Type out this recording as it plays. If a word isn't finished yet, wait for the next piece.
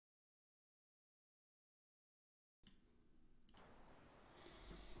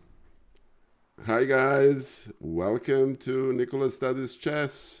Hi guys, welcome to Nikola Studies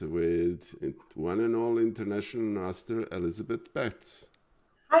Chess with one and all international master Elisabeth Paehtz.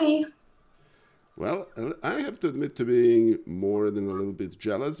 Hi. Well, I have to admit to being more than a little bit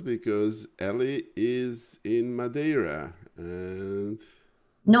jealous because Ellie is in Madeira and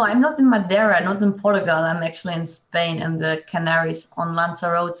No, I'm not in Madeira, not in Portugal. I'm actually in Spain and the Canaries on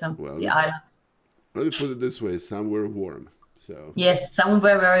Lanzarote, well, the island. let me put it this way, somewhere warm. So, Yes,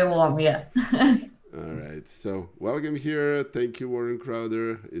 somewhere very warm, yeah. all right. So, welcome here. Thank you, Warren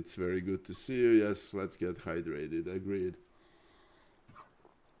Crowder. It's very good to see you. Yes, let's get hydrated. Agreed.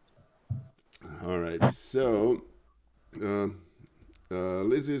 All right. So, uh,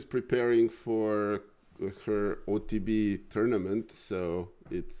 Lizzie is preparing for her OTB tournament, so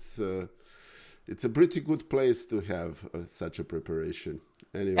it's a pretty good place to have such a preparation.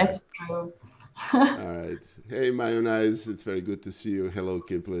 Anyway, That's true. all right. Hey, Mayonnaise, it's very good to see you. Hello,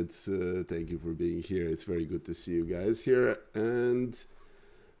 Kiplets. Thank you for being here. It's very good to see you guys here. And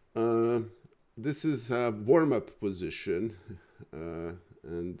uh, this is a warm-up position,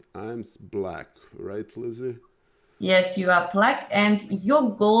 and I'm black, right, Lizzie? Yes, you are black, and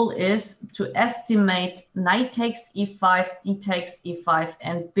your goal is to estimate knight takes e5, d takes e5,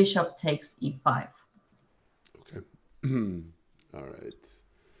 and bishop takes e5. Okay. All right.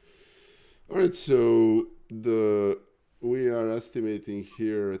 All right, so the we are estimating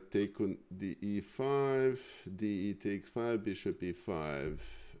here take on the e5, de takes 5, bishop e5.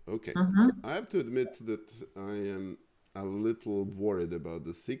 Okay, Mhm. I have to admit that I am a little worried about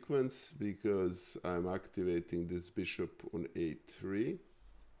the sequence because I'm activating this bishop on a3.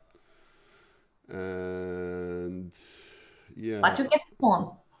 And yeah, But you get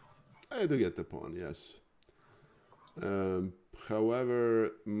pawn. I do get the pawn, yes. Um,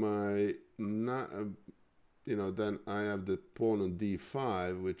 However, my then I have the pawn on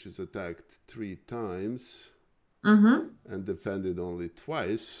d5, which is attacked 3 times Mm-hmm. and defended only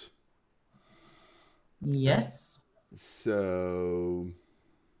twice. Yes. So,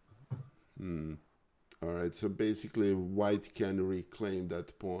 all right. So basically, white can reclaim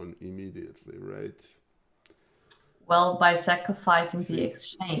that pawn immediately, right? Well, by sacrificing the See,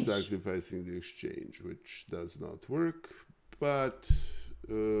 exchange. sacrificing the exchange, which does not work, but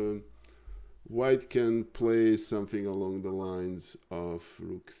uh, white can play something along the lines of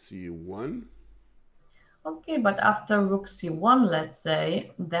rook c1. Okay, but after rook c1, let's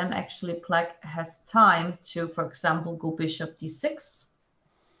say, then actually black has time to, for example, go bishop d6.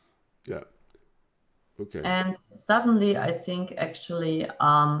 Yeah. Okay. And suddenly I think actually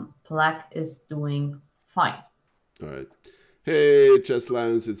black is doing fine. All right. Hey, Chess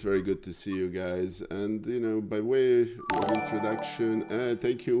Lions, it's very good to see you guys. And, by way of introduction,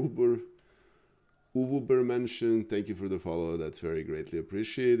 thank you, Uber mentioned. Thank you for the follow. That's very greatly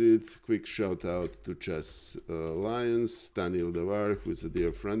appreciated. Quick shout out to Chess Lions, Daniel Devar, who's a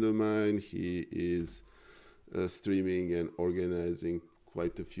dear friend of mine. He is streaming and organizing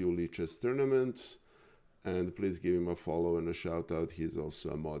quite a few Lichess tournaments. And please give him a follow and a shout out. He's also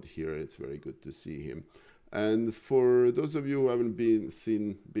a mod here. It's very good to see him. And for those of you who haven't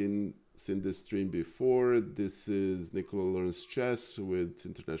seen this stream before, this is Nikola Learns Chess with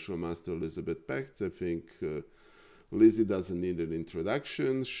International Master Elisabeth Paehtz. I think Lizzie doesn't need an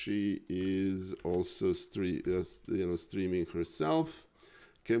introduction. She is also streaming herself.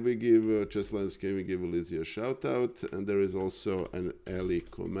 Can we give Chess Lens? Can we give Lizzie a shout out? And there is also an Ellie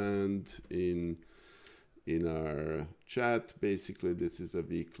command in our chat. Basically, this is a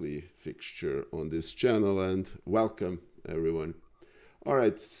weekly fixture on this channel, and welcome everyone. All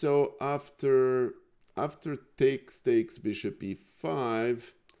right, so after takes bishop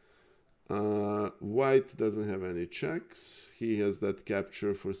e5, white doesn't have any checks. He has that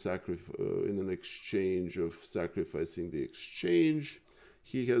capture for in an exchange of sacrificing the exchange.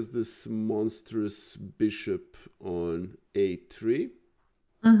 He has this monstrous bishop on a3.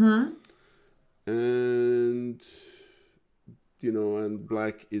 Mm-hmm. And and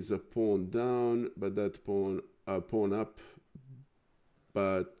black is a pawn down, but that pawn up,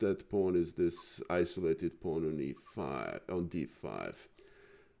 but that pawn is this isolated pawn on e5 on d5.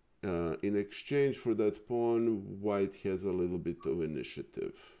 In exchange for that pawn, white has a little bit of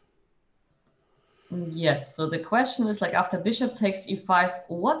initiative. Yes, so the question is like after bishop takes e5,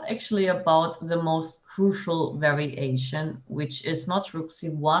 what actually about the most crucial variation, which is not rook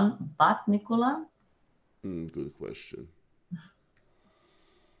c1, but Nikola? Good question.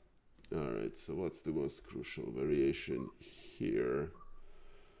 All right, so what's the most crucial variation here?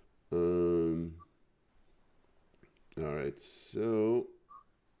 All right, so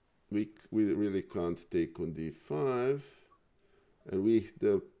we really can't take on d5, and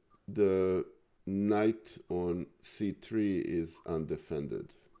the knight on c3 is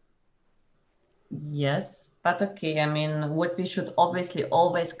undefended. Yes, but okay. I mean, what we should obviously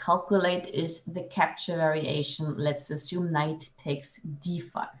always calculate is the capture variation. Let's assume knight takes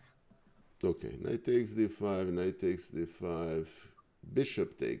d5. Okay, knight takes d5, knight takes d5,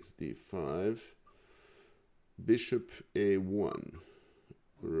 bishop takes d5, bishop a1.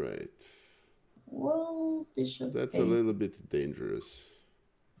 Right. Well, bishop That's a. a little bit dangerous.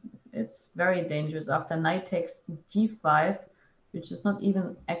 It's very dangerous. After knight takes d5, which is not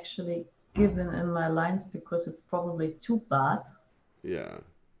even actually given in my lines because it's probably too bad. Yeah,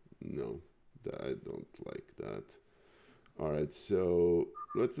 no, I don't like that. All right, so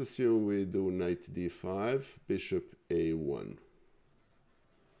let's assume we do knight d5, bishop a1.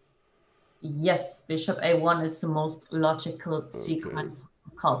 Yes, bishop a1 is the most logical sequence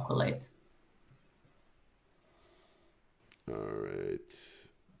to calculate. All right,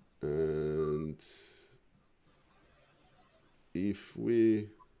 and if we,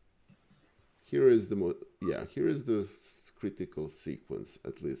 here is the here is the critical sequence,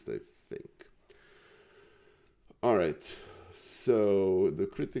 at least I think. All right, so the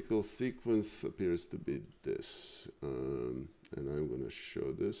critical sequence appears to be this, and I'm going to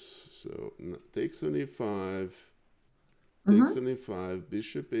show this. So takes on e5, takes on e5,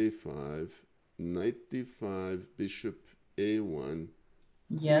 bishop a5, knight d5, bishop a1,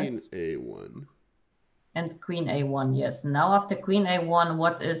 Yes. queen a1. And queen a1, yes. Now after queen a1,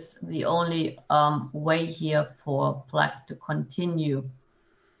 what is the only way here for black to continue?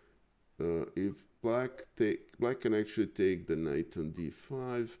 If black can actually take the knight on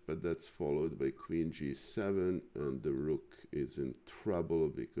d5, but that's followed by queen g7, and the rook is in trouble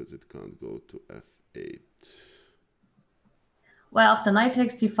because it can't go to f8. Well, after knight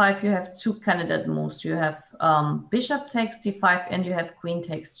takes d5, you have two candidate moves. You have bishop takes d5 and you have queen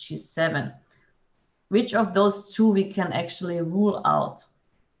takes g7. Which of those two we can actually rule out?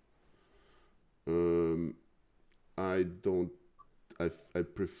 I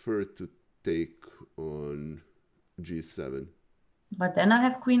prefer to take on g7. But then I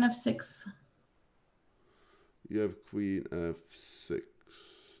have queen f6. You have queen f6.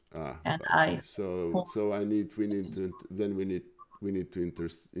 And gotcha. So we need to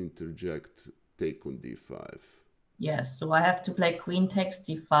interject take on d5. Yes, so I have to play queen takes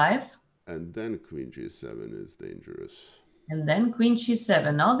d5. And then queen g7 is dangerous. And then queen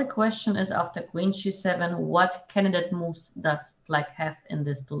g7. Now the question is, after queen g7, what candidate moves does black have in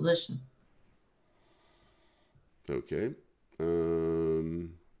this position? Okay.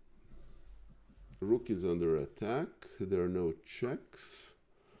 Rook is under attack. There are no checks.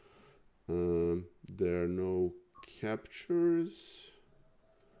 There are no captures.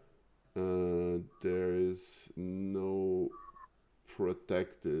 There is no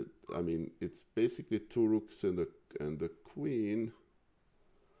protected. I mean, it's basically two rooks and the queen.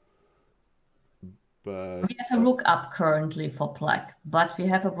 But we have a rook up currently for black, but we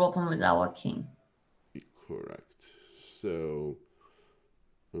have a problem with our king. Correct. So,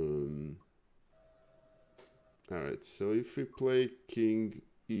 all right. So if we play king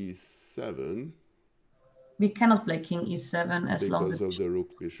e7, we cannot play king e7 as long as because of the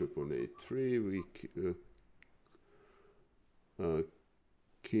rook bishop on a3. We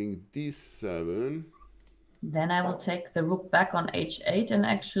king d7. Then I will take the rook back on h8 and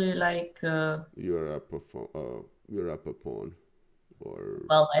actually like you're up a pawn, or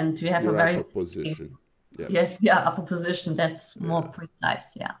well, and we have a very up a position. Yeah. Yes, we are up a position. That's more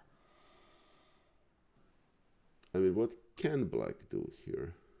precise. Yeah. I mean, what can black do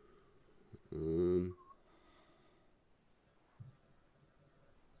here?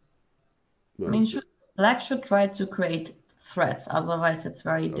 Well, I mean, black should try to create threats. Otherwise, it's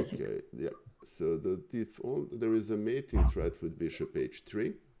very difficult. Okay. Yeah. So there is a mating threat with bishop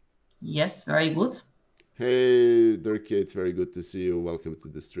h3. Yes, very good. Hey, Dirk, it's very good to see you. Welcome to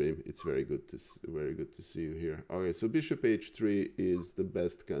the stream. It's very good to see you here. Okay, so bishop h3 is the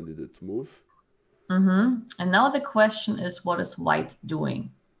best candidate move. And now the question is, what is white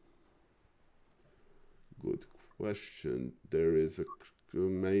doing? Good question. There is a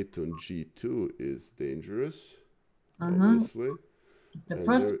mate on g2 is dangerous, obviously. The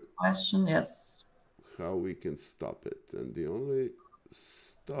first question, yes. How we can stop it. And the only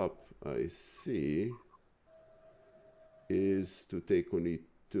stop I see is to take on it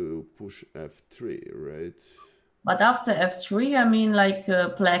to push f3, right? But after f3, I mean, like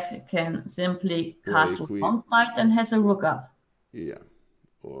black can simply castle one side and has a rook up. Yeah,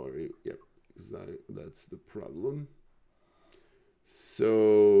 or yeah, that's the problem.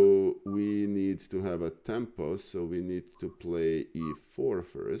 So we need to have a tempo, so we need to play e4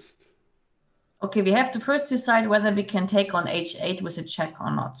 first. Okay, we have to first decide whether we can take on h8 with a check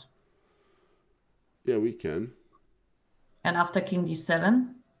or not. Yeah, we can. And after king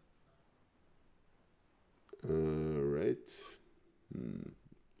d7? Right.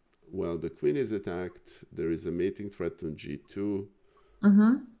 Well, the queen is attacked. There is a mating threat on g2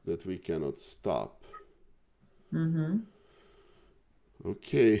 that we cannot stop.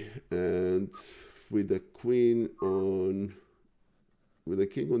 Okay, and with the queen on, with a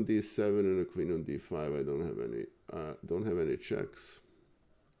king on d7 and a queen on d5, I don't have any checks.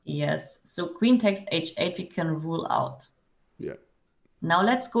 Yes, so queen takes h8 we can rule out. Yeah. Now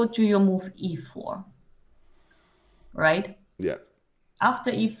let's go to your move e4, right? Yeah.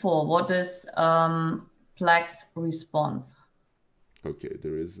 After e4, what is Black's response? Okay,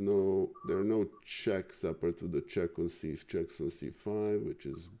 there are no checks apart from the checks on c5, which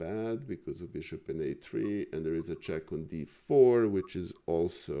is bad because of bishop in a3, and there is a check on d4, which is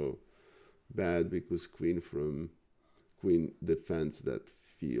also bad because queen defends that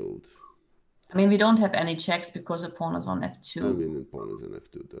field. I mean, we don't have any checks because the pawn is on f2. I mean, pawn is on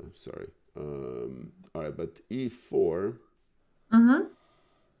f2, though. Sorry. All right, but e4.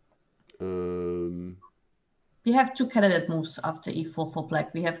 We have two candidate moves after e4 for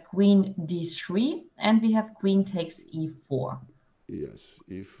Black. We have queen d3 and we have queen takes e4. Yes,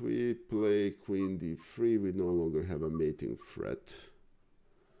 if we play queen d3, we no longer have a mating threat.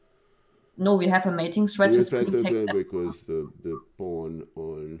 No, we have a mating threat with queen takes because the pawn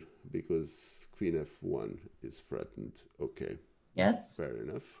on, because queen f1 is threatened. Okay. Yes. Fair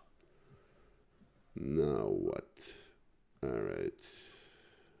enough. Now what? All right.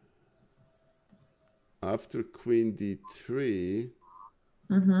 After queen d3,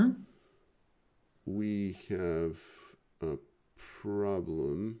 we have a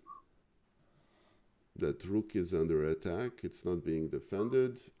problem that rook is under attack. It's not being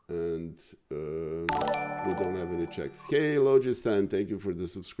defended, and we don't have any checks. Hey, Logistan, thank you for the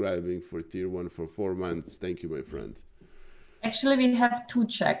subscribing for tier 1 for 4 months. Thank you, my friend. Actually, we have two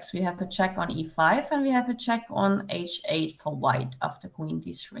checks. We have a check on e5 and we have a check on h8 for white after queen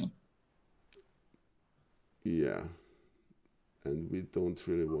d3. Yeah, and we don't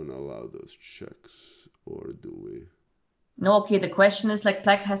really want to allow those checks, or do we? No, okay, the question is like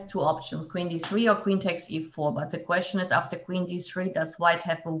Black has two options, queen d3 or queen takes e4, but the question is after queen d3, does white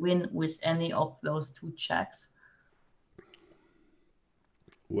have a win with any of those two checks?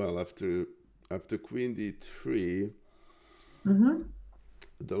 Well, after queen d3,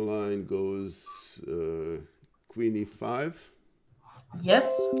 the line goes queen e5. Yes,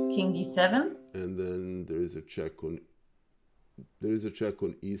 king d7. And then there is a check on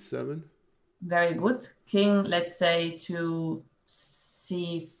e7. Very good. King, let's say to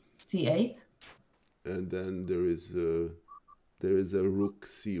c8. And then there is a rook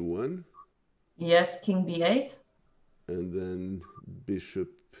c1. Yes, king b8. And then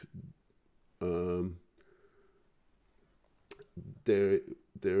bishop. There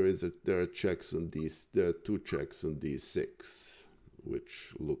are checks on these. There are two checks on d6,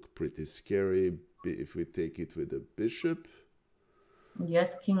 which look pretty scary if we take it with a bishop.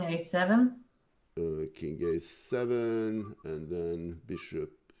 Yes, king a7. King a7, and then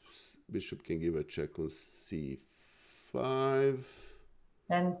bishop can give a check on c5.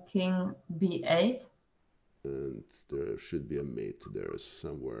 Then king b8. And there should be a mate there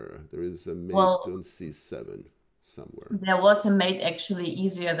somewhere. There is a mate on c7 somewhere. There was a mate actually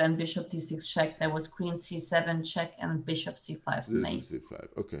easier than bishop d6 check. There was queen c7 check and bishop c5 mate. Bishop c5.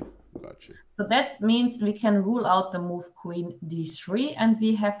 Okay, gotcha. So that means we can rule out the move queen d3 and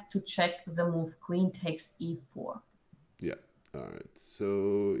we have to check the move queen takes e4. Yeah. All right.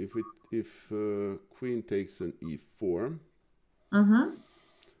 So if queen takes an e4,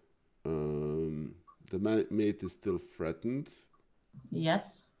 the mate is still threatened.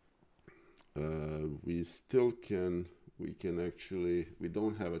 Yes. We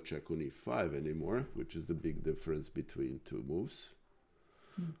don't have a check on e5 anymore, which is the big difference between two moves.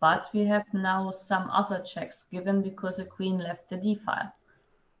 But we have now some other checks given because the queen left the d file.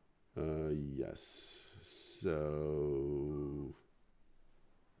 Yes. So,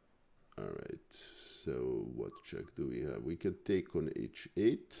 all right. So what check do we have? We can take on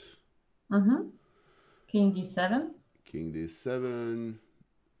h8. King d7. King d7.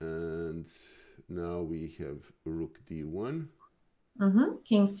 And now we have rook d1.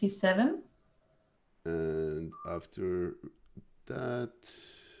 King c7. And after that,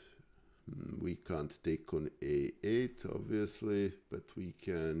 we can't take on a8, obviously, but we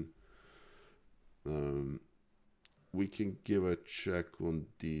can give a check on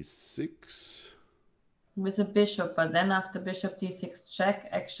d6. with a bishop, but then after bishop d6 check,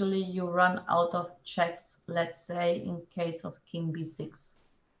 actually you run out of checks, let's say, in case of king b6.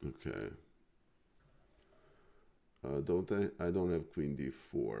 Okay. I don't have queen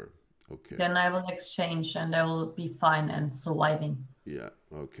d4. Okay. Then I will exchange and I will be fine and surviving. Yeah,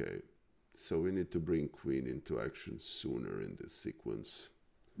 okay. So we need to bring queen into action sooner in this sequence.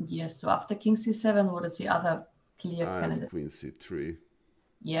 Yes, so after king c7, what is the other clear I candidate? have queen c3.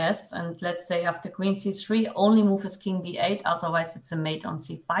 Yes, and let's say after queen c3, only move is king b8, otherwise it's a mate on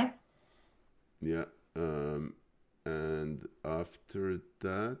c5. Yeah, and after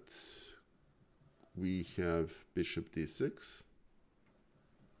that, we have bishop d6.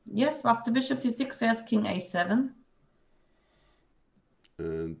 Yes, after bishop d6, there's king a7.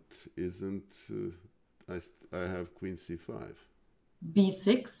 And isn't I have queen c5?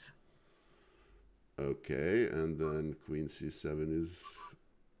 b6. Okay, and then queen c7 is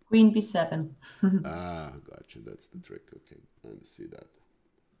Queen b7. gotcha. That's the trick. Okay, I see that.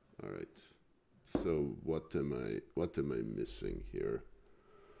 All right. So what am I missing here?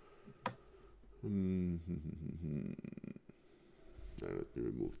 Now let me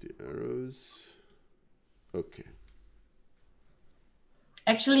remove the arrows. Okay.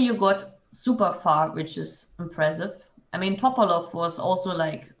 Actually, you got super far, which is impressive. I mean, Topalov was also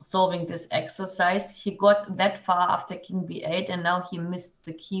like solving this exercise. He got that far after king b8, and now he missed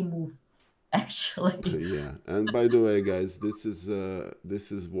the key move, actually. Yeah, and by the way, guys, this is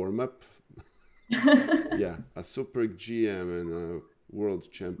warm up. Yeah, a super GM and a world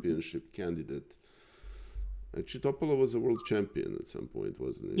championship candidate. Actually, Topalov was a world champion at some point,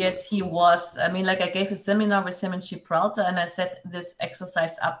 wasn't he? Yes, he was. I mean, like I gave a seminar with him in Gibraltar and I set this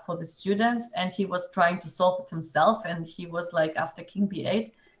exercise up for the students and he was trying to solve it himself. And he was like, after king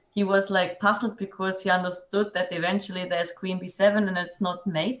b8, he was like puzzled because he understood that eventually there's queen b7 and it's not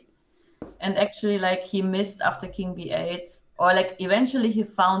mate. And actually, like he missed after king b8, or like eventually he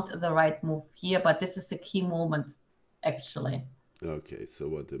found the right move here, but this is a key moment, actually. Okay, so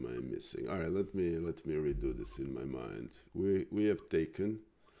what am I missing? All right, let me redo this in my mind. We have taken.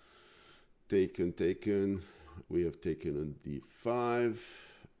 We have taken on d5,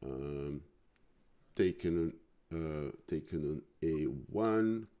 taken on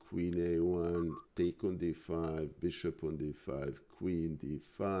a1, queen a1, take on d5, bishop on d5, queen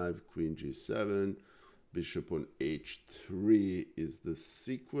d5, queen g7, bishop on h3 is the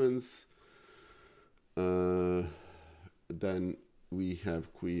sequence. Then we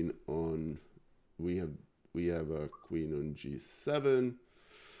have queen on, we have a queen on g7,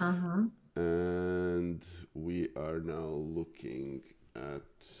 and we are now looking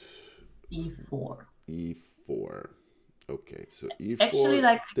at e4. e4. Okay, so e4 actually,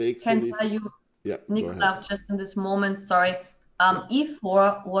 like takes can on tell you, yeah, Nikola, just in this moment, sorry,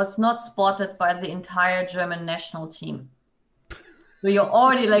 e4 was not spotted by the entire German national team. So you're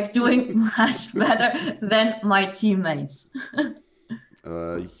already like doing much better than my teammates.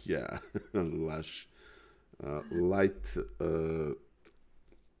 Yeah, light,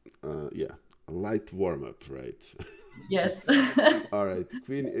 yeah, a light warm up, right? Yes. All right,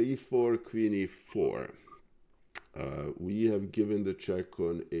 queen e4, queen e4. We have given the check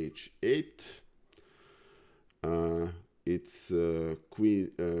on h8. It's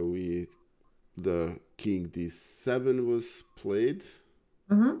queen. The king d7 was played,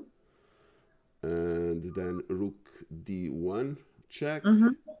 and then rook d1 check.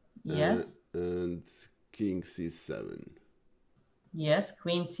 Yes. And king c7. Yes,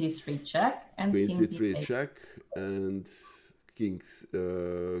 queen c3 check and Queen king c3 d8. check and king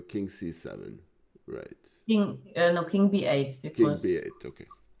c7. Right. King king b8 because King b8. Okay.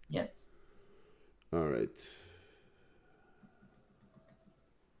 yes. All right.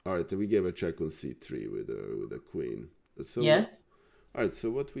 All right. Then we gave a check on c3 with a queen. So Yes. all right.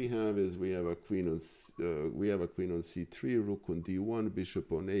 So what we have is we have a queen on c3, rook on d1,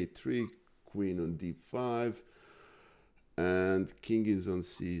 bishop on a3, queen on d5, and king is on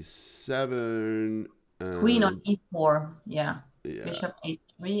c7. And Queen on e4. Yeah. yeah, Bishop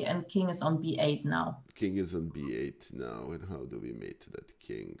a3 and king is on b8 now. king is on b8 now. And how do we mate that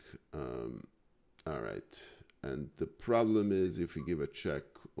king? All right. And the problem is if we give a check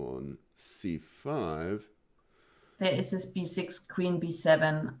on c5. There is this b6, queen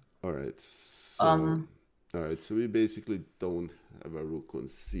b7. All right. So, all right. So we basically don't have a rook on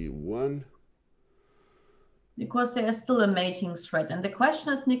c1. Because there is still a mating threat. And the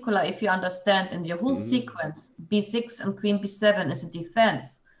question is, Nikola, if you understand in your whole sequence, b6 and queen b7 is a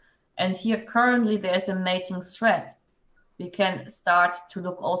defense. And here currently there is a mating threat. We can start to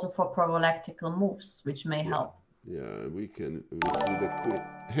look also for prophylactical moves, which may help. Yeah, we can with the queen.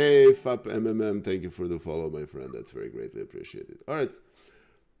 Hey, Fap MMM, thank you for the follow, my friend. That's very greatly appreciated. All right,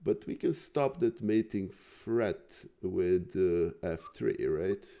 but we can stop that mating threat with f3,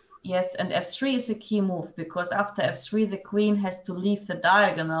 right? Yes, and f3 is a key move because after f3, the queen has to leave the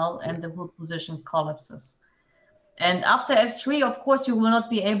diagonal and the rook position collapses. And after f3, of course, you will not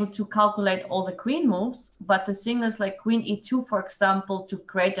be able to calculate all the queen moves, but the thing is like queen e2, for example, to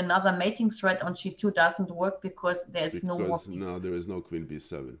create another mating threat on g2 doesn't work because there's no more. Because now there is no queen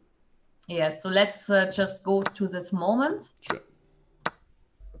b7. Yes, so let's just go to this moment. Sure.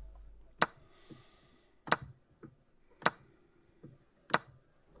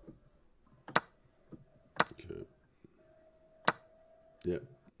 Okay. Yeah.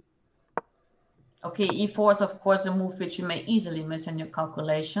 Okay, e4 is of course a move which you may easily miss in your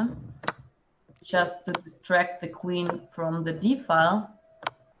calculation, just to distract the queen from the d file.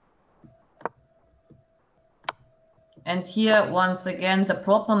 And here, once again, the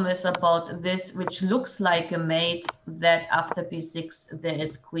problem is about this, which looks like a mate, that after b6, there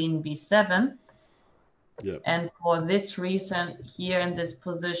is queen b7. Yep. And for this reason, here in this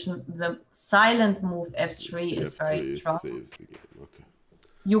position, the silent move f3 is very strong. Saves the game. Okay.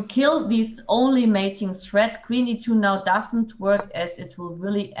 You kill the only mating threat. Queen e2 now doesn't work as it will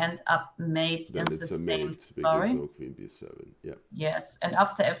really end up mate Then in it's the a same mate story. because no queen b7. Yeah. Yes, and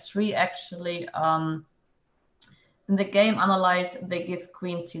after f3, actually, in the game analyze, they give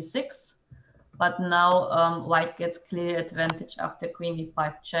queen c6, but now white gets clear advantage after queen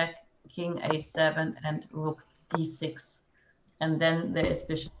e5 check, king a7, and rook d6. And then there is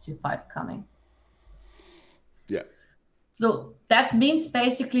bishop c5 coming. Yeah. So that means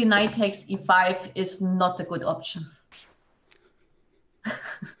basically knight takes e5 is not a good option.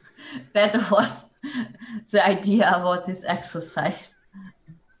 That was the idea about this exercise.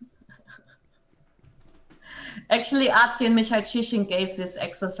 Actually, Adrian Michalczyshin gave this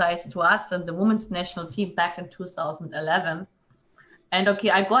exercise to us and the women's national team back in 2011. And okay,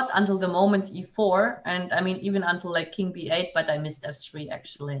 I got until the moment e4, and I mean, even until like king b8, but I missed f3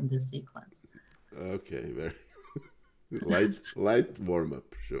 actually in this sequence. Okay, very light warm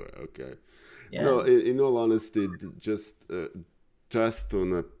up, sure. Okay. Yeah. No, in all honesty, just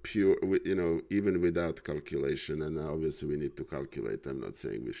on a pure, even without calculation, and obviously we need to calculate. I'm not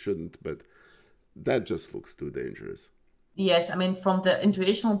saying we shouldn't, but that just looks too dangerous. Yes, I mean, from the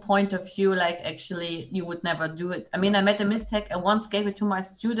intuitional point of view, like actually you would never do it. I mean, I made a mistake. I once gave it to my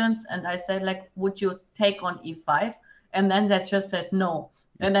students and I said like, would you take on e5? And then they just said no.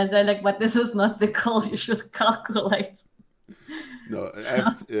 And I said like, but this is not the goal. You should calculate. No,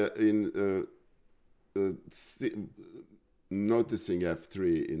 noticing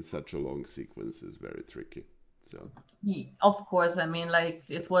f3 in such a long sequence is very tricky. So of course, I mean, like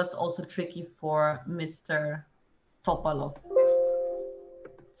it was also tricky for Mr. Topalov.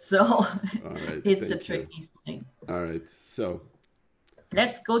 So right, it's a tricky thing. All right, so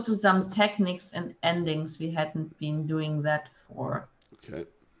let's go to some techniques and endings. We hadn't been doing that for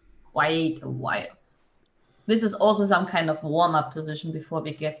quite a while. This is also some kind of warm-up position before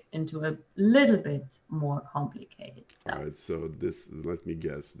we get into a little bit more complicated stuff. All right, so let me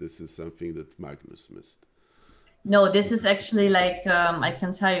guess, this is something that Magnus missed. No, this is actually like, I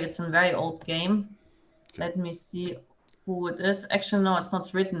can tell you it's a very old game. Okay. Let me see who it is. Actually, no, it's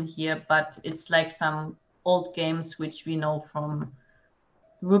not written here, but it's like some old games which we know from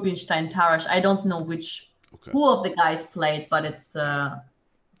Rubinstein, Tarash. I don't know who of the guys played, but it's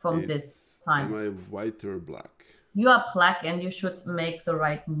from this time. Am I white or black? You are black and you should make the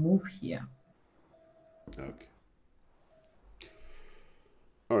right move here. Okay.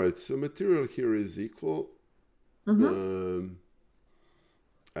 All right, so material here is equal. Mm-hmm.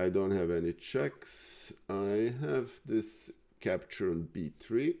 I don't have any checks. I have this capture on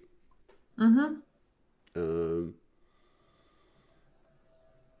b3. Mm-hmm.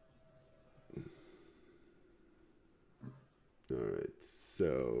 All right.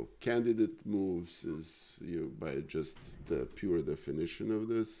 So candidate moves is by just the pure definition of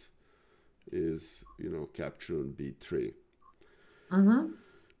this is capture on b3. Mm-hmm.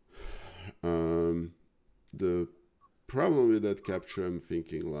 The problem with that capture, I'm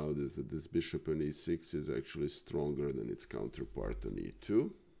thinking loud, is that this bishop on e6 is actually stronger than its counterpart on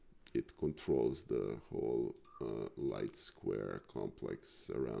e2. It controls the whole light square complex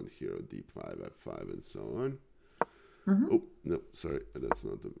around here, d5, f5, and so on. Mm-hmm. Oh, no, sorry, that's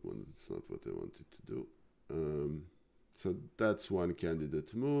not the one. That's not what I wanted to do. So that's one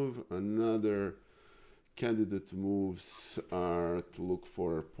candidate move. Another candidate moves are to look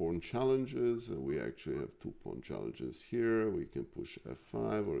for pawn challenges. We actually have 2 pawn challenges here. We can push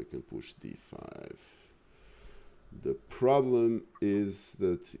f5 or we can push d5. The problem is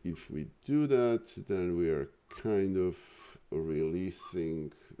that if we do that, then we are kind of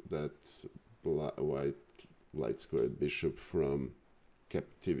releasing that white light squared bishop from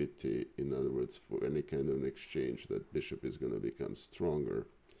captivity. In other words, for any kind of an exchange, that bishop is going to become stronger.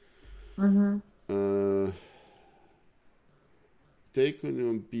 Take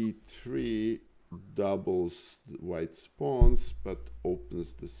on b3 doubles the white pawns but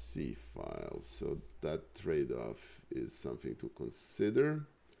opens the c file, so that trade-off is something to consider.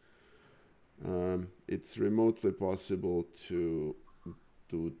 It's remotely possible to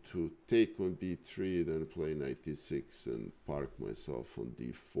take on b3, then play knight e6 and park myself on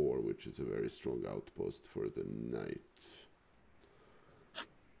d4, which is a very strong outpost for the knight.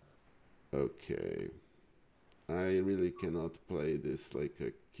 Okay, I really cannot play this like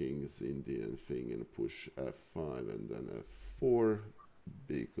a king's Indian thing and push f5 and then f4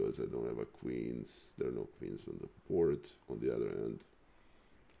 because I don't have a queens. There are no queens on the board. On the other hand,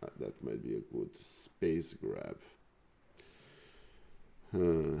 that might be a good space grab.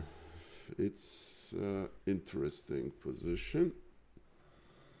 It's an interesting position.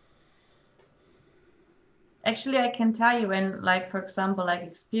 Actually, I can tell you when, like, for example, like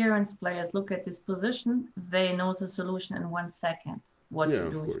experienced players look at this position, they know the solution in 1 second. What to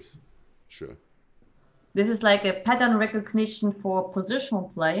do. Yeah, of course. Sure. This is like a pattern recognition for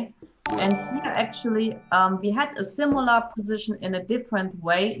positional play. And here, actually, we had a similar position in a different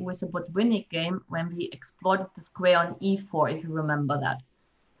way with a Botwinic game when we exploited the square on e4, if you remember that.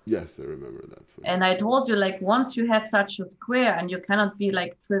 Yes, I remember that. And I told you, like, once you have such a square and you cannot be,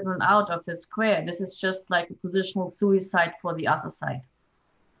 like, driven out of the square, this is just like a positional suicide for the other side.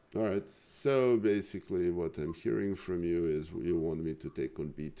 All right. So basically what I'm hearing from you is you want me to take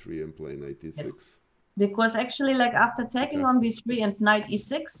on b3 and play knight e6? Yes. Because actually, like, after taking on b3 and knight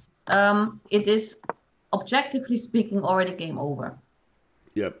e6, it is, objectively speaking, already game over.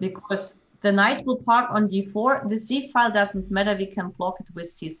 Yep. Because the knight will park on d4. The c file doesn't matter. We can block it with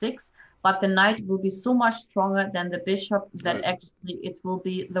c6. But the knight will be so much stronger than the bishop that actually it will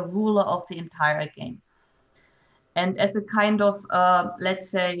be the ruler of the entire game. And as a kind of, let's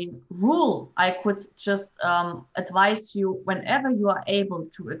say, rule, I could just advise you, whenever you are able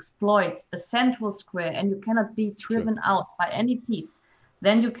to exploit a central square and you cannot be driven out by any piece,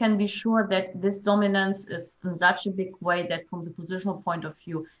 then you can be sure that this dominance is in such a big way that from the positional point of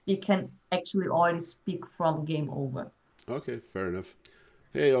view, we can actually already speak from game over. Okay, fair enough.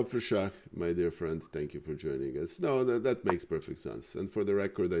 Hey, Opfershach, my dear friend, thank you for joining us. No, that makes perfect sense. And for the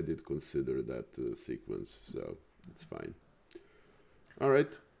record, I did consider that sequence, so it's fine. All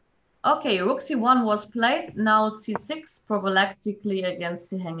right. Okay, rook c1 was played. Now c6 prophylactically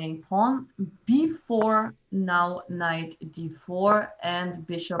against the hanging pawn. b4, now knight d4 and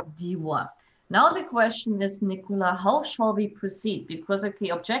bishop d1. Now the question is, Nikola, how shall we proceed? Because,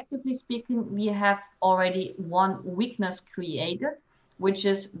 okay, objectively speaking, we have already one weakness created, which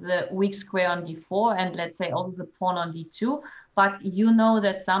is the weak square on d4 and let's say also the pawn on d2. But you know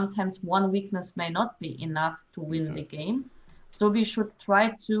that sometimes one weakness may not be enough to win the game. So we should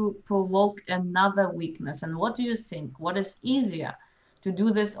try to provoke another weakness. And what do you think? What is easier, to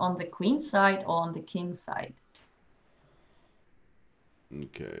do this on the queen side or on the king side?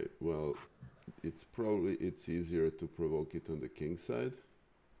 Okay, well, it's easier to provoke it on the king side.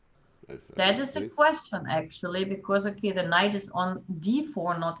 That is a question, actually, because, okay, the knight is on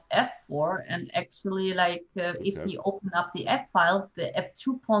d4, not f4. And actually, like, if we open up the f file, the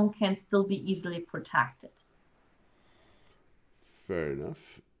f2 pawn can still be easily protected. Fair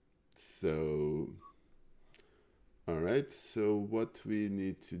enough. So, all right. So what we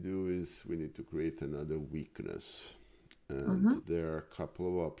need to do is we need to create another weakness. And there are a couple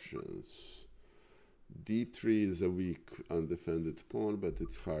of options. d3 is a weak undefended pawn, but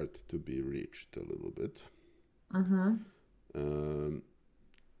it's hard to be reached a little bit.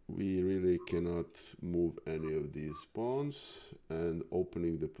 We really cannot move any of these pawns, and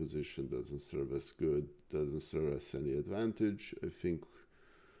opening the position doesn't serve us good, doesn't serve us any advantage. I think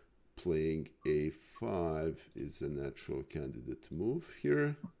playing a5 is a natural candidate move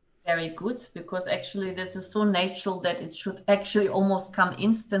here. Very good, because actually this is so natural that it should actually almost come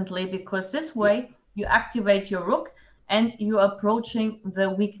instantly, because this way you activate your rook and you're approaching the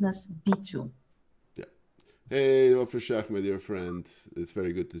weakness b2. Hey, Opfershach, my dear friend. It's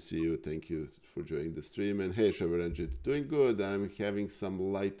very good to see you. Thank you for joining the stream. And hey, Shavarangit, doing good. I'm having some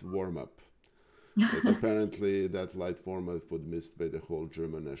light warm-up. But apparently that light warm-up was missed by the whole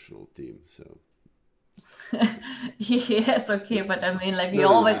German national team. So yes, okay, but I mean, like, we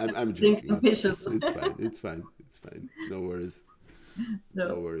always I'm joking. ambitious. It's fine. It's fine. It's fine. No worries. No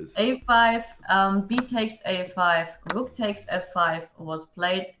So worries. a5, b takes a5, rook takes f5 was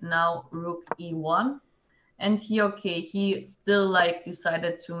played. Now rook e1. And here, okay, he still like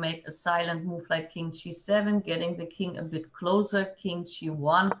decided to make a silent move like king g7, getting the king a bit closer, king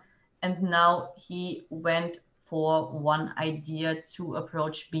g1. And now he went for one idea to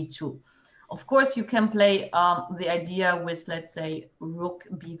approach b2. Of course, you can play the idea with, let's say, rook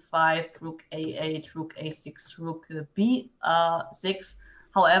b5, rook a8, rook a6, rook b6.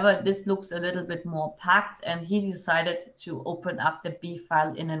 However, this looks a little bit more packed, and he decided to open up the b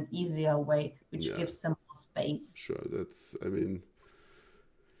file in an easier way, which Yeah, gives some more space. sure. I mean,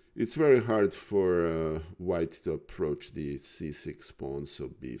 it's very hard for white to approach the c6 pawn, so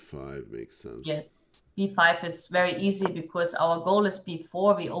b5 makes sense. Yes, b5 is very easy because our goal is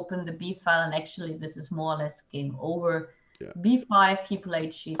b4. We open the b file, and actually, this is more or less game over. Yeah, b5, he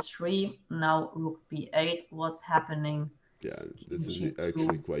played g3. Now rook b8 was happening. yeah. King This is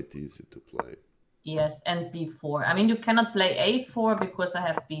actually g2. quite easy to play. Yes, and b4. I mean, you cannot play a4 because I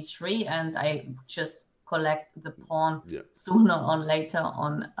have b3 and I just collect the pawn Yeah, sooner or later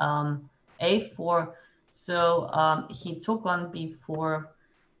on a4. So he took on b4,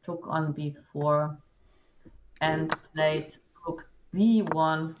 and played rook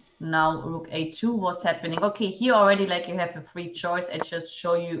b1. Now rook a2 was happening. Okay, here already like you have a free choice. I just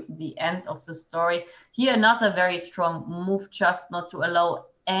show you the end of the story. Here another very strong move, just not to allow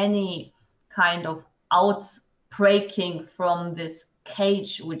any kind of outbreaking from this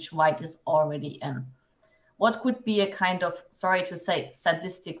cage which white is already in. What could be a kind of, sorry to say,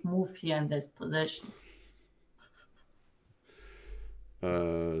 sadistic move here in this position?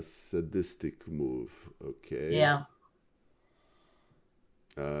 Sadistic move. Okay. Yeah.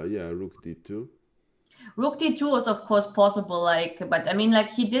 Yeah, rook d2. Rook d2 is of course possible, like, but I mean, like,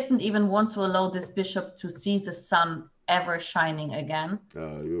 he didn't even want to allow this bishop to see the sun ever shining again.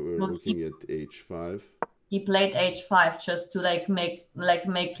 You were So looking at h5. he played h5 just to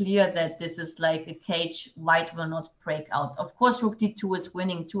make clear that this is like a cage white will not break out. Of course, rook d2 is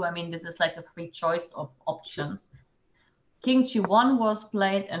winning too. I mean, this is like a free choice of options. Sure. King g1 was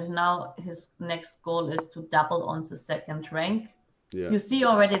played, and now his next goal is to double on the second rank. Yeah. You see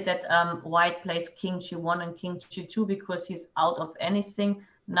already that white plays king g1 and king g2 because he's out of anything.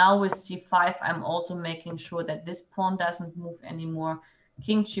 Now with c5, I'm also making sure that this pawn doesn't move anymore.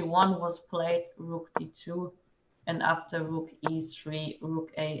 King g1 was played, rook d2, and after rook e3,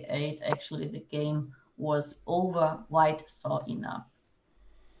 rook a8, actually the game was over. White saw enough.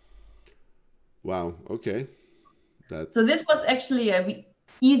 Wow, okay. So this was actually a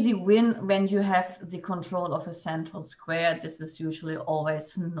easy win when you have the control of a central square. This is usually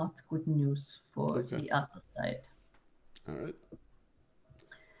always not good news for the other side. All right.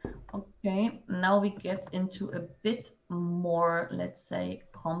 Okay, now we get into a bit more, let's say,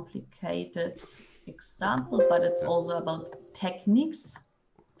 complicated example, but it's also about techniques.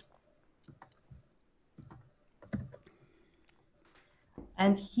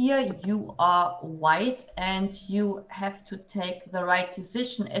 And here you are white and you have to take the right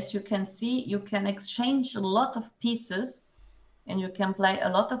decision. As you can see, you can exchange a lot of pieces and you can play a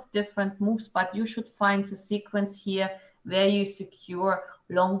lot of different moves, but you should find the sequence here where you secure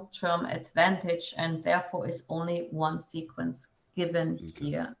long-term advantage, and therefore is only one sequence given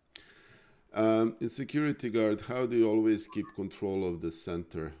here. In security guard, how do you always keep control of the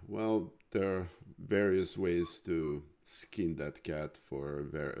center? Well, there are various ways to skin that cat,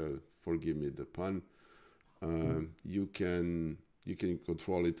 forgive me the pun. You can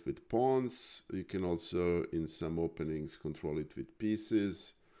control it with pawns. You can also, in some openings, control it with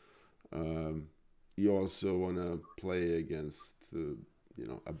pieces. You also want to play against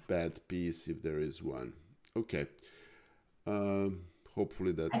a bad piece if there is one. Okay.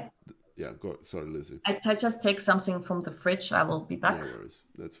 Hopefully that. Yeah, go. Sorry, Lizzie. I just take something from the fridge. I will be back. No worries.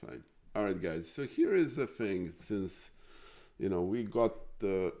 That's fine. All right, guys. So here is the thing. Since we got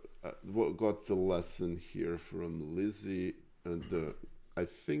the lesson here from Lizzie, and I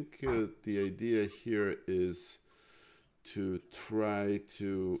think the idea here is to try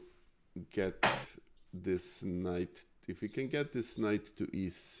to get this knight. If we can get this knight to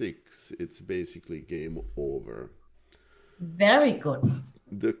e6, it's basically game over. Very good.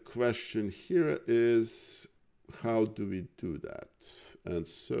 The question here is, how do we do that? And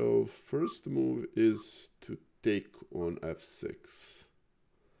so first move is to take on f6.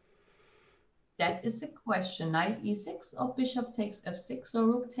 That is the question. Knight e6 or bishop takes f6 or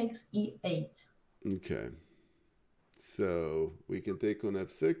rook takes e8. Okay. So we can take on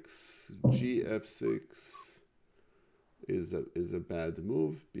f6. Gf6 is a bad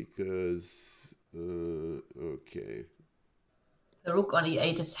move because okay. The rook on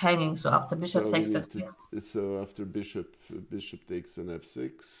e8 is hanging, so after bishop So we takes need to. f6. So after bishop takes on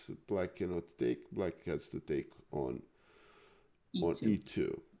f6. Black cannot take. Black has to take on e2.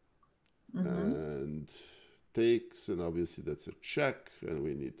 e2, and takes, and obviously that's a check, and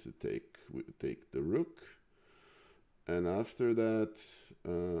we need to take the rook. And after that,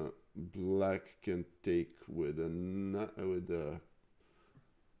 black can take with a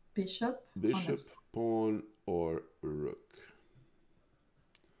Bishop, pawn, or rook.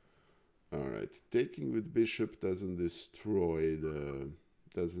 All right, taking with bishop doesn't destroy the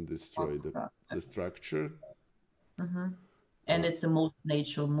structure. And it's the most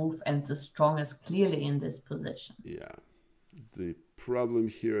natural move and the strongest clearly in this position. Yeah. The problem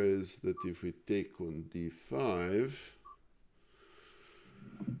here is that if we take on d5,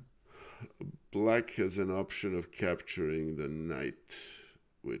 black has an option of capturing the knight,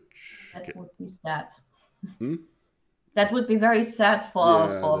 which that would be sad. Hmm? That would be very sad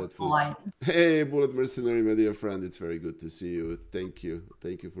for white. Hey, Bullet Mercenary, my dear friend, it's very good to see you. Thank you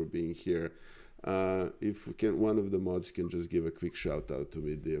for being here. If we can, one of the mods can just give a quick shout out to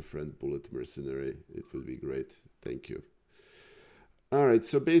me, dear friend Bullet Mercenary, it would be great. Thank you. All right,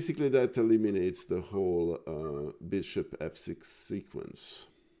 so basically that eliminates the whole bishop f6 sequence.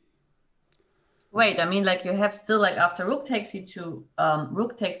 Wait, I mean, like you have still, like after rook takes e2,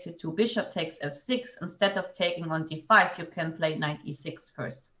 bishop takes f6. Instead of taking on d5, you can play knight e6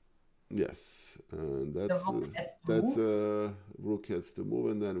 first. Yes, and that's rook has to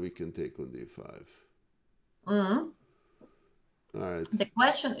move, and then we can take on d5. All right. The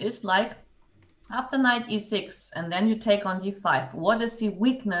question is, like, after knight e6, and then you take on d5, what is the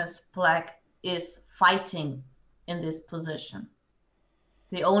weakness black is fighting in this position?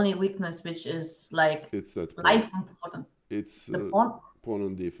 The only weakness which is like it's that life important. It's the pawn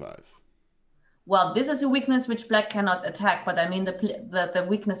on d5. Well, this is a weakness which black cannot attack, but I mean the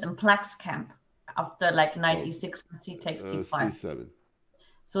weakness in black's camp after like knight e6 and c takes c5. c7.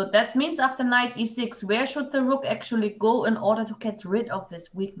 So that means after knight e6, where should the rook actually go in order to get rid of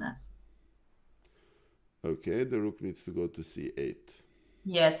this weakness? Okay, the rook needs to go to c8.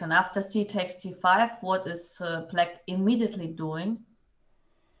 Yes, and after c takes c5, what is black immediately doing?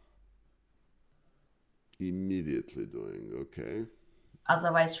 Okay.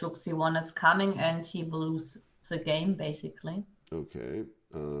 Otherwise, rook c1 is coming and he will lose the game, basically. Okay.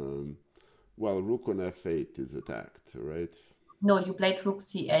 Well, rook on f8 is attacked, right? No, you played rook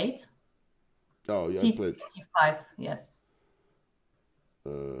c8. Oh, yeah, I played c5, yes.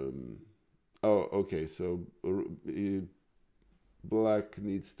 Okay, so black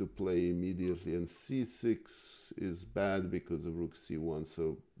needs to play immediately, and c6 is bad because of rook c1,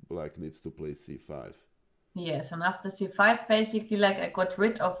 so black needs to play c5. Yes, and after c5, basically, like I got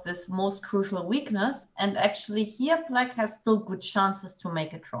rid of this most crucial weakness, and actually here black has still good chances to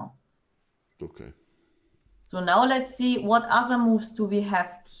make it wrong. Okay. So now let's see what other moves do we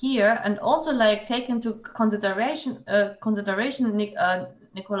have here, and also like take into consideration,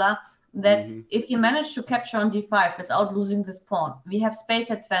 Nikola, that if you manage to capture on d5 without losing this pawn, we have space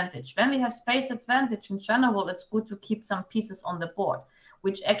advantage. When we have space advantage in general, it's good to keep some pieces on the board,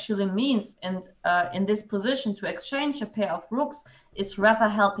 which actually means in this position to exchange a pair of rooks is rather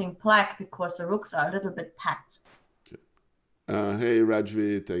helping black because the rooks are a little bit packed. Hey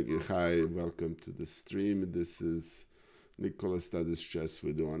Rajvi, thank you. Hi, welcome to the stream. This is Nikola Studies Chess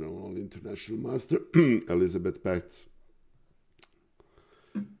with the one and only international master, Elisabeth Paehtz.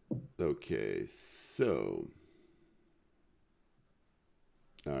 Okay, so,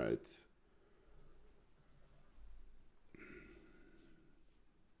 all right.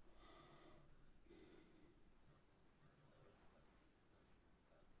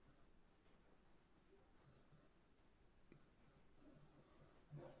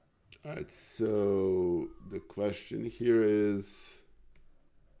 All right, so the question here is,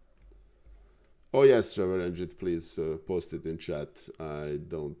 oh yes, Trevor Ranjit, please post it in chat. I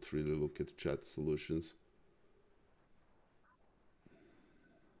don't really look at chat solutions.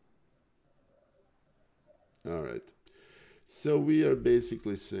 All right, so we are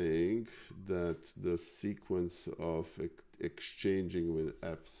basically saying that the sequence of exchanging with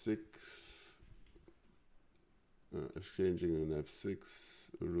f6,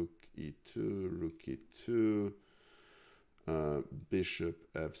 rook e2, bishop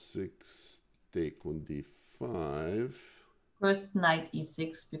f6, take on d5. First knight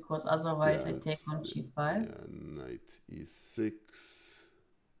e6, because otherwise I take on g5. Yeah, knight e6,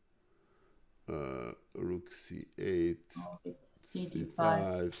 rook c8,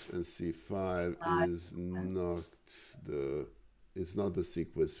 c5, and c5 is not the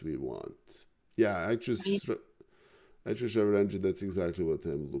sequence we want. Yeah, actually, Actually, Shavaranji, that's exactly what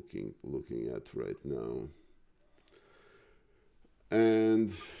I'm looking at right now.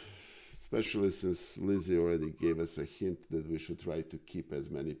 And especially since Lizzie already gave us a hint that we should try to keep as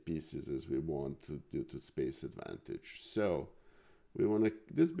many pieces as we want due to space advantage. So we want to,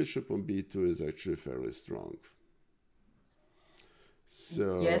 this bishop on b2 is actually fairly strong.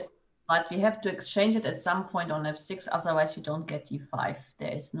 So yes, but we have to exchange it at some point on f6, otherwise we don't get d5.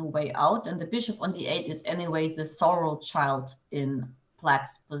 There is no way out, and the bishop on d8 is anyway the sorrow child in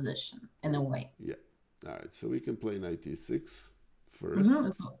Black's position, in a way. Yeah. All right, so we can play knight e6 first.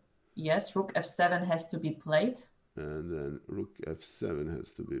 Yes, rook f7 has to be played. And then rook f7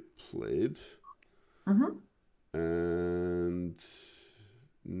 has to be played. And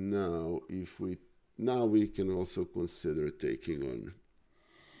now we can also consider taking on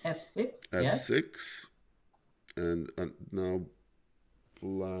f6, f6. yes. And now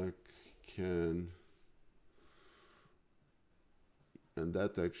Black can, and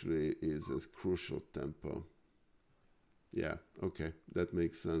that actually is a crucial tempo. Yeah, okay, that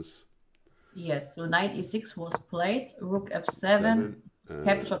makes sense. Yes, so knight e6 was played, rook f7,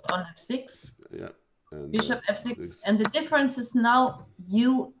 captured on f6. Yeah. And bishop f6. And the difference is now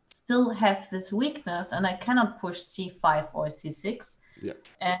you still have this weakness, and I cannot push c5 or c6. Yeah.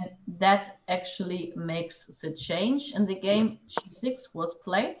 And that actually makes the change in the game. g6 was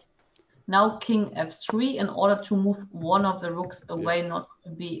played. Now king f3 in order to move one of the rooks away, not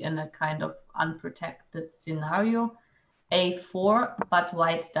to be in a kind of unprotected scenario. a4, but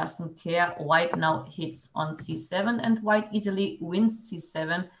white doesn't care. White now hits on c7, and white easily wins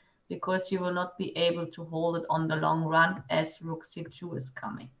c7 because you will not be able to hold it on the long run as rook c2 is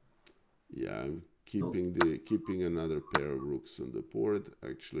coming. Yeah, keeping another pair of rooks on the board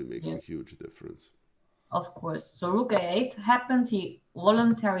actually makes a huge difference. Of course. So rook a8 happened. He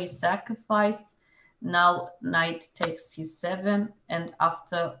voluntarily sacrificed. Now knight takes c7, and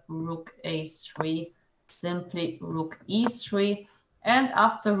after rook a3, simply rook e3. And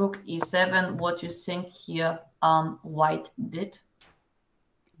after rook e7, what do you think here white did?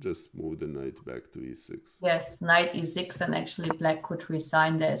 Just move the knight back to e6. Yes, knight e6, and actually black could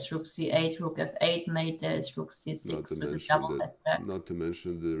resign. There's rook c8, rook f8 mate, there's rook c6 with a double attack. Not to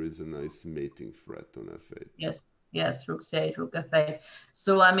mention there is a nice mating threat on f8. Yes, rook c8, rook f8.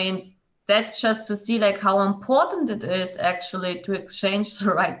 So, I mean, that's just to see like how important it is actually to exchange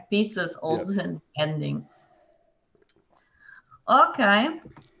the right pieces also in the ending. Okay.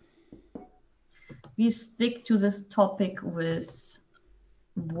 We stick to this topic with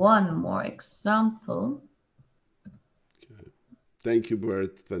one more example. Okay. Thank you,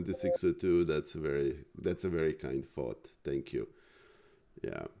 Bert 2602. That's a very kind thought. Thank you.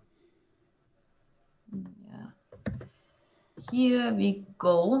 Yeah. Here we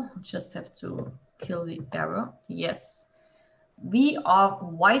go. Just have to kill the error. Yes. We are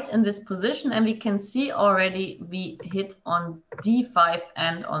white in this position, and we can see already we hit on d5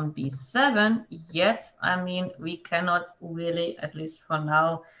 and on b7. Yet, I mean, we cannot really, at least for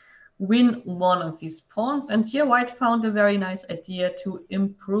now, win one of these pawns. And here white found a very nice idea to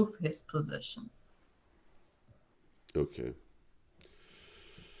improve his position. Okay.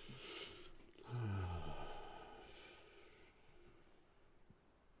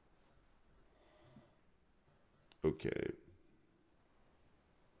 Okay.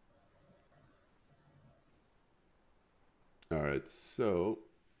 All right, so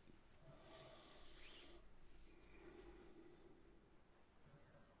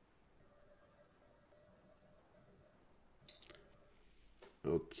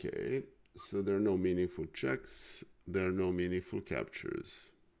okay, so there are no meaningful checks, there are no meaningful captures.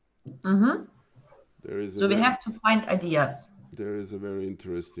 So we have to find ideas. There is a very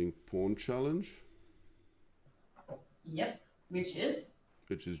interesting pawn challenge. Yep, which is?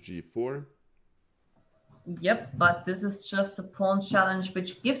 Which is g4. Yep, but this is just a pawn challenge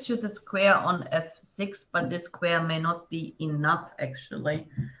which gives you the square on f6, but this square may not be enough actually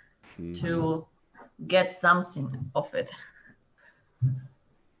to get something of it.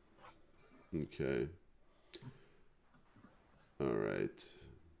 Okay. All right.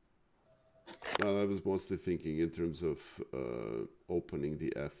 Well, I was mostly thinking in terms of opening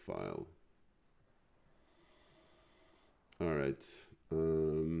the F file. All right.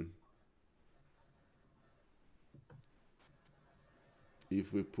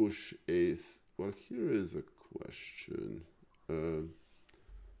 If we push ace, well, here is a question.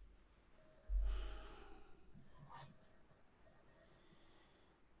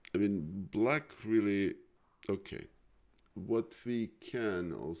 I mean, black really, okay. What we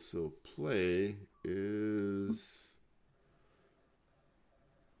can also play is,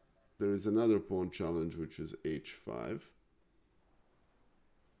 there is another pawn challenge, which is h5.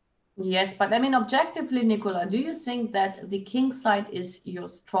 Yes, but I mean, objectively, Nikola, do you think that the king side is your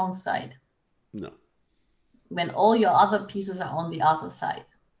strong side No. when all your other pieces are on the other side?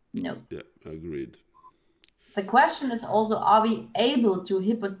 No. Yeah, agreed. The question is also, are we able to,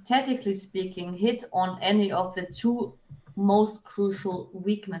 hypothetically speaking, hit on any of the two most crucial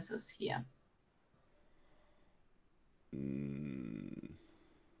weaknesses here?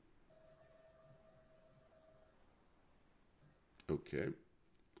 Okay.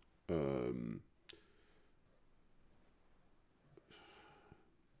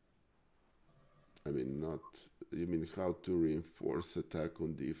 I mean, not, you mean how to reinforce attack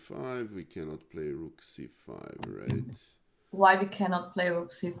on d5? We cannot play rook c5, right? Why we cannot play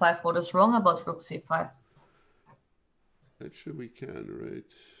rook c5? What is wrong about rook c5? Actually, we can,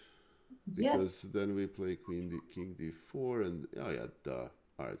 right? Yes. Because then we play king d4, and oh yeah, duh.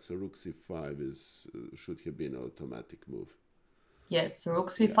 All right, so rook c5 is should have been an automatic move. Yes, rook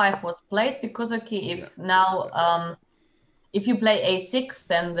c5 was played because, okay, if Yeah. now if you play a6,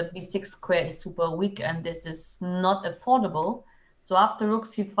 then the b6 square is super weak, and this is not affordable. So after rook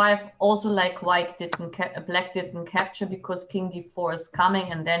c5, also like black didn't capture because king d4 is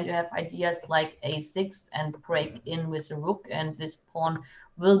coming, and then you have ideas like a6 and break in with a rook, and this pawn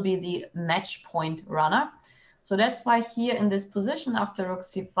will be the match point runner. So that's why here in this position, after rook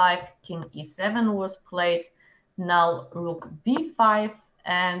c5, king e7 was played. Now rook b5,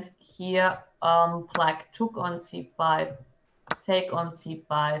 and here black took on c5, take on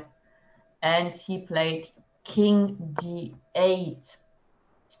c5, and he played king d8.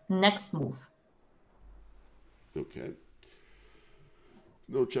 Next move. Okay.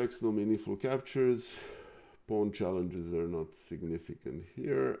 No checks, no meaningful captures. Pawn challenges are not significant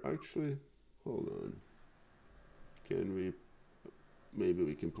here. Actually, hold on. Can we, maybe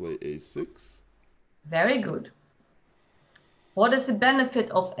we can play a6? Very good. What is the benefit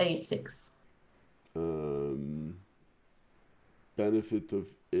of a6? Benefit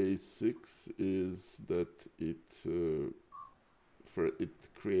of a6 is that it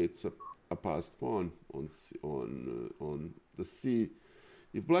creates a passed pawn on the c.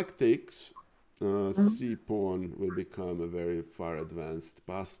 If black takes, c pawn will become a very far advanced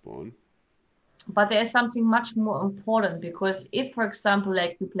passed pawn. But there is something much more important, because if, for example,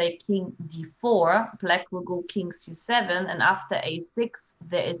 like you play king d4, black will go king c7, and after a6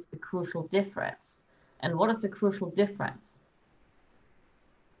 there is a crucial difference. And what is the crucial difference?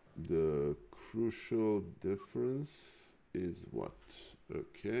 The crucial difference is what?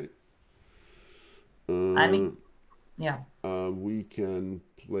 Okay. I mean, yeah. We can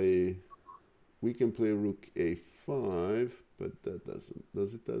play rook a5, but that does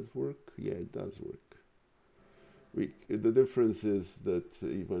work? Yeah, it does work. The difference is that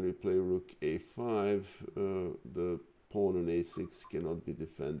when we play rook a5, the pawn on a6 cannot be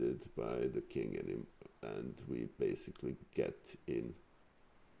defended by the king and we basically get in.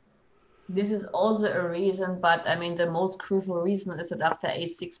 This is also a reason, but I mean, the most crucial reason is that after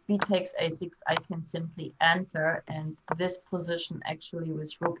a6, b takes a6, I can simply enter, and this position actually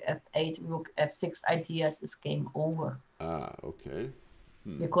with rook f8, rook f6 ideas is game over. Ah, okay.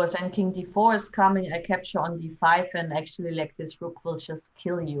 Because then king d4 is coming, I capture on d5, and actually like this rook will just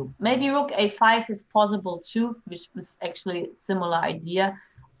kill you. Maybe rook a5 is possible too, which is actually a similar idea.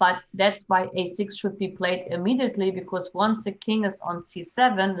 But that's why a6 should be played immediately, because once the king is on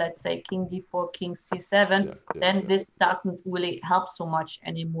c7, let's say king d4, king c7, then this doesn't really help so much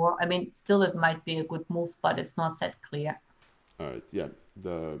anymore. I mean, still it might be a good move, but it's not that clear. All right, yeah,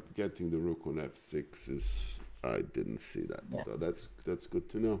 getting the rook on f6 is, I didn't see that. Yeah. So that's good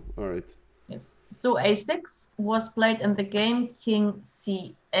to know. All right. Yes. So a6 was played in the game, king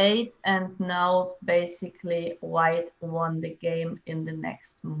c8, and now basically white won the game in the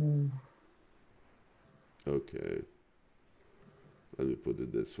next move. Okay. Let me put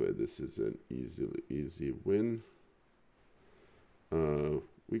it this way. This is an easy win.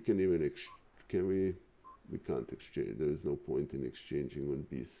 We can even we can't exchange. There is no point in exchanging on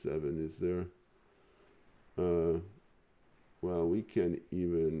b7, is there? Well, we can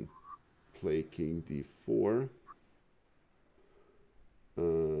even play king d4.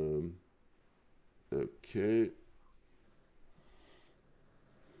 Okay.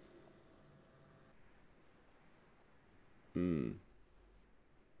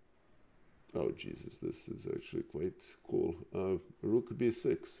 Oh, Jesus, this is actually quite cool. Rook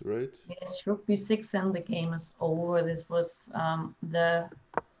b6, right? Yes, rook b6, and the game is over. This was the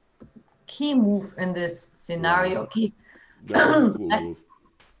key move in this scenario. Wow. That was a cool move.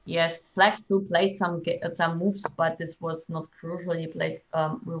 Yes, Black still played some moves, but this was not crucial. He played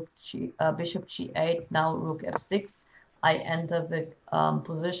bishop g8, now rook f6. I enter the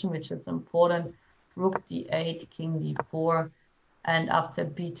position, which is important. Rook d8, king d4, and after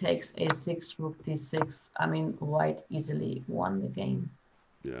b takes a6, rook d6. I mean, white easily won the game.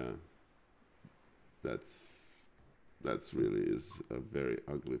 Yeah, that's really is a very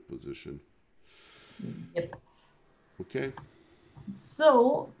ugly position. Yep. Okay.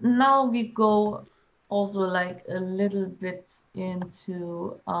 So now we go also like a little bit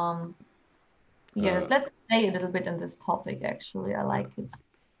into yes, let's stay a little bit in this topic actually. I like it.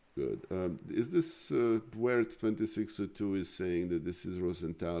 Good. Is this where 2602 is saying that this is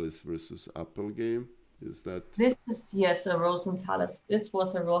Rosenthalis versus Apple game? Is that This is yes a Rosenthalis. This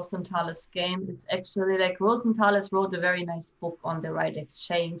was a Rosenthalis game. It's actually like Rosenthalis wrote a very nice book on the right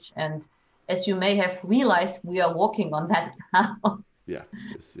exchange, and as you may have realized, we are working on that now. Yeah,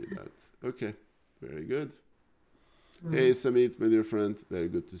 I see that. Okay, very good. Hey, Samit, my dear friend, very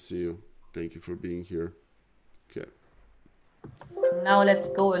good to see you. Thank you for being here. Okay. Now let's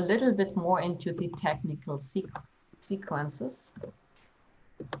go a little bit more into the technical sequences.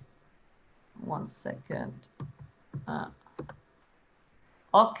 One second.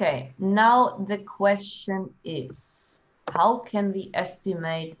 Okay, now the question is, how can we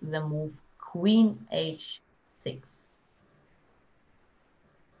estimate the move Queen h6?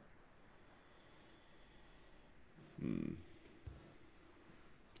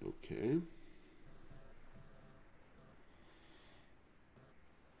 Okay.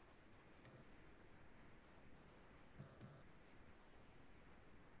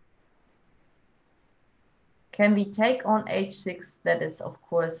 Can we take on h6? That is, of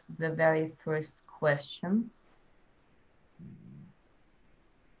course, the very first question.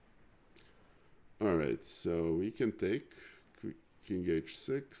 All right, so we can take King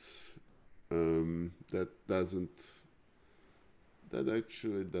h6. That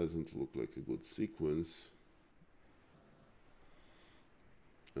actually doesn't look like a good sequence.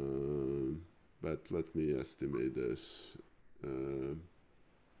 But let me estimate this.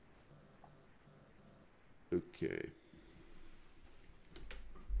 Okay.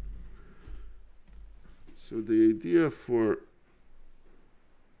 So the idea for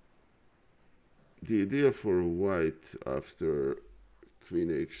white after Queen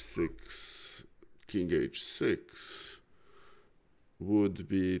h6, King h6 would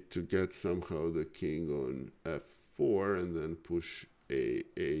be to get somehow the king on f4 and then push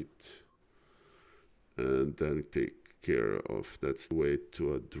a8 and then take care of. That's the way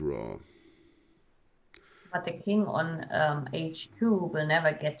to a draw. But the king on h2 will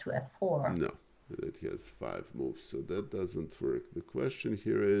never get to f4. No, it has 5 moves, so that doesn't work. The question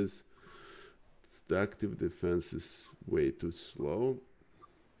here is, the active defense is way too slow.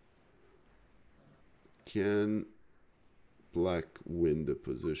 Can black win the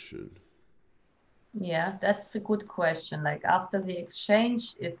position? Yeah, that's a good question. Like after the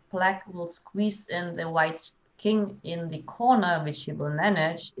exchange, if black will squeeze in the white's king in the corner, which he will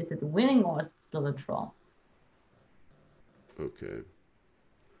manage, is it winning or is it still a draw? Okay.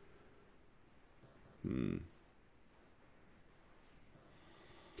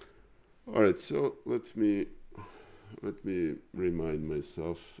 All right, so let me remind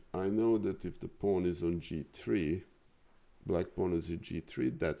myself. I know that if the pawn is on g3, black pawn is on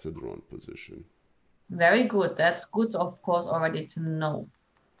g3, that's a drawn position. Very good. That's good, of course, already to know.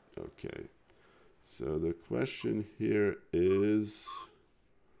 Okay. So the question here is,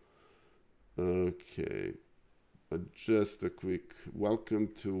 okay, just a quick welcome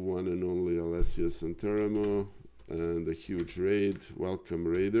to one and only Alessia Santeramo and a huge raid. Welcome,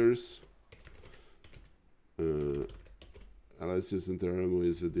 raiders. Alessia Santeramo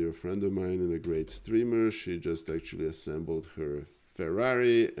is a dear friend of mine and a great streamer. She just actually assembled her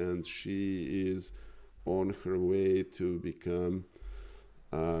Ferrari and she is on her way to become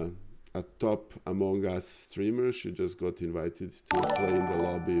a top Among Us streamer. She just got invited to play in the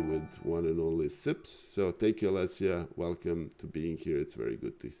lobby with one and only Sips. So thank you, Alessia. Welcome to being here. It's very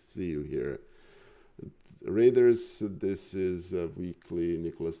good to see you here. Raiders, this is a weekly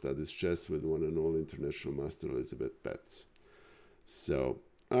Nikola Studies Chess with one and only international master Elisabeth Paehtz. So,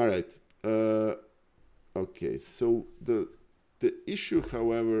 all right. Okay, so the issue,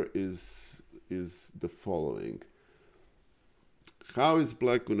 however, is the following. How is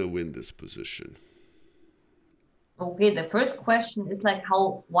black going to win this position? Okay, the first question is like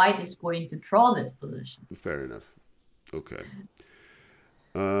how white is going to draw this position. Fair enough. Okay.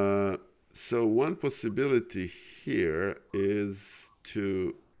 So one possibility here is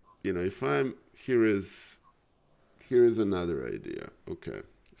to, if I'm, here is another idea. Okay.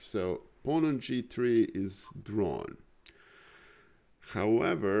 So pawn on g3 is drawn.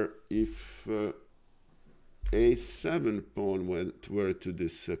 However, if a7 pawn were to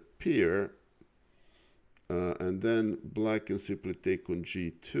disappear, and then black can simply take on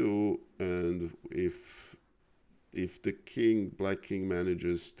g2, and if the black king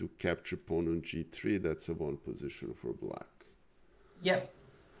manages to capture pawn on g3, that's a won position for black. Yep.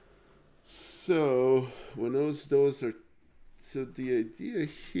 So when those are, so the idea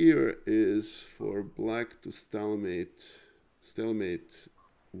here is for black to stalemate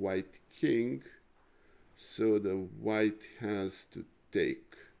white king, so the white has to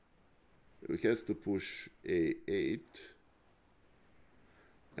take. It has to push a8,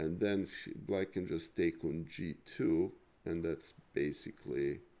 and then black can just take on g2, and that's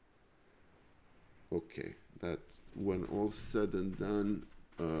basically okay. That when all's said and done,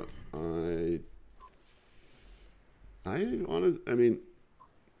 I mean,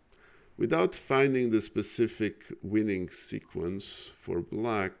 without finding the specific winning sequence for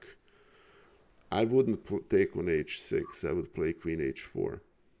black, I wouldn't take on h6. I would play queen h4.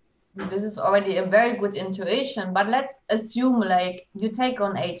 This is already a very good intuition, but let's assume like you take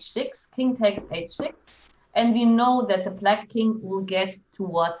on h6, king takes h6, and we know that the black king will get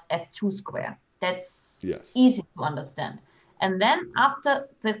towards f2 square. That's easy to understand. And then after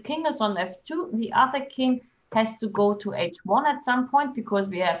the king is on f2, the other king has to go to h1 at some point, because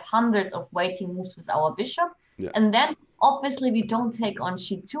we have hundreds of waiting moves with our bishop. And then obviously we don't take on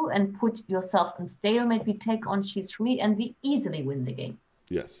c2 and put yourself in stalemate. We take on c3 and we easily win the game.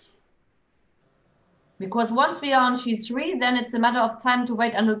 Yes. Because once we are on g3, then it's a matter of time to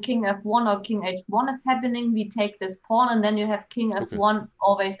wait until king f1 or king h1 is happening. We take this pawn, and then you have king f1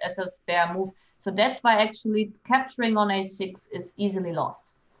 always as a spare move. So that's why actually capturing on h6 is easily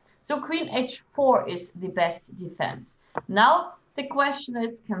lost. So queen h4 is the best defense. Now the question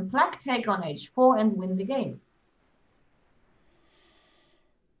is, can black take on h4 and win the game?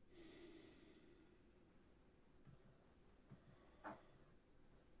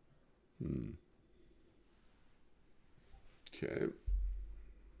 Okay.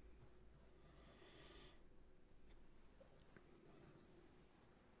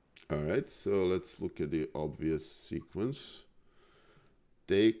 All right, so let's look at the obvious sequence.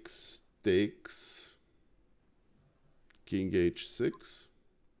 Takes, king h6.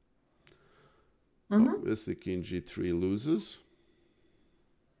 Obviously, king g3 loses.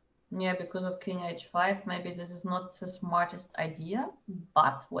 Yeah, because of king h5, maybe this is not the smartest idea,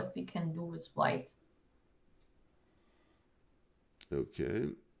 but what we can do is white. Okay.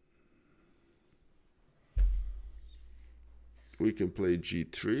 We can play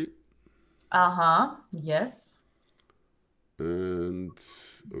g3. Yes. And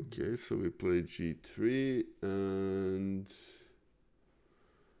okay, so we play g3, and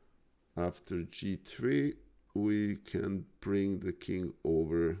after g3 we can bring the king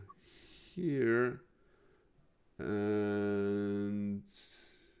over here, and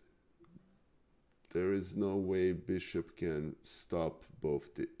there is no way bishop can stop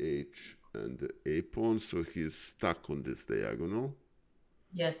both the h and the a pawn, so he's stuck on this diagonal.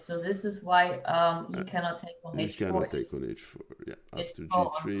 Yes, so this is why he cannot take on h4. He cannot take on h4, yeah. After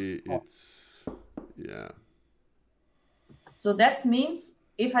g3, it's, yeah. So that means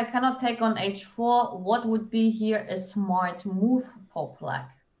if I cannot take on h4, what would be here a smart move for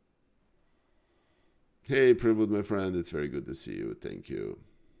black? Hey, Prabhupada, my friend, it's very good to see you. Thank you.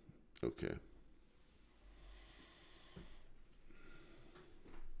 Okay.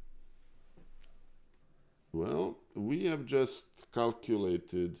 Well, we have just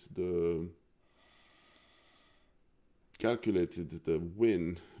calculated the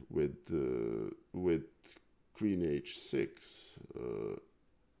win with queen h6.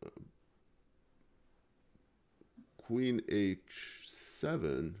 Queen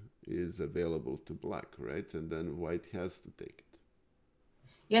h7 is available to black, right? And then white has to take it.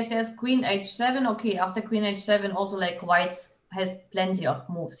 Yes, queen h7. Okay, after queen h7, also like white has plenty of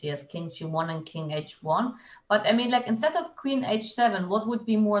moves. He has king g1 and king h1. But I mean, like instead of queen h7, what would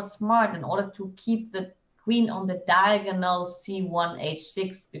be more smart in order to keep the queen on the diagonal c1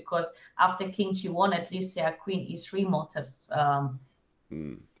 h6? Because after king g1, at least there are queen e3 motifs okay.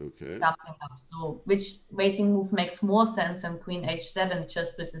 coming up. So which waiting move makes more sense than queen h7,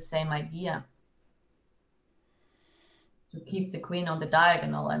 just with the same idea? To keep the queen on the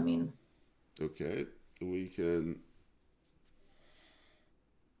diagonal, I mean. Okay, we can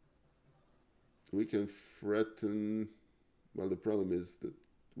threaten. Well, the problem is that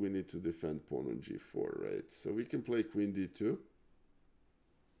we need to defend pawn on g4, right? So we can play queen d2.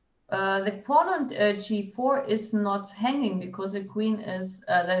 The pawn on g4 is not hanging because the queen is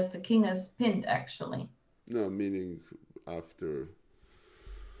the king is pinned actually. No, meaning after.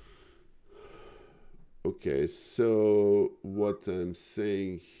 Okay, so what I'm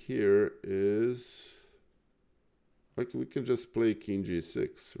saying here is, like, we can just play king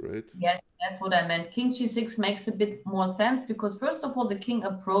g6, right? Yes, that's what I meant. King g6 makes a bit more sense because first of all, the king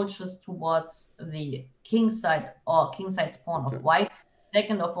approaches towards the king side or king side's pawn Okay. of white.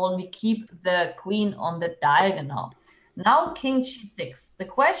 Second of all, we keep the queen on the diagonal. Now king g6. The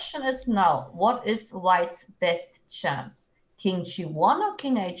question is now, what is white's best chance? King g1 or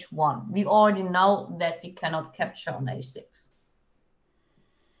king h1? We already know that we cannot capture on h6.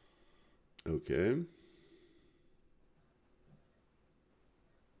 Okay.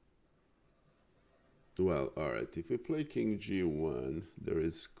 Well, all right. If we play king g1, there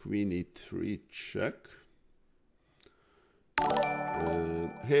is queen e3 check.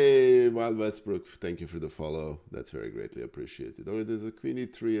 And hey, Wild Westbrook, thank you for the follow. That's very greatly appreciated. Or there's a queen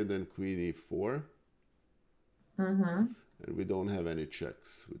e3 and then queen e4. Mm-hmm. And we don't have any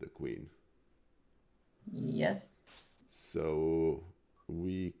checks with the queen. Yes. So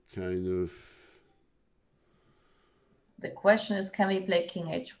we kind of... The question is, can we play king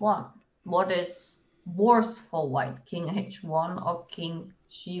h1? What is worse for white, king h1 or king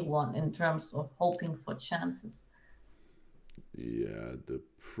g1 in terms of hoping for chances? Yeah, the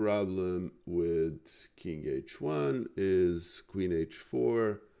problem with king h1 is queen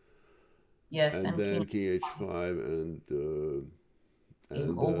h4. Yes, and then king h5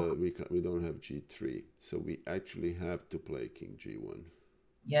 and we don't have g3, so we actually have to play king g1.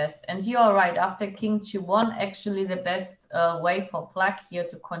 Yes, and you are right. After king g1, actually the best way for black here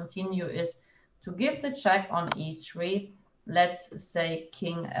to continue is to give the check on e3. Let's say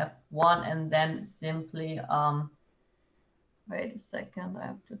king f1 and then simply wait a second, I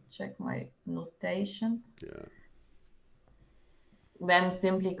have to check my notation. Yeah. Then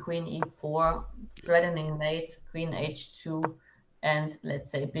simply queen e4, threatening mate, queen h2, and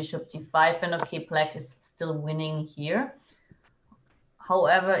let's say bishop d5. And okay, black is still winning here.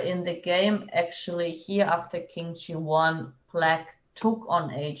 However, in the game, actually here after king g1, black took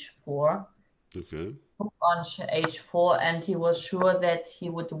on h4. Okay. Took on h4, and he was sure that he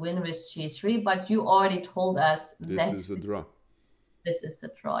would win with g3. But you already told us this is a draw. This is a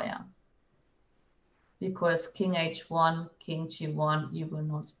draw, yeah. Because king h1, king g1, you will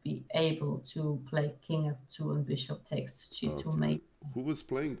not be able to play king f2 and bishop takes g2 mate. Who was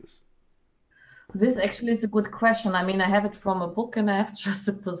playing this? This actually is a good question. I mean, I have it from a book and I have just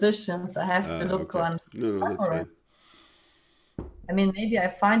the positions. I have to look on. No, that's fine. I mean, maybe I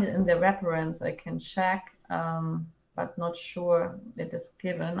find it in the reference. I can check, but not sure it is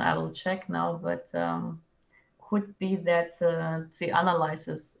given. I will check now, but could be that the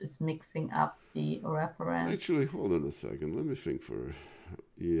analysis is mixing up the reference. Actually, hold on a second. Let me think for...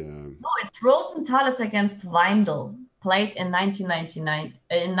 Yeah. No, it's Rosenthal against Weindl, played in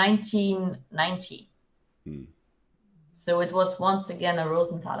 1990. So it was once again a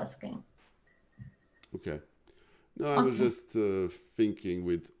Rosenthal game. Okay. No, I was just thinking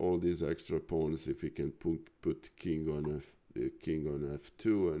with all these extra pawns, if we can put king on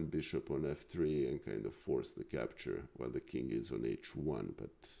f2 and bishop on f3 and kind of force the capture while the king is on h1,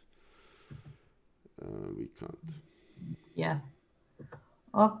 but we can't. Yeah.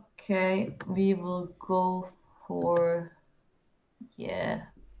 Okay, we will go for,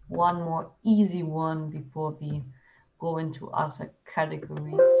 one more easy one before we go into other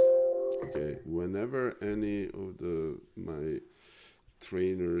categories. Okay, whenever any of my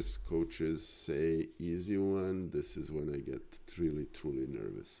trainers, coaches say easy one, this is when I get really, truly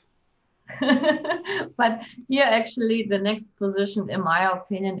nervous. But here, actually, the next position, in my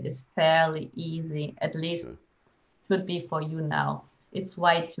opinion, is fairly easy. At least should be for you now. It's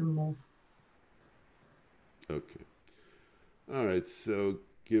white to move. Okay. All right. So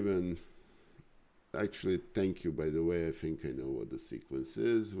given... Actually, thank you, by the way. I think I know what the sequence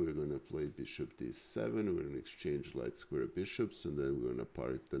is. We're going to play bishop d7. We're going to exchange light square bishops, and then we're going to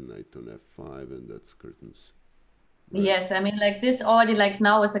park the knight on f5, and that's curtains. Right? Yes, I mean, like this already, like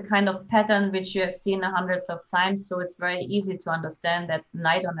now, is a kind of pattern which you have seen hundreds of times. So it's very easy to understand that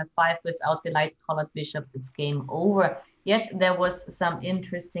knight on f5 without the light-colored bishops, it's game over. Yet there was some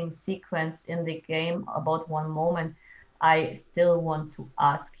interesting sequence in the game about one moment. I still want to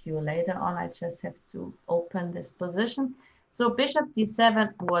ask you later on. I just have to open this position. So bishop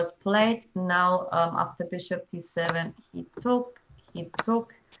d7 was played. Now after bishop d7, he took,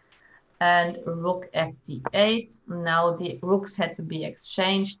 and rook fd8. Now the rooks had to be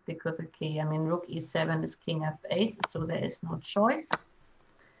exchanged because, okay, I mean, rook e7 is king f8, so there is no choice.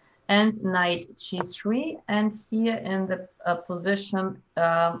 and knight g3. And here in the position,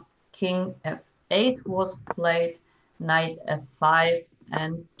 king f8 was played, knight f5,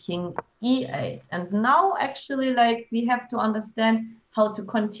 and king e8. And now actually, like, we have to understand how to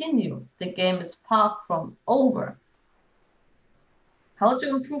continue. The game is far from over. How to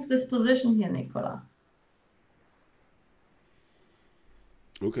improve this position here, Nikola?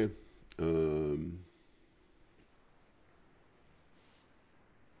 Okay.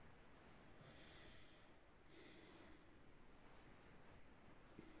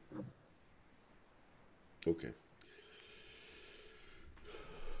 Okay.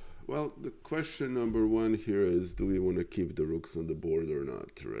 Well, the question number one here is, do we want to keep the rooks on the board or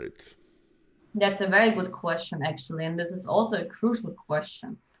not, right? That's a very good question, actually. And this is also a crucial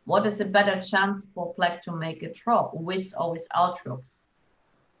question. What is a better chance for black to make a draw, with or without rooks?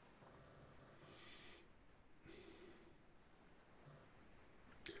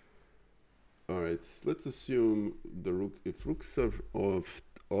 All right, let's assume the rook, if rooks are off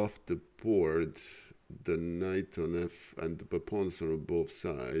the board, the knight on f and the pawns are on both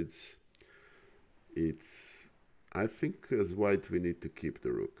sides, it's, I think as white we need to keep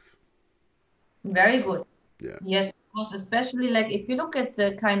the rooks. Very good. Yeah. Yes, because especially like if you look at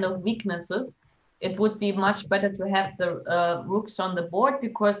the kind of weaknesses, it would be much better to have the rooks on the board,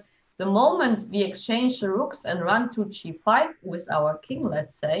 because the moment we exchange the rooks and run to g5 with our king,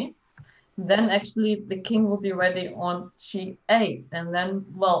 let's say, then actually the king will be ready on g8. And then,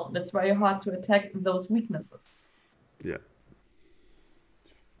 well, it's very hard to attack those weaknesses. Yeah.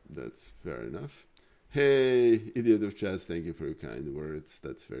 That's fair enough. Hey, Idiot of Chess, thank you for your kind words.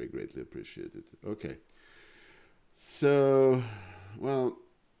 That's very greatly appreciated. Okay. So, well,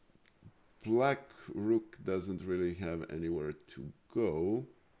 black rook doesn't really have anywhere to go,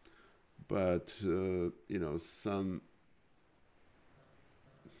 but, you know, some...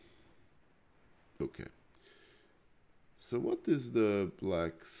 Okay. So what is the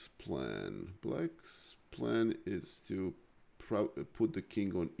black's plan? Black's plan is to put the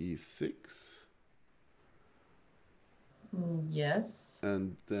king on e6. Yes.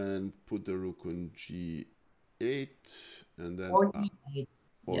 And then put the rook on g8, and then or e8.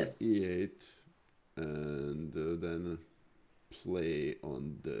 or Yes. e8, and then play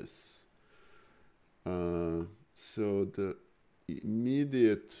on this. So the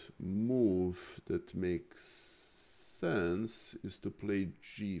immediate move that makes sense is to play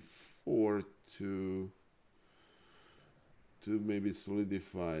g4 to maybe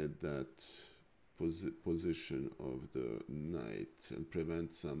solidify that position of the knight and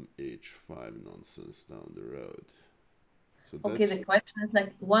prevent some h5 nonsense down the road. So Okay, the question is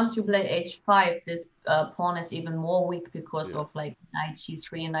like, once you play h5, this pawn is even more weak because of like knight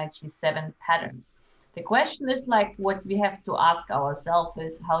g3 and knight g7 patterns. The question is like, what we have to ask ourselves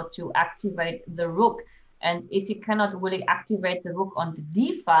is how to activate the rook. And if you cannot really activate the rook on the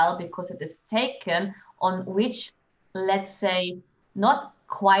d file because it is taken on which, let's say, not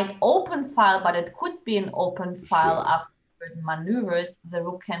quite open file, but it could be an open file after maneuvers, the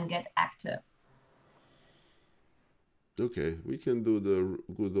rook can get active. Okay, we can do the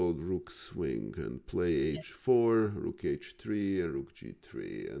good old rook swing and play h4, rook h3, and rook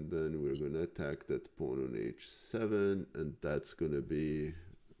g3, and then we're going to attack that pawn on h7, and that's going to be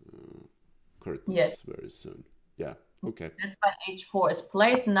curtains very soon. Yeah, okay. That's why h4 is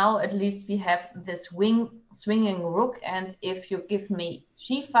played. Now at least we have this swinging rook, and if you give me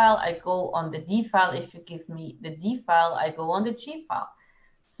g file, I go on the d file. If you give me the d file, I go on the g file.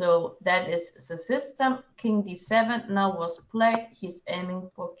 So that is the system. King d7 now was played. He's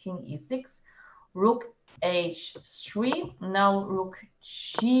aiming for king e6. Rook h3. Now rook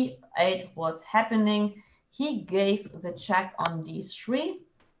g8 was happening. He gave the check on d3.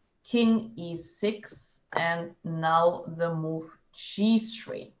 King e6. And now the move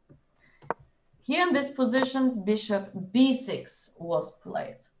g3. Here in this position, bishop b6 was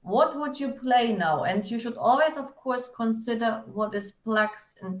played. What would you play now? And you should always, of course, consider what is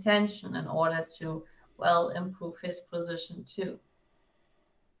black's intention in order to, well, improve his position too.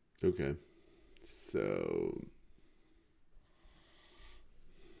 Okay, so...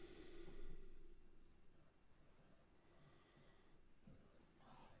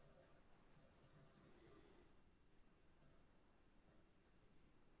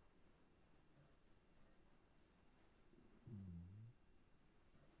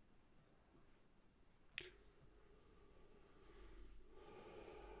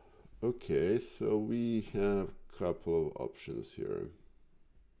 Okay, so we have a couple of options here.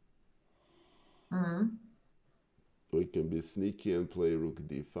 We can be sneaky and play rook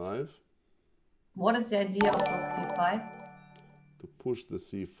d5. What is the idea of rook d5? to push the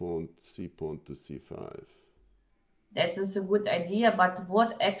c pawn to c5. That is a good idea, but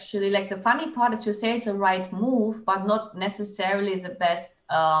what actually, like the funny part is you say it's a right move, but not necessarily the best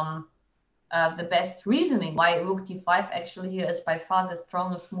reasoning why rook d5 actually here is by far the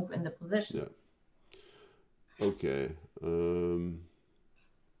strongest move in the position. Yeah. Okay.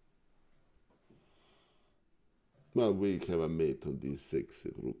 Well, we have a mate on d6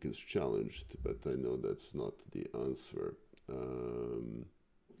 if rook is challenged, but I know that's not the answer.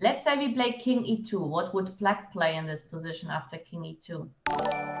 Let's say we play king e2. What would black play in this position after king e2?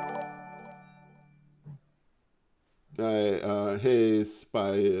 Hey,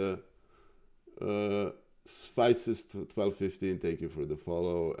 Spy, Spices 1215, thank you for the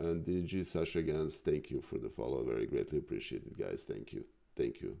follow, and DG Sasha Gans, thank you for the follow, very greatly appreciated, guys. Thank you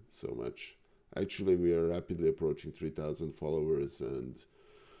so much. Actually, we are rapidly approaching 3,000 followers, and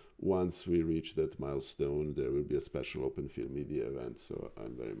once we reach that milestone, there will be a special open field media event, so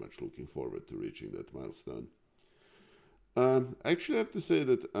I'm very much looking forward to reaching that milestone. Actually, I have to say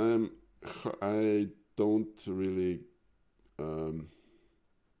that I don't really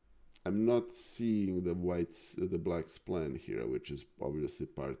I'm not seeing the black's plan here, which is obviously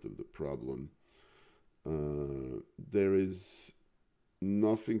part of the problem. There is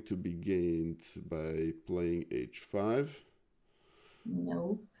nothing to be gained by playing h5.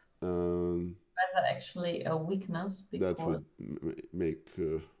 No. Rather actually a weakness. That would make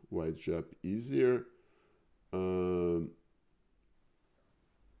white's job easier.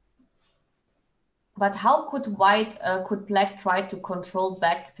 But how could black try to control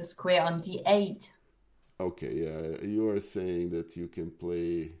back the square on d8? Okay, yeah, you are saying that you can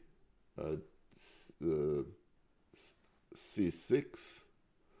play c6,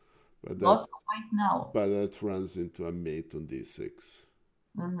 but not quite now. But that runs into a mate on d6.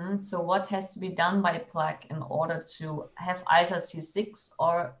 So what has to be done by black in order to have either c6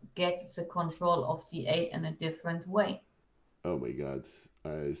 or get the control of d8 in a different way? Oh my God,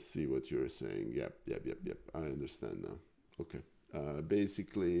 I see what you're saying. Yep. I understand now. Okay.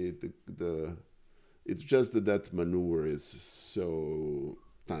 Basically, it's just that maneuver is so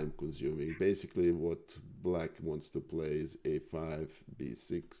time-consuming. Basically, what black wants to play is a5,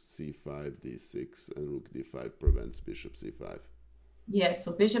 b6, c5, d6, and rook d5 prevents bishop c5. Yes,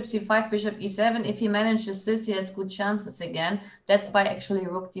 so bishop c5, bishop e7. If he manages this, he has good chances again. That's why actually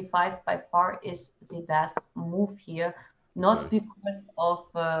rook d5 by far is the best move here. Not because of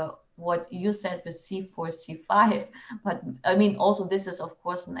what you said with c4, c5, but I mean, also this is of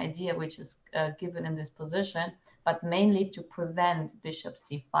course an idea which is given in this position, but mainly to prevent bishop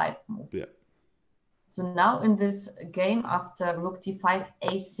c5 move. Yeah. So now in this game, after rook d5,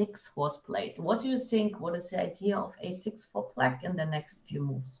 a6 was played. What do you think? What is the idea of a6 for black in the next few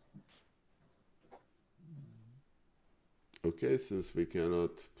moves? Okay, since we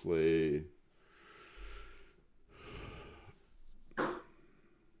cannot play...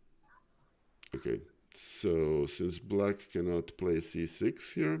 Okay, so since black cannot play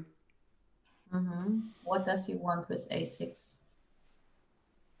c6 here... What does he want with a6?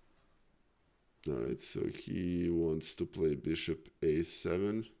 All right, so he wants to play bishop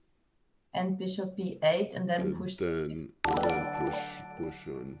a7 and bishop b8, and then push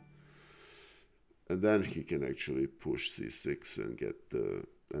on, and then he can actually push c6 and get the,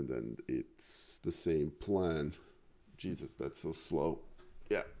 and then it's the same plan. Jesus, that's so slow.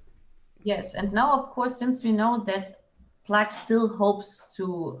 Yeah. Yes, and now of course, since we know that black still hopes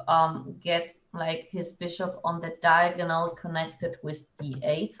to get like his bishop on the diagonal connected with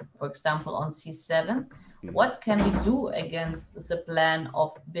d8, for example on c7. What can we do against the plan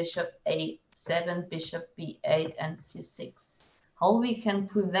of bishop a7, bishop b8, and c6? How we can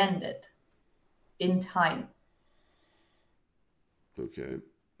prevent it in time? Okay.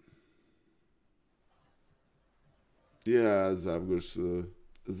 Yeah, Zavgor's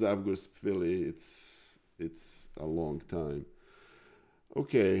Philly, it's a long time.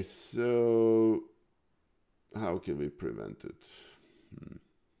 Okay, so how can we prevent it?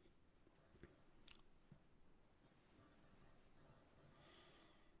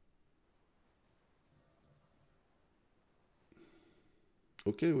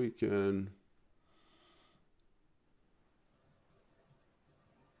 Okay, we can...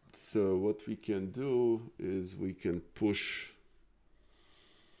 So what we can do is we can push...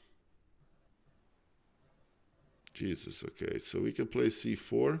 Jesus, okay, so we can play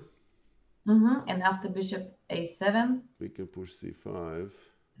c4. And after bishop a7, we can push c5.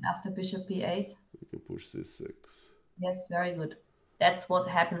 And after bishop b8, we can push c6. Yes, very good. That's what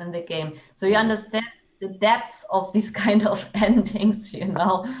happened in the game. So you understand the depths of these kind of endings, you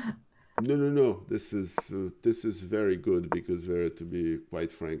know? No, no, no. This is very good because we're to be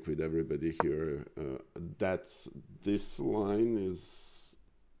quite frank with everybody here. That's this line is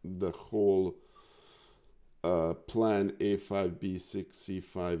the whole plan a5 b6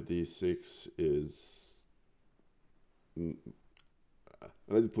 c5 d6 is.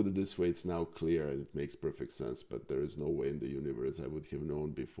 Let me put it this way: it's now clear and it makes perfect sense. But there is no way in the universe I would have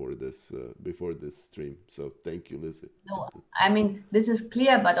known before this stream. So thank you, Lizzie. No, I mean, this is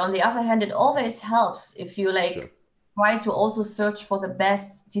clear, but on the other hand, it always helps if you like Sure. try to also search for the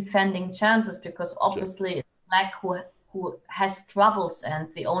best defending chances, because obviously it's Black who has troubles,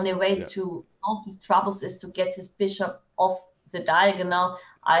 and the only way Yeah. to solve these troubles is to get his bishop off the diagonal,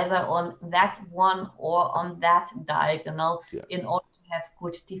 either on that one or on that diagonal, Yeah. in order to have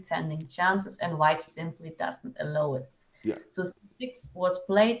good defending chances, and White simply doesn't allow it. Yeah. So c6 was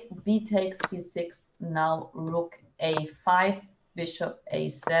played, b takes c6, now rook a5, bishop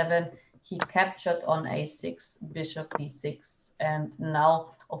a7. He captured on a6, bishop b6. And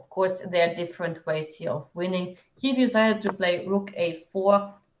now, of course, there are different ways here of winning. He decided to play rook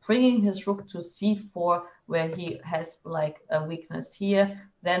a4, bringing his rook to c4, where he has like a weakness here.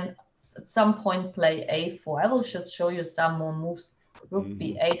 Then at some point play a4. I will just show you some more moves. Rook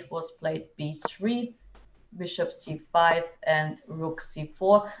b8 was played, b3, bishop c5, and rook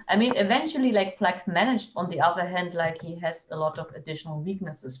c4. I mean, eventually, like Black managed, on the other hand, like he has a lot of additional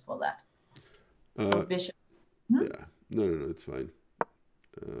weaknesses for that. So bishop, Yeah. No, no, no. It's fine.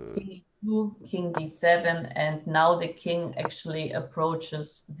 king e2, king d7, and now the king actually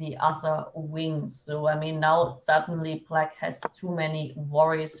approaches the other wing. So I mean, now suddenly Black has too many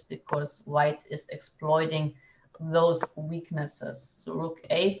worries because White is exploiting those weaknesses. So rook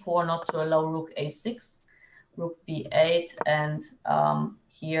a4, not to allow rook a6, rook b8, and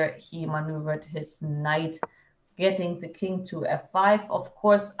here he maneuvered his knight, getting the king to f5. Of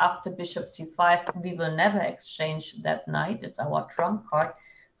course, after bishop c5, we will never exchange that knight. It's our trump card.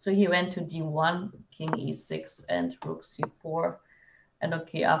 So he went to d1, king e6, and rook c4. And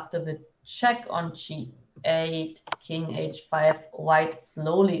okay, after the check on g8, king h5, White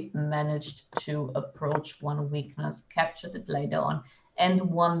slowly managed to approach one weakness, captured it later on, and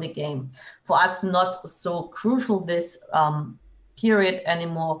won the game. For us, not so crucial this period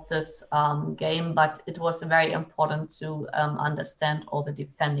anymore of this game, but it was very important to understand all the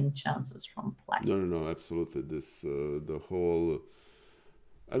defending chances from Black. No, no, no. Absolutely. This the whole.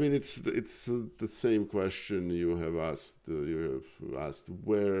 I mean, it's the same question you have asked. You have asked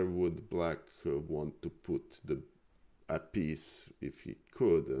where would Black want to put a piece if he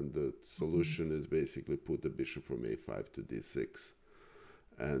could, and the solution is basically put the bishop from a5 to d6.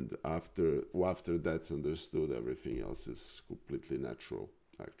 And after that's understood, everything else is completely natural,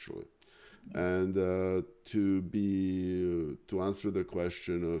 actually. And to answer the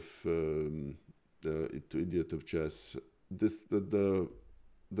question of to idiot of chess, this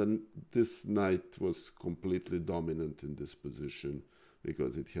knight was completely dominant in this position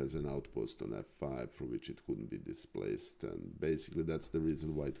because it has an outpost on f5 from which it couldn't be displaced, and basically that's the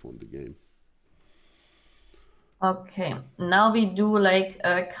reason White won the game. Okay, now we do like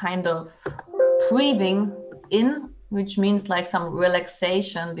a kind of breathing in, which means like some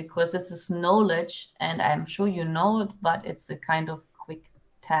relaxation, because this is knowledge and I'm sure you know it, but it's a kind of quick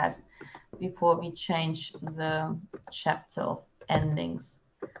test before we change the chapter of endings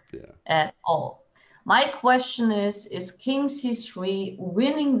at all. My question is king c3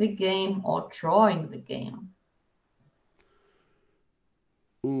 winning the game or drawing the game?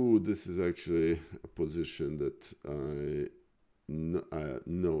 Ooh, this is actually a position that I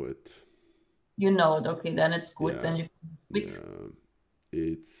know it. You know it, okay, then it's good. Yeah, Then you yeah.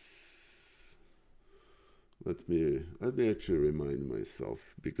 It's let me actually remind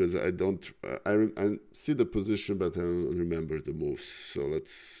myself because I don't I see the position but I don't remember the moves. So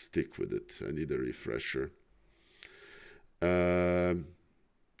let's stick with it. I need a refresher.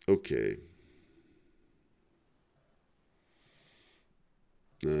 Okay.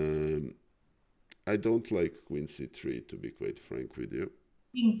 I don't like queen c3 to be quite frank with you.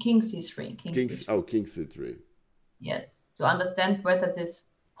 king c3. King c3. Yes, to understand whether this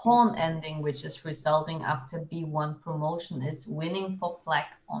pawn ending, which is resulting after b1 promotion, is winning for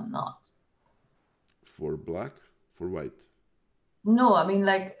Black or not. For Black? For White? No, I mean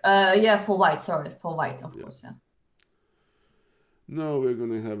like, yeah, for White, sorry, for White, of course, yeah. No, we're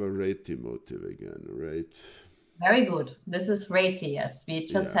going to have a Reti motive again, right? Very good. This is Reti, yes. We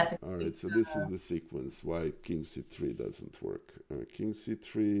just have it. All right, so this is the sequence why king c3 doesn't work. King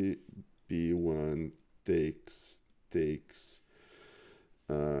c3, b1, takes,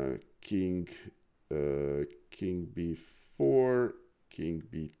 king king b4, king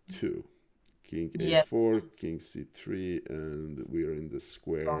b2, king Yes. a4, king c3, and we're in the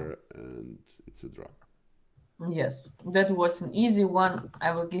square, and it's a draw. Yes, that was an easy one.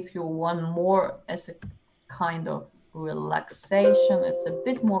 I will give you one more as a kind of relaxation. It's a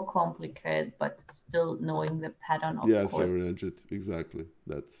bit more complicated, but still knowing the pattern, of Yes, course. rearrange it. Exactly.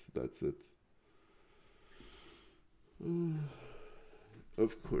 That's it.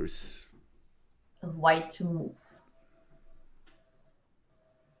 Of course. White to move.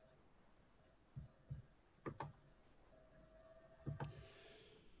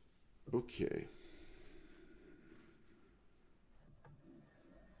 Okay.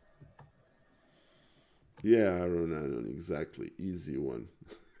 Yeah, Aaron, exactly. Easy one.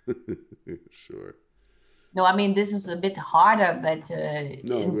 Sure. No, I mean this is a bit harder, but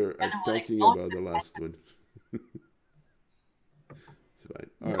No, we're instead of like talking about the last one. It's fine.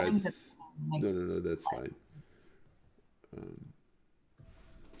 All right. knowing the No, makes that's fine.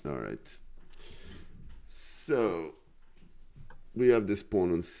 All right. So we have this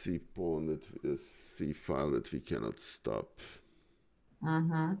pawn on c pawn that is c file that we cannot stop.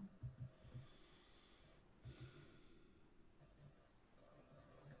 Mm-hmm.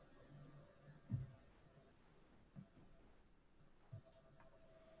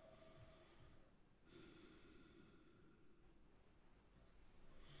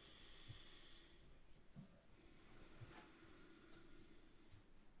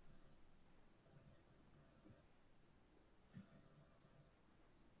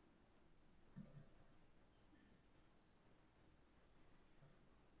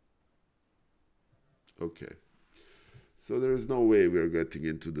 Okay. So there is no way we're getting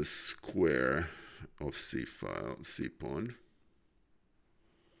into the square of c file, c pawn.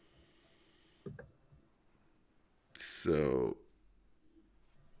 So,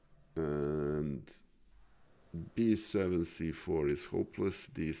 and b7 c4 is hopeless,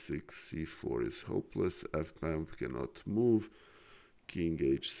 d6 c4 is hopeless, f5 cannot move, king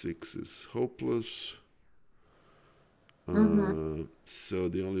h6 is hopeless. So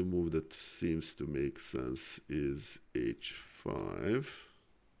the only move that seems to make sense is h5,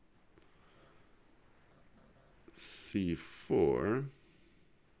 c4,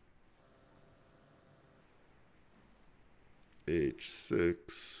 h6,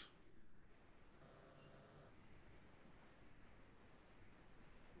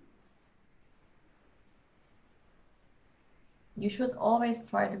 You should always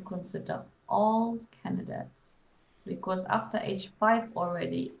try to consider all candidates because after h5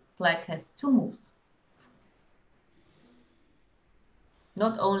 already black has two moves.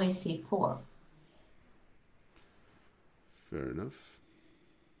 Not only c4. fair enough.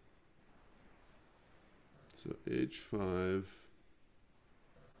 So h5,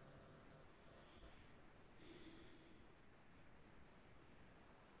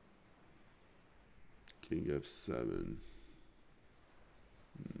 king f7.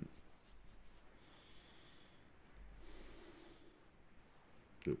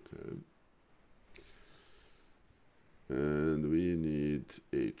 Okay. And we need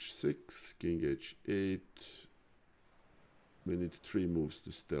h6, king h8. We need 3 moves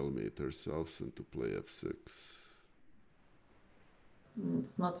to stalemate ourselves and to play f6.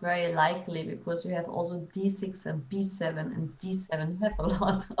 It's not very likely because you have also d6 and b7 and d7 have a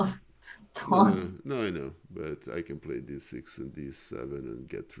lot of pawns. No, I know, but I can play d6 and d7 and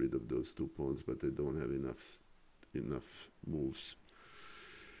get rid of those 2 pawns, but I don't have enough moves.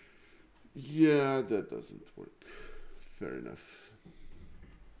 Yeah, that doesn't work. Fair enough.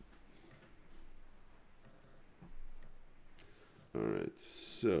 All right,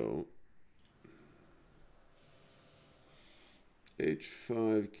 so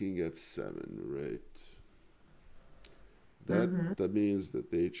h5, king f7, right? That means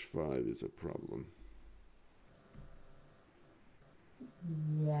that h5 is a problem.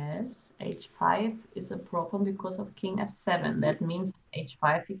 Yes, h5 is a problem because of king f7. That means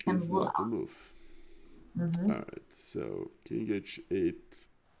h5 you can Is rule not the out. move. All right, so king h8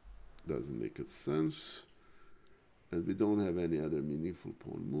 doesn't make a sense. And we don't have any other meaningful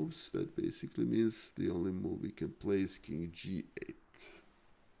pawn moves. That basically means the only move we can play is king g8.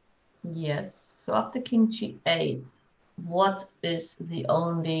 Yes, so after king g8, what is the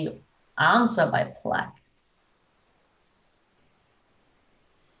only answer by black?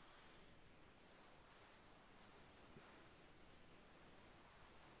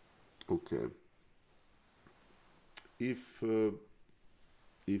 Okay. If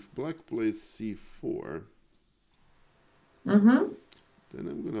black plays c4, then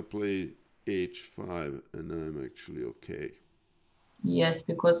I'm gonna play h5, and I'm actually okay. Yes,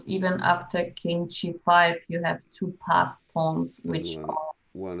 because even after king g5, you have two passed pawns, And which are...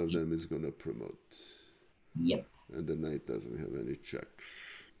 one of them is going to promote. Yep. And the knight doesn't have any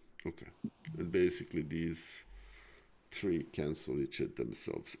checks. Okay. And basically these three cancel each of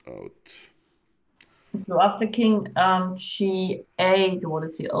themselves out. So after king g8, what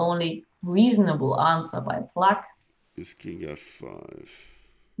is the only reasonable answer by black? Is king f5.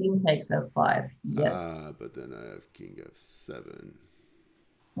 King takes f5. Yes. Ah, but then I have king f7.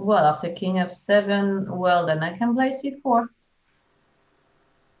 Well, after king f7, well, then I can play c4.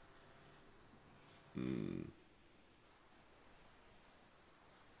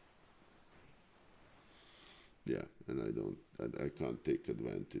 Yeah, and I can't take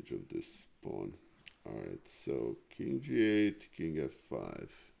advantage of this pawn. All right, so king g8, king f5.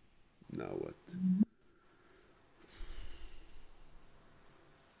 Now what?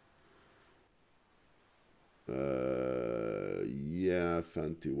 Yeah,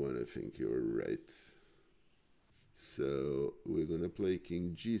 Fanti one, I think you're right. So we're gonna play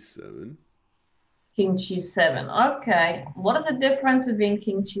king g7. King g7. Okay. What is the difference between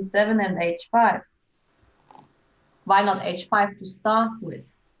king g7 and h5? Why not h5 to start with?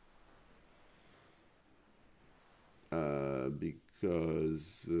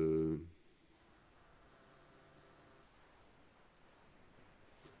 Because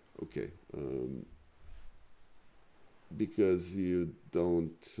okay, because you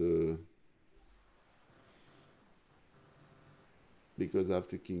don't because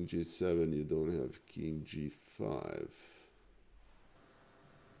after king g7 you don't have king g5.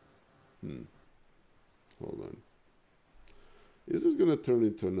 Hold on. Is this gonna turn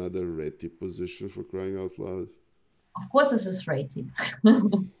into another Reti position, for crying out loud? Of course, this is rating.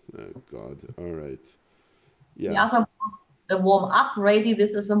 Oh God! All right. The Yeah. other was the warm-up rating.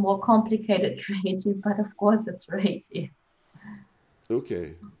 This is a more complicated rating, but of course it's rating.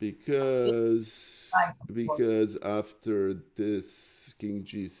 Okay. Because Right, of course. after this king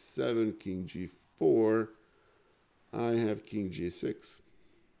g7, king g4, I have king g6.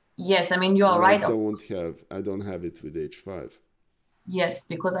 Yes, I mean you are And right. I don't have it with h5. Yes,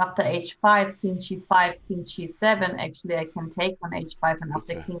 because after h5, king g5, king g7, actually I can take on h5, and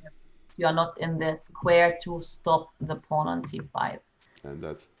after Okay. king f6, you are not in the square to stop the pawn on c5. And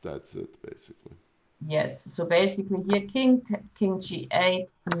that's it basically. Yes, so basically here king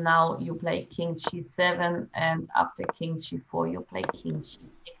g8, now you play king g7, and after king g4 you play king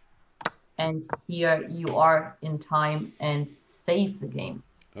g6, and here you are in time and save the game.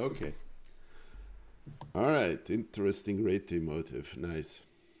 Okay. All right. Interesting rating motive. Nice.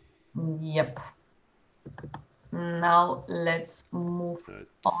 Yep. Now let's move All right.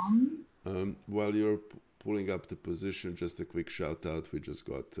 on. While you're pulling up the position, just a quick shout out. We just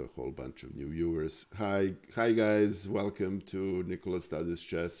got a whole bunch of new viewers. Hi guys. Welcome to Nikola Studies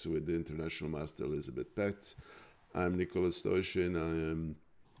Chess with the International Master Elisabeth Paehtz. I'm Nikola Stoyshin. I am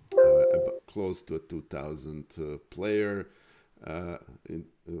close to a 2000 player.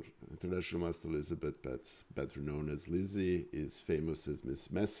 International Master Elisabeth Paehtz, better known as Lizzie, is famous as Miss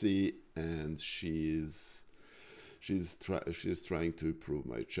Messi, and she's trying to improve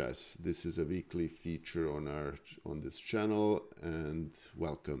my chess. This is a weekly feature on this channel, and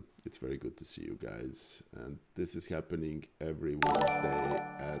welcome. It's very good to see you guys. And this is happening every Wednesday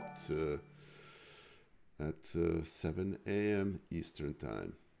at 7 a.m. Eastern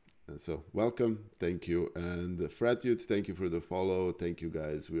time. And so welcome, thank you, and Fratute, thank you for the follow. Thank you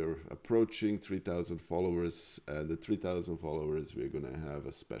guys. We're approaching 3,000 followers, and the 3,000 followers we're gonna have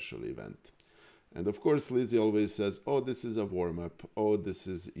a special event. And of course, Lizzie always says, "Oh, this is a warm-up. Oh, this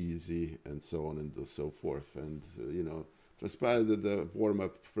is easy," and so on and so forth. And you know, transpired that the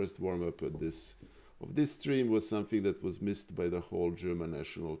first warm-up of this stream was something that was missed by the whole German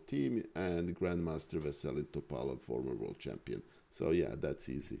national team and Grandmaster Veselin Topalov, former world champion. So yeah, that's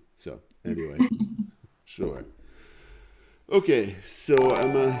easy. So anyway, sure. Okay, so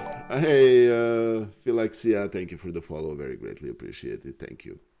hey, Philaxia, thank you for the follow. Very greatly appreciate it. Thank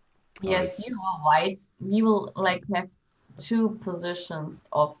you. Yes, you are right. We will like have two positions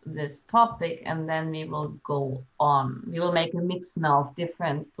of this topic, and then we will go on. We will make a mix now of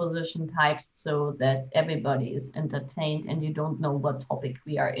different position types so that everybody is entertained and you don't know what topic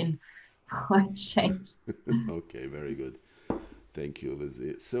we are in for a change. Okay, very good. Thank you,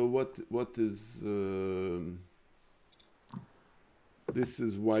 Lizzie. So what is this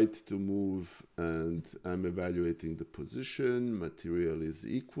is white to move, and I'm evaluating the position. Material is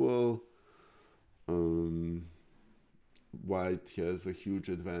equal. White has a huge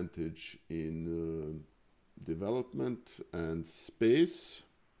advantage in development and space.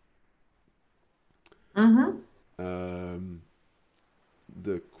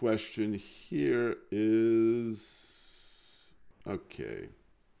 the question here is, okay,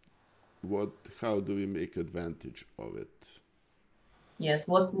 how do we make advantage of it? Yes,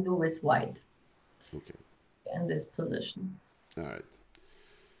 what we do with white. Okay. In this position. All right.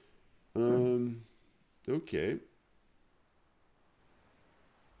 Okay.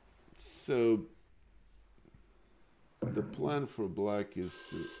 So the plan for black is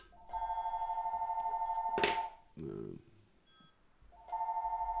to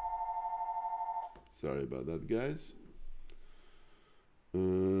sorry about that, guys.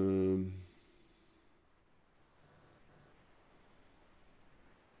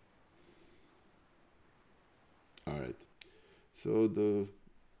 All right. So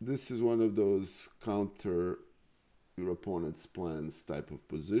this is one of those counter your opponent's plans type of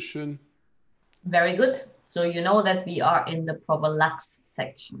position. Very good. So you know that we are in the proper lax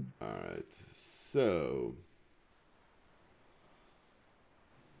section. All right. So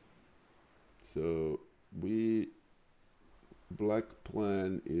black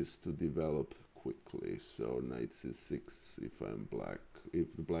plan is to develop quickly. So knight c6 if I'm black.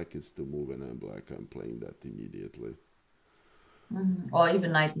 If the black is to move and I'm black, I'm playing that immediately. Or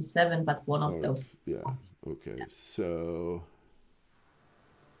even 97, but one of those. Yeah. Okay. Yeah. So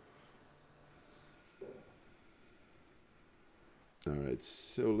all right.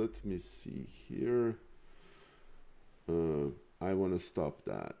 So let me see here. I want to stop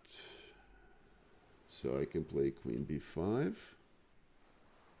that. So I can play queen b5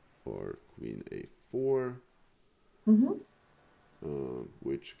 or queen a4,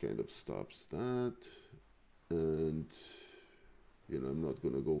 which kind of stops that. And I'm not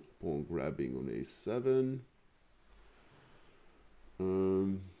going to go pawn grabbing on a7.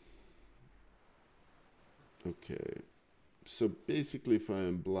 Okay, so basically if I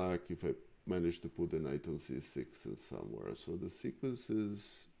am black, if I manage to put the knight on c6 and somewhere, so the sequence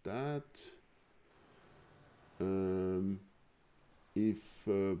is that if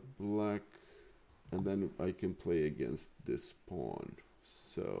black, and then I can play against this pawn.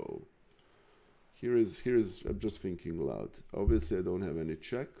 So here's I'm just thinking loud. Obviously I don't have any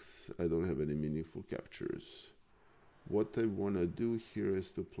checks, I don't have any meaningful captures. What I want to do here is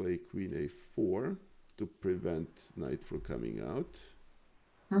to play queen a4 to prevent knight from coming out.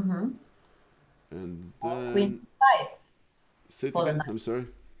 And then queen b5. Say it again, I'm sorry.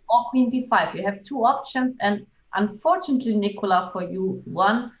 Or queen b5. You have two options, and unfortunately, Nikola, for you,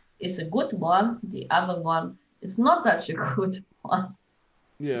 one is a good one, the other one is not such a good one.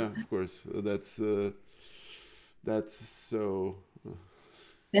 Yeah, of course. That's so. That's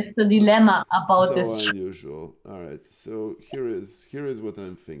the dilemma about this. So unusual. All right. So here is what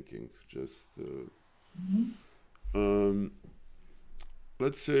I'm thinking. Just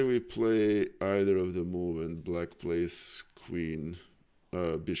let's say we play either of the move and black plays queen,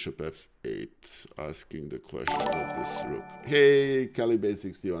 bishop f8, asking the question of this rook. Hey,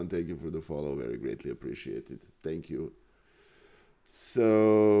 Calibase61, thank you for the follow. Very greatly appreciated. Thank you.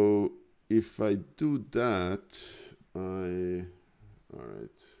 So if I do that,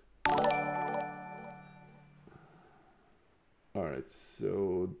 all right,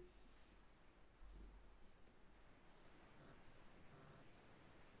 so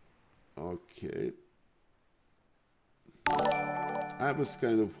okay. I was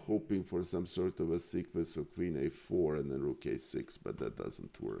kind of hoping for some sort of a sequence of queen a4 and then rook a6, but that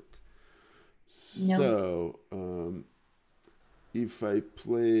doesn't work. No. So if I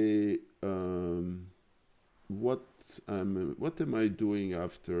play, what am I doing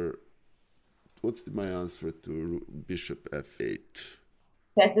after? What's my answer to bishop f8?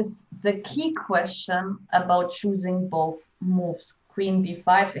 That is the key question about choosing both moves, queen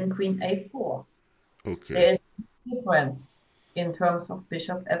b5 and queen a4. Okay. There is a difference in terms of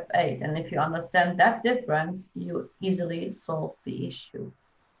bishop f8, and if you understand that difference, you easily solve the issue.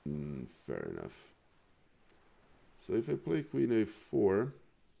 Fair enough. So if I play queen a4,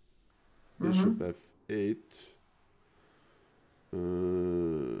 bishop f8,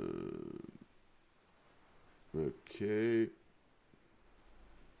 okay.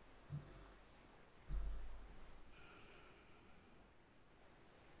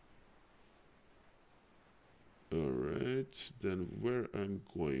 All right, then where I'm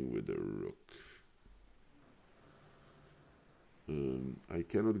going with the rook? I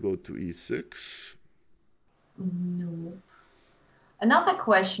cannot go to e6. No. Another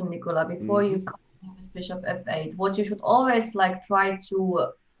question, Nikola, before you continue with bishop f8, what you should always try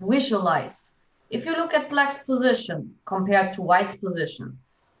to visualize. If you look at black's position compared to white's position,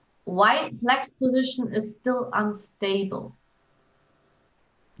 black's position is still unstable.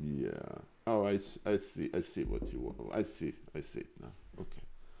 Yeah. Oh, I see what you want. I see it now.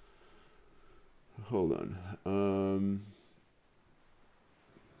 hold on.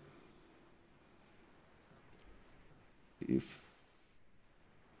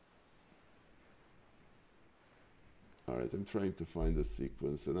 All right, I'm trying to find a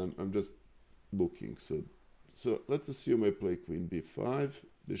sequence, and I'm just looking. So let's assume I play Queen B5,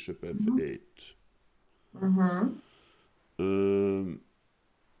 Bishop F8.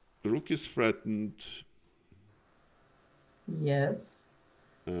 Rook is threatened. Yes.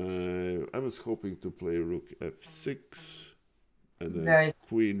 I was hoping to play Rook F6 and then Very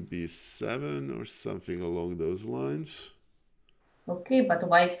Queen B7 or something along those lines. okay, but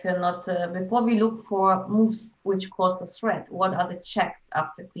why cannot, before we look for moves which cause a threat, what are the checks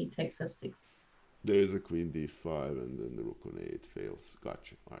after Queen takes F6? There is a Queen D5 and then the Rook on A8 fails.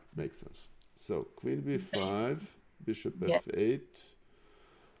 Gotcha. All right, makes sense. So Queen B5, Bishop F8,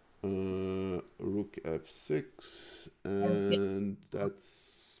 Rook F6, and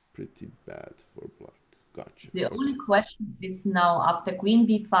that's pretty bad for black. Gotcha. The only question is now after Queen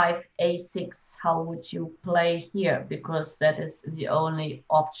B5, A6, how would you play here? Because that is the only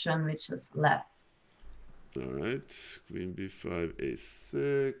option which is left. All right, Queen B5,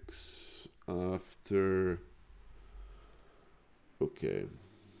 A6, after, okay.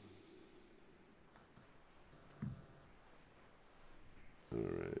 All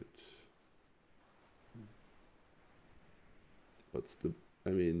right. What's the,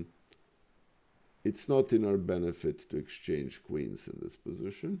 I mean, it's not in our benefit to exchange queens in this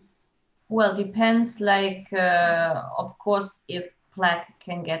position. Well, depends, like, of course, if black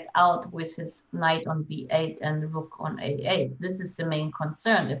can get out with his knight on B8 and rook on A8. This is the main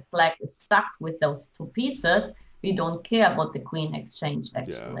concern. If black is stuck with those two pieces, we don't care about the queen exchange,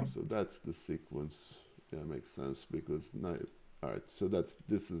 actually. Yeah, so that's the sequence. Yeah, makes sense because knight. All right, so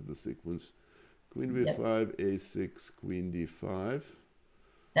this is the sequence. Queen B5, yes. A6, Queen D5.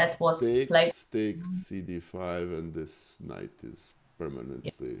 That was takes, played. Takes CD5, and this knight is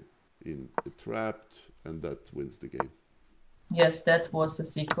permanently trapped, and that wins the game. Yes, that was the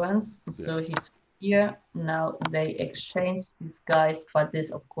sequence. Yeah. So he took here. Now they exchanged these guys, but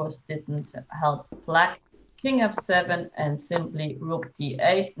this, of course, didn't help black. King F7 and simply Rook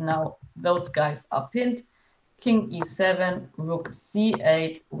D8. Now those guys are pinned. King E7, Rook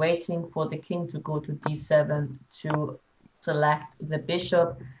C8, waiting for the king to go to D7 to select the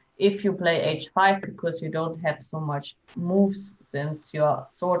bishop. If you play H5, because you don't have so much moves, since you're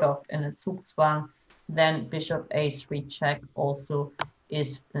sort of in a Zugzwang, then Bishop A3 check also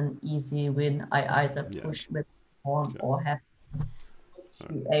is an easy win. I either push with pawn or have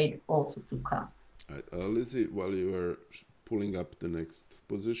G8 also to come. All right, Lizzie, while you are pulling up the next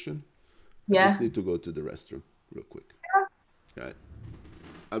position, I just need to go to the restroom real quick. All right,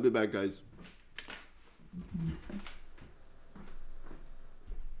 I'll be back, guys.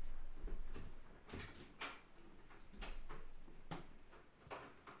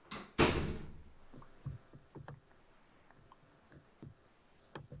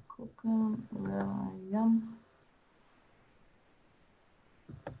 Where I am.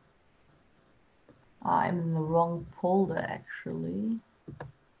 I'm in the wrong folder, actually.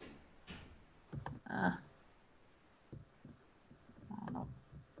 I don't know.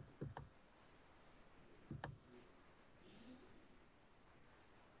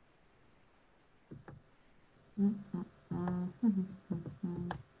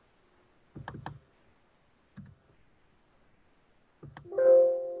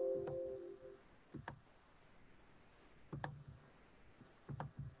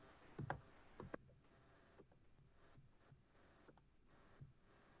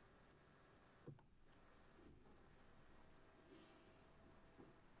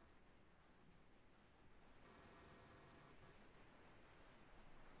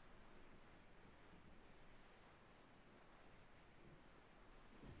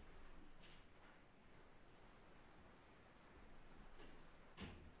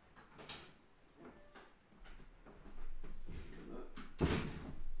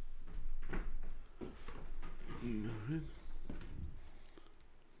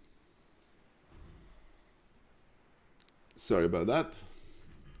 Sorry about that.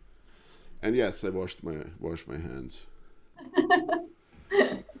 And yes, I washed my hands.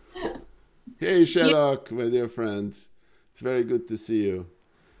 Hey Sherlock, my dear friend. It's very good to see you.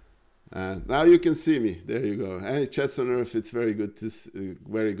 Now you can see me. There you go. Hey, Chess on Earth. It's very good to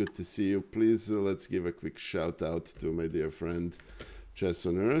see you. Please let's give a quick shout out to my dear friend Chess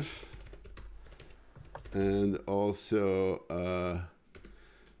on Earth, and also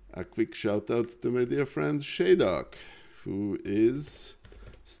a quick shout out to my dear friend Shadok, who is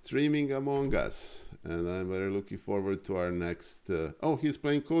streaming Among Us, and I'm very looking forward to our next. Oh, he's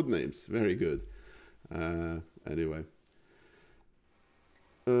playing Codenames. Very good. Anyway.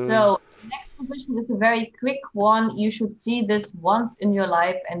 So next position is a very quick one. You should see this once in your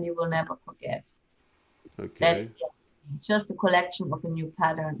life and you will never forget. Okay. That's just a collection of a new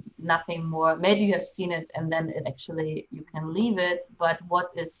pattern, nothing more. Maybe you have seen it and then it actually, you can leave it, but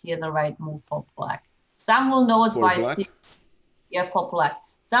what is here the right move for black? Some will know it by black? Yeah, for black.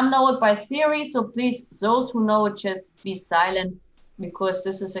 Some know it by theory, so please, those who know it, just be silent, because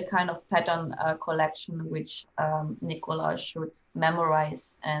this is a kind of pattern collection which Nikola should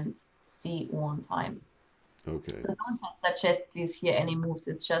memorize and see one time. Okay. So don't suggest please here any moves.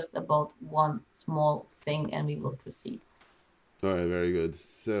 It's just about one small thing and we will proceed. All right, very good.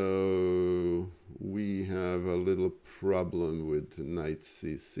 So we have a little problem with knight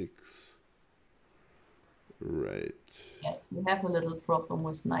c6. Right. Yes, we have a little problem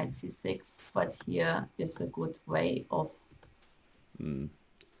with knight c6, but here is a good way of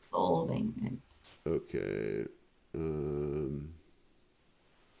solving it. Okay.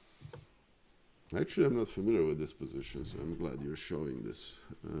 Actually, I'm not familiar with this position, so I'm glad you're showing this.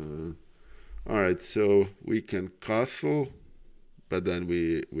 All right, so we can castle, but then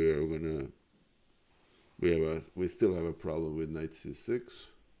we still have a problem with knight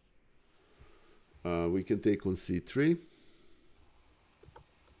c6. We can take on c3.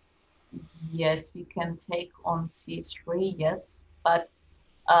 Yes, we can take on c3, yes, but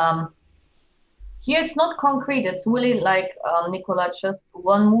here it's not concrete. It's really like Nikola, just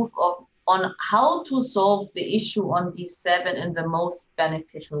one move on how to solve the issue on d7 in the most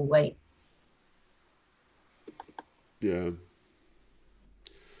beneficial way. Yeah.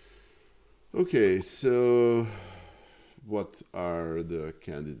 Okay, so what are the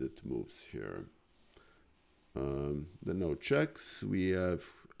candidate moves here? There are no checks. We have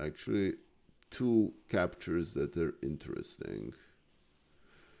actually two captures that are interesting.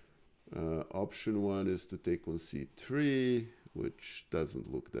 Option one is to take on c3, which doesn't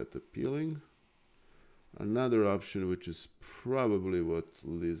look that appealing. Another option, which is probably what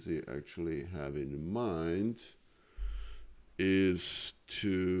Lizzie actually have in mind, is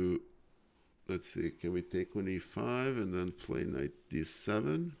to, let's see, can we take on e5 and then play knight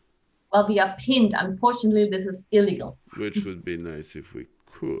d7? Well, we are pinned. Unfortunately, this is illegal. Which would be nice if we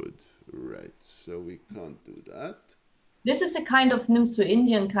could, right? So we can't do that. This is a kind of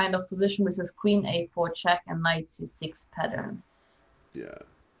Nimso-Indian kind of position with this queen a4 check and knight c6 pattern. Yeah.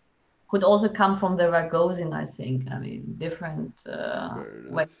 Could also come from the Ragozin, I think. I mean, different Fair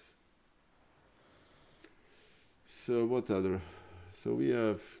enough. way. So what other? So we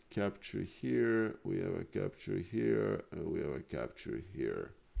have capture here, we have a capture here, and we have a capture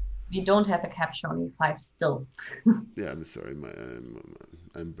here. We don't have a capture on e5 still. Yeah, I'm sorry,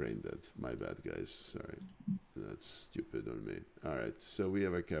 I'm brain dead. My bad, guys. Sorry, that's stupid on me. All right, so we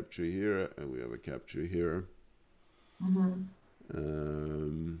have a capture here, and we have a capture here.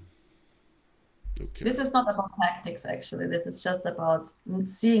 Okay. This is not about tactics, actually. This is just about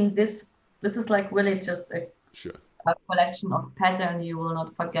seeing this. This is like really just a collection of pattern. You will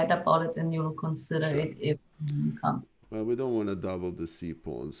not forget about it, and you will consider it if you come. Well, we don't want to double the C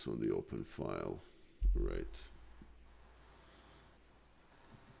pawns on the open file, right?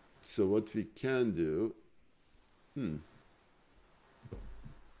 So what we can do,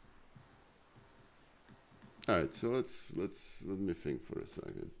 all right, so let me think for a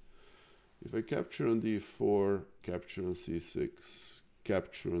second. If I capture on d4, capture on c6,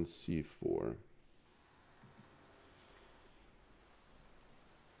 capture on c4,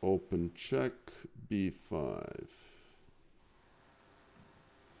 open check, b5.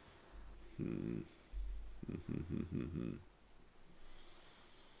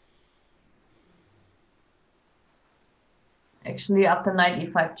 Actually, after knight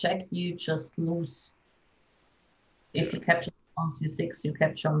e5 check, you just lose. If you capture on c6, you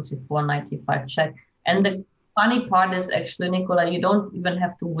capture on c4, knight e5 check. And the funny part is actually, Nikola, you don't even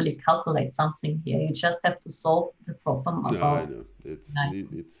have to really calculate something here. You just have to solve the problem about. No, I know.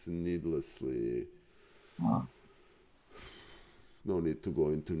 It's needlessly. Oh. No need to go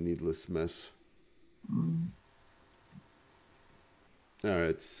into needless mess. All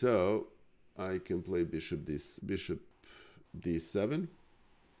right, so I can play bishop d7.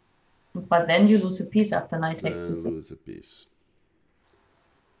 But then you lose a piece after knight takes c6. Lose a piece.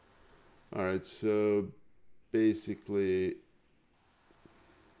 All right, so basically,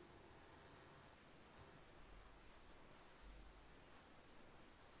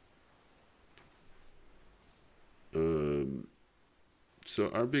 so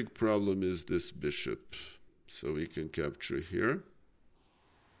our big problem is this bishop. So we can capture here.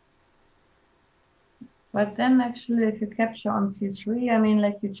 But then actually, if you capture on c3, I mean,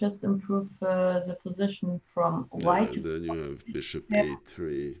 like you just improve the position from Yeah, white to and then you have bishop yeah.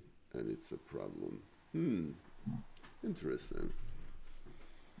 a3, and it's a problem. Interesting.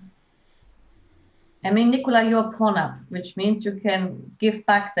 I mean, Nikola, you're pawn up, which means you can give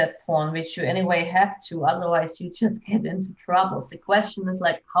back that pawn, which you anyway have to. Otherwise, you just get into troubles. The question is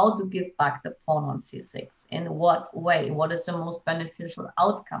like how to give back the pawn on c6. In what way? What is the most beneficial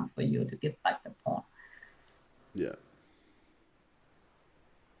outcome for you to give back the pawn? Yeah.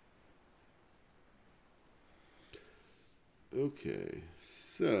 Okay,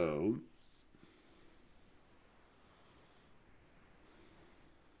 so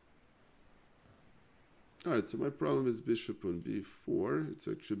all right, so my problem is bishop on b4. It's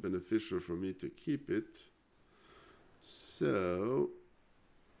actually beneficial for me to keep it. So,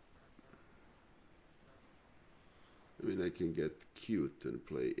 I mean, I can get cute and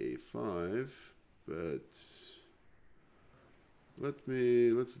play a5, but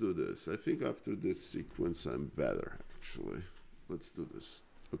let's do this. I think after this sequence I'm better, actually. Let's do this.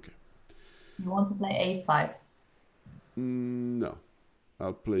 Okay. You want to play a5? No,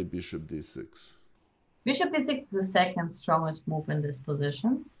 I'll play bishop d6. Bishop d6 is the second strongest move in this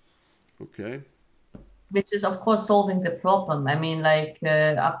position. Okay. Which is, of course, solving the problem. I mean, like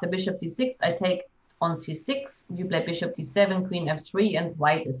after bishop d6, I take on c6, you play bishop d7, queen f3, and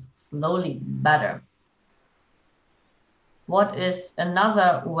white is slowly better. What is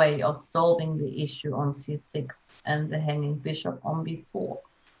another way of solving the issue on c6 and the hanging bishop on b4?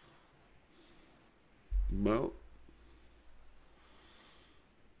 Well,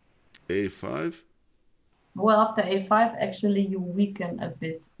 a5. Well, after a5, actually, you weaken a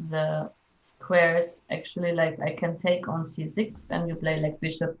bit the squares. Actually, like I can take on c6 and you play like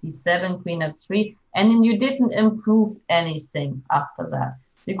bishop d7, queen f3, and then you didn't improve anything after that.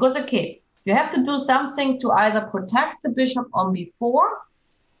 Because, okay, you have to do something to either protect the bishop on b4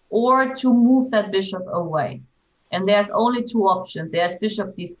 or to move that bishop away. And there's only two options. There's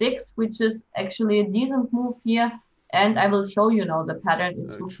bishop d6, which is actually a decent move here. And I will show you now the pattern.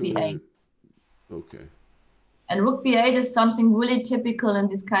 It's rook b8. Okay. And rook b8 is something really typical in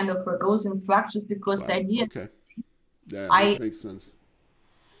this kind of Rogozin structures because the idea Okay. Yeah, that makes sense.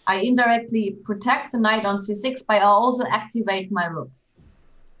 I indirectly protect the knight on c6, but I also activate my rook.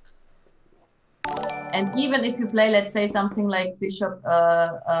 And even if you play, let's say, something like bishop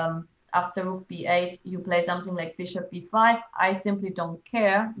after rook b8, you play something like bishop b5, I simply don't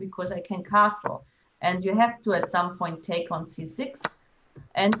care because I can castle. And you have to, at some point, take on c6.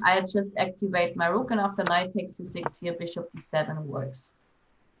 And I just activate my rook, and after knight takes c6 here, bishop d7 works.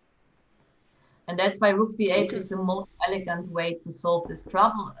 And that's why rook b8 is the most elegant way to solve this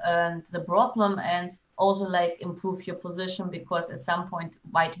trouble and the problem, and also like improve your position, because at some point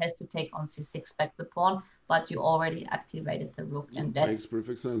white has to take on c6 back the pawn, but you already activated the rook, and that makes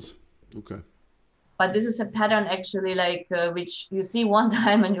perfect sense. Okay. But this is a pattern actually, like which you see one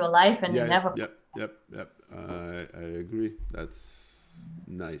time in your life and you never. Yep. I agree. That's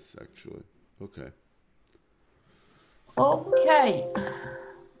nice, actually. Okay. Okay.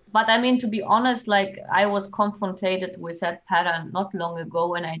 But I mean, to be honest, like I was confronted with that pattern not long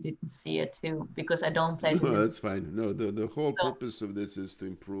ago and I didn't see it too, because I don't play. No, that's fine. No, the whole purpose of this is to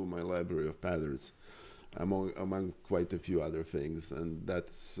improve my library of patterns among quite a few other things, and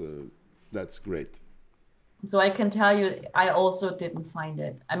that's great. So I can tell you, I also didn't find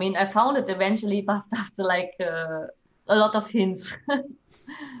it. I mean, I found it eventually, but after like a lot of hints.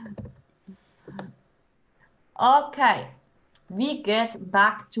 Okay, we get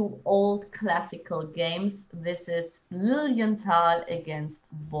back to old classical games. This is Lilienthal against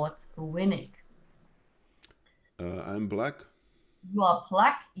Botwinnik. I'm black. You are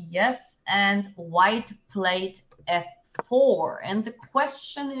black, yes, and white played f4. And the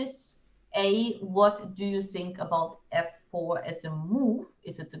question is, A, what do you think about f4 as a move?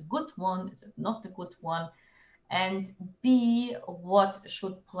 Is it a good one? Is it not a good one? And B, what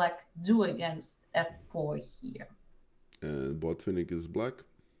should black do against f4 here? Botwinnik is black.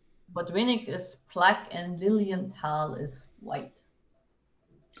 Botwinnik is black and Lilienthal is white.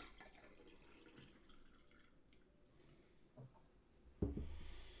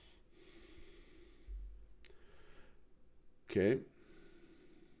 Okay.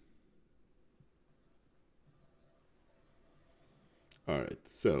 All right,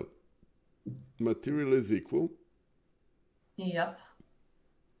 so material is equal. Yep.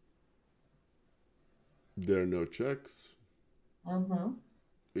 There are no checks. Mm-hmm.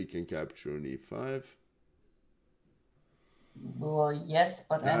 We can capture an e5. Well, yes,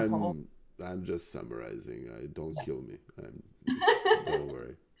 but I'm just summarizing. Don't kill me. Don't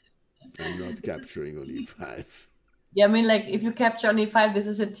worry. I'm not capturing on e5. Yeah, I mean, like if you capture on e5, this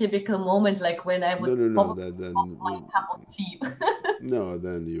is a typical moment, like when I would No. probably That pop my then cup of tea. no.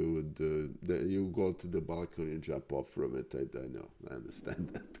 Then you would then you go to the balcony and jump off from it. I know. I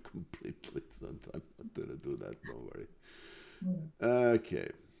understand that completely. I'm not gonna do that. Don't worry. Okay.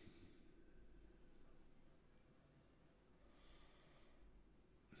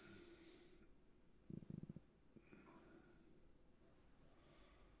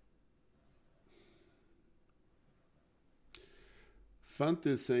 Fante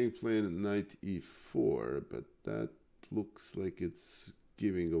is saying playing knight e4, but that looks like it's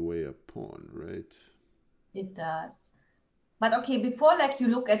giving away a pawn, right? It does. But okay, before like you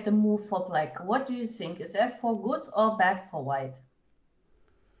look at the move for black, what do you think? Is f4 good or bad for white?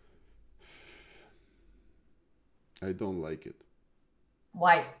 I don't like it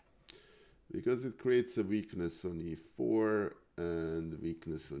Why? because it creates a weakness on e4 and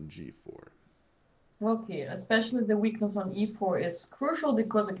weakness on g4. Okay, especially the weakness on e4 is crucial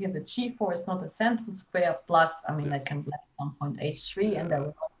because again the g4 is not a central square. Plus, I mean, Yeah. I can black some point h3 and I Yeah.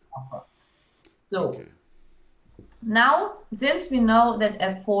 will not suffer. So Okay. now, since we know that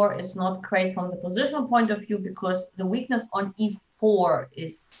f4 is not great from the positional point of view because the weakness on e4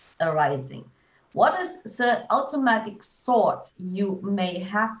 is arising, what is the automatic sort you may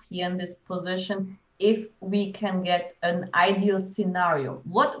have here in this position if we can get an ideal scenario?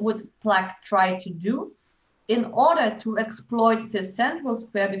 What would black try to do in order to exploit the central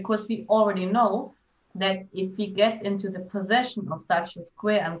square? Because we already know that if we get into the possession of such a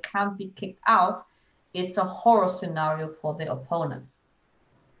square and can't be kicked out, it's a horror scenario for the opponent.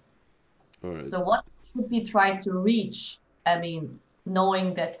 All right. So what should we try to reach? I mean,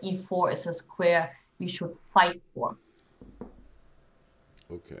 knowing that e4 is a square we should fight for.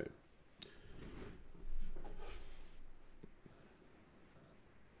 Okay.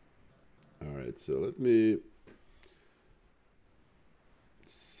 All right. So let me.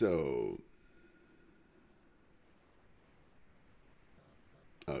 So.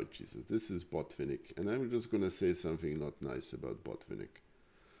 Oh Jesus! This is Botvinnik, and I'm just gonna say something not nice about Botvinnik.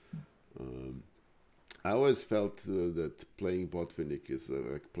 I always felt that playing Botvinnik is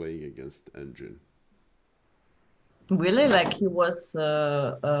like playing against Engine. Really? Like he was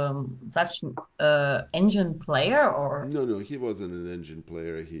such an engine player or? No, he wasn't an Engine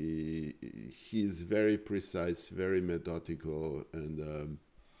player. He's very precise, very methodical, and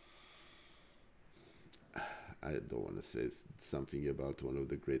I don't want to say something about one of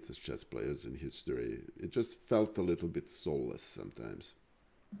the greatest chess players in history. It just felt a little bit soulless sometimes.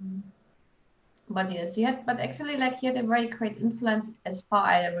 But yes, he had, but actually, like he had a very great influence as far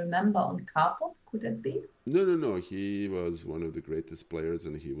as I remember on Karpov. Could it be? No. He was one of the greatest players,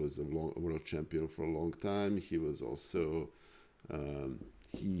 and he was a world champion for a long time. He was also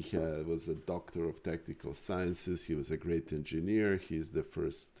was a doctor of technical sciences. He was a great engineer. He's the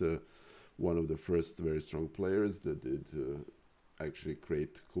first, one of the first very strong players that did actually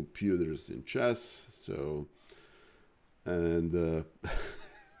create computers in chess. So, and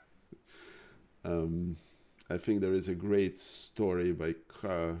I think there is a great story by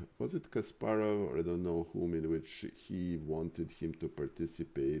was it Kasparov or I don't know whom, in which he wanted him to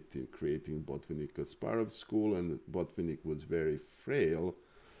participate in creating Botvinnik-Kasparov school, and Botvinnik was very frail.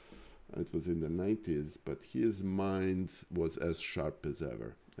 It was in the 90s, but his mind was as sharp as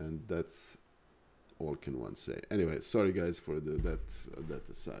ever, and that's all can one say. Anyway, sorry guys for that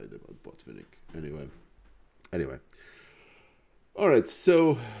aside about Botvinnik. Anyway, all right,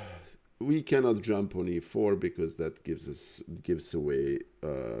 so we cannot jump on e4 because that gives away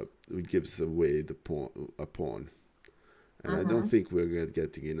the pawn, and I don't think we're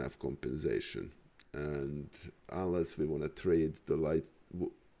getting enough compensation. And unless we want to trade the light,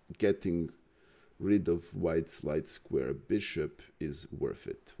 getting rid of white's light square bishop is worth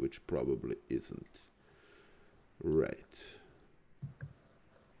it, which probably isn't. Right.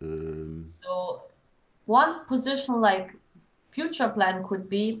 So one position like future plan could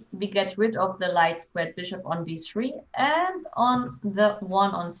be we get rid of the light squared bishop on d3 and on the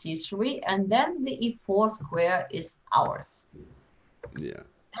one on c3, and then the e4 square is ours. Yeah.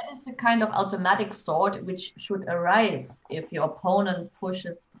 That is the kind of automatic sort which should arise if your opponent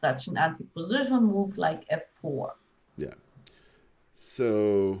pushes such an anti-position move like f4. Yeah.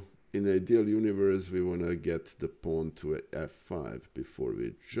 So in an ideal universe, we want to get the pawn to f5 before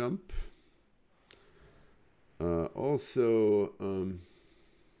we jump. Also,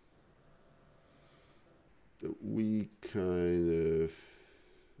 we kind of...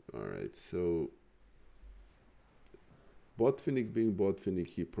 Alright, so Botvinnik being Botvinnik,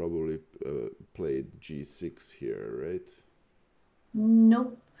 he probably played g6 here, right?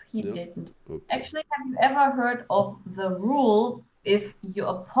 Nope, he No? didn't. Okay. Actually, have you ever heard of the rule if your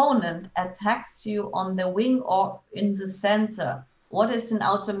opponent attacks you on the wing or in the center? What is an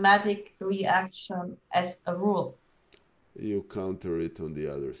automatic reaction as a rule? You counter it on the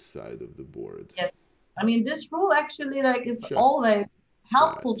other side of the board. Yes. I mean, this rule actually like is Sure. always All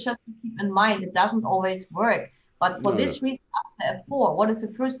helpful right. just to keep in mind. It doesn't always work. But for No, no. this reason, after F4, what is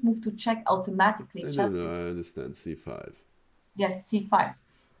the first move to check automatically? No, Just no, I understand. C5. yes, C5.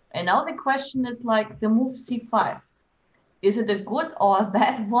 And now the question is like the move C5. Is it a good or a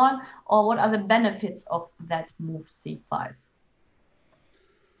bad one? Or what are the benefits of that move C5?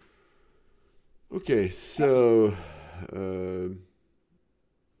 Okay, so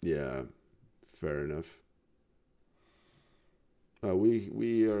yeah, fair enough.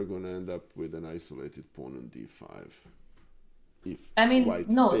 We are gonna end up with an isolated pawn on d5 if I mean, white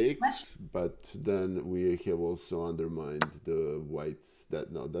no. takes, but then we have also undermined the whites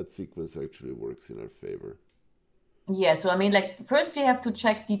that sequence actually works in our favor. Yeah, so I mean, like, first we have to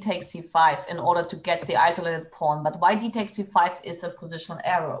check d takes c5 in order to get the isolated pawn. But why d takes c5 is a positional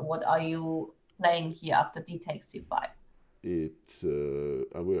error? What are you playing here after d takes c5?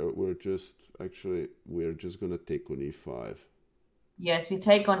 We're just gonna take on e5. Yes, we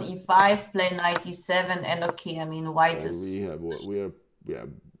take on e5, play knight d7, and okay, I mean, white And is...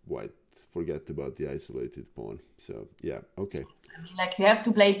 white forget about the isolated pawn. So yeah, okay. I mean, like, you have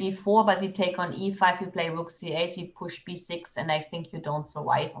to play b4, but we take on e5, we play rook c8, we push b6, and I think you don't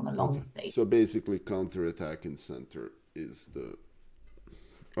survive on a long stage. So basically counterattack in center is the...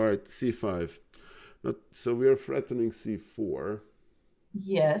 Alright, c5. So we are threatening c4.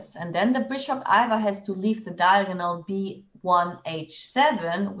 Yes, and then the bishop either has to leave the diagonal b1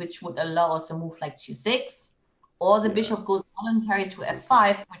 h7, which would allow us a move like g6, or the bishop goes voluntary to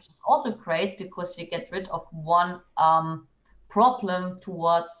f5, which is also great because we get rid of one problem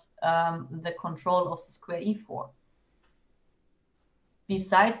towards the control of the square e4.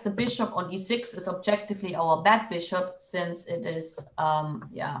 Besides, the bishop on e6 is objectively our bad bishop since it is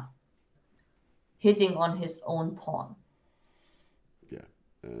hitting on his own pawn. Yeah,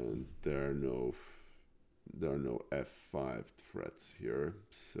 and there are no f5 threats here.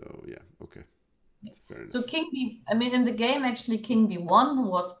 So yeah, okay. Fair enough. So king b, I mean, in the game, actually, king b1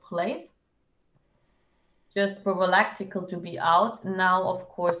 was played. Just prophylactical to be out. Now, of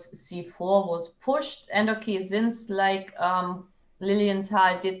course, c4 was pushed. And okay, since like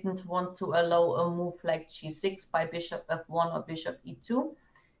Lilienthal didn't want to allow a move like g6 by bishop f1 or bishop e2,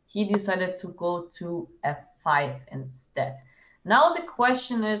 he decided to go to f5 instead. Now the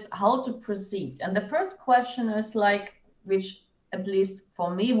question is how to proceed. And the first question is like, which at least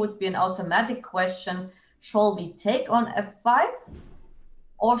for me would be an automatic question, shall we take on f5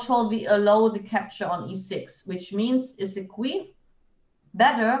 or shall we allow the capture on e6? Which means, is the queen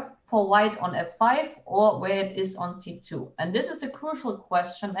better for white on f5 or where it is on c2? And this is a crucial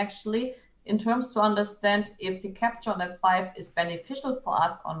question actually in terms to understand if the capture on f5 is beneficial for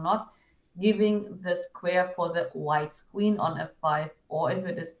us or not, giving the square for the white's queen on f5, or if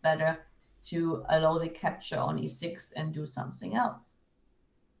it is better to allow the capture on e6 and do something else.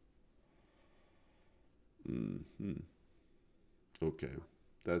 Okay,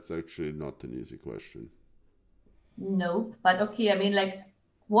 that's actually not an easy question. Nope, but okay, I mean, like,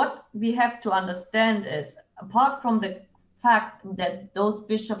 what we have to understand is, apart from the fact that those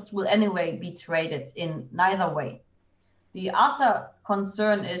bishops will anyway be traded in neither way, the other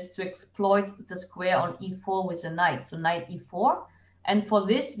concern is to exploit the square on e4 with a knight, so knight e4. And for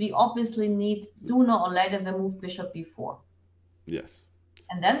this, we obviously need sooner or later the move bishop b4. Yes.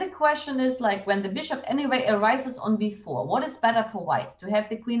 And then the question is like, when the bishop anyway arises on b4, what is better for white? To have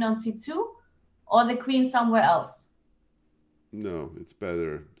the queen on c2 or the queen somewhere else? No, it's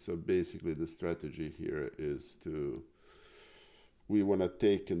better. So basically the strategy here is we want to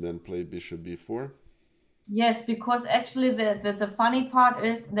take and then play bishop b4. Yes, because actually the funny part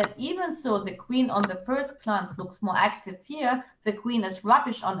is that even so the queen on the first glance looks more active here, the queen is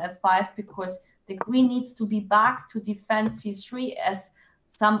rubbish on f5 because the queen needs to be back to defend c3 as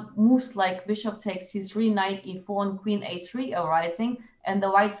some moves like bishop takes c3, knight e4, and queen a3 arising, and the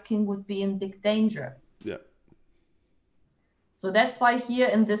white's king would be in big danger. Yeah. So that's why here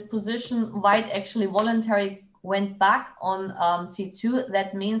in this position, white actually voluntarily went back on c2.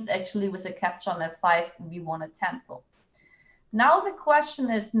 That means actually with a capture on f5, we won a tempo. Now the question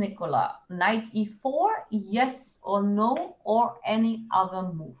is, Nikola, knight e4, yes or no, or any other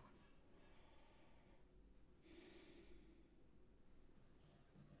move?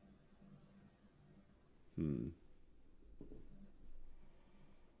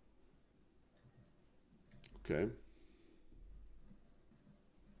 Okay.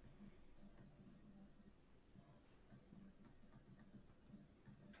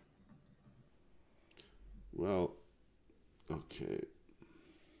 well, okay.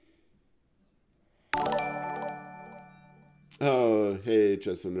 Oh, hey,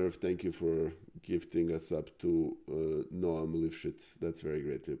 Chess on Earth, thank you for gifting us up to Noam Lifshit. That's very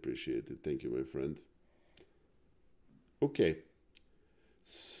greatly appreciated. Thank you, my friend. Okay.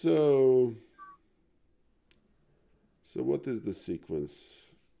 So what is the sequence?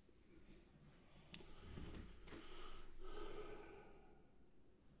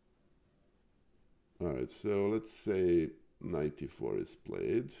 All right, so let's say knight e4 is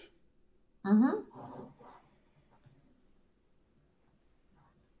played.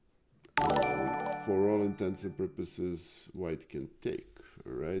 For all intents and purposes, white can take,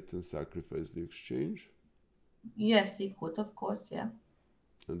 right, and sacrifice the exchange. Yes, he could, of course, yeah.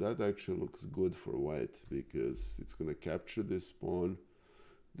 And that actually looks good for white because it's going to capture this pawn.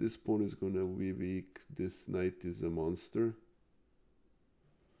 This pawn is going to be weak. This knight is a monster.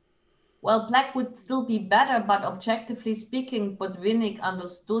 Well, black would still be better, but objectively speaking, what Winnick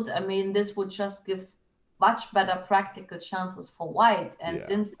understood, I mean, this would just give much better practical chances for white. And Yeah.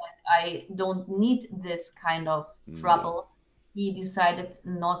 since I don't need this kind of trouble, he decided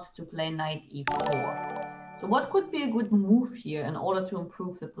not to play knight e4. So what could be a good move here in order to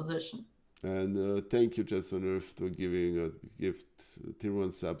improve the position? And thank you, Chess on Earth, for giving a gift tier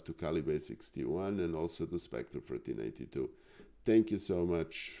 1 sub to Calibase61 and also to Spectre 1392. Thank you so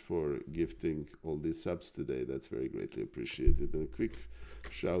much for gifting all these subs today. That's very greatly appreciated. And a quick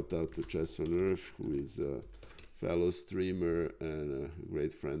shout out to Chess on Earth, who is a fellow streamer and a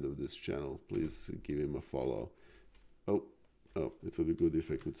great friend of this channel. Please give him a follow. Oh, it would be good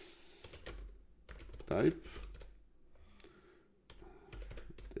if I could type.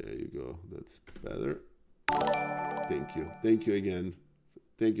 There you go. That's better. Thank you. Thank you again.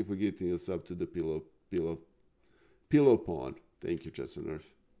 Thank you for getting us up to the pillow pawn. Thank you, Chess on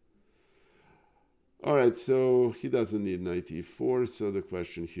Earth. All right, so he doesn't need knight e4. So the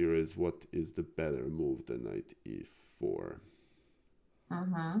question here is, what is the better move than knight e4?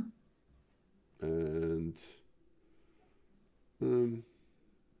 And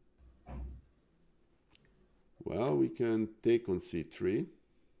well, we can take on c3.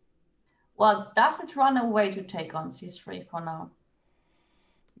 Well, does it run away to take on c3 for now?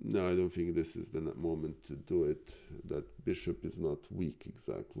 No, I don't think this is the moment to do it. That bishop is not weak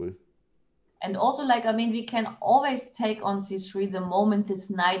exactly. And also, like, I mean, we can always take on c3 the moment this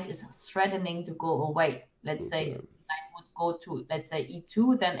knight is threatening to go away. Let's say knight would go to, let's say,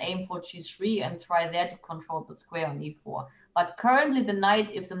 e2, then aim for g3 and try there to control the square on e4. But currently the knight,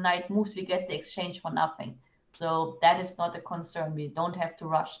 if the knight moves, we get the exchange for nothing. So that is not a concern. We don't have to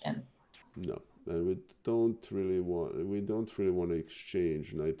rush in. No, and we don't really want to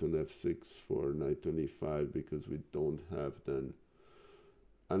exchange knight on f6 for knight on e5 because we don't have then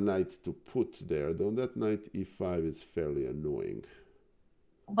a knight to put there. Though that knight e5 is fairly annoying.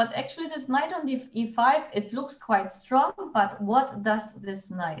 But actually this knight on e5, it looks quite strong, but what does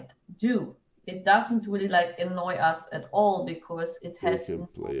this knight do? It doesn't really like annoy us at all because it has... We can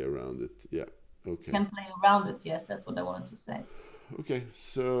play around it, yeah. Okay. Can play around it, yes, that's what I wanted to say. Okay,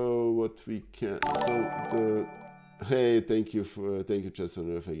 so what we can, hey, thank you Chess on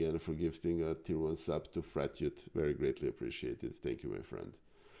Earth again for gifting a tier 1 sub to Fratute. Very greatly appreciated. Thank you, my friend.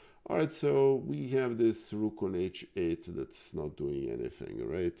 All right, so we have this rook on h8 that's not doing anything,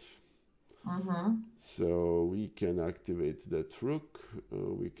 right? So we can activate that rook.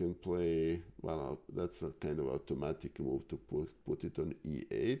 We can play, well, that's a kind of automatic move to put it on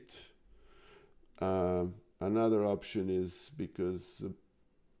e8. Another option is because,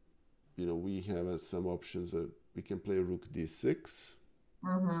 you know, we have some options. We can play rook d6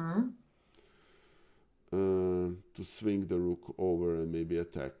 to swing the rook over and maybe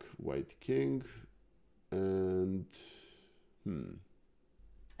attack white king. And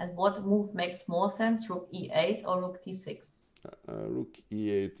And what move makes more sense, rook e8 or rook d6? Rook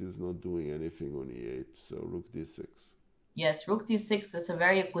e8 is not doing anything on e8, so rook d6. Yes, rook d6 is a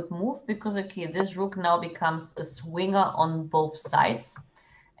very good move because, okay, this rook now becomes a swinger on both sides.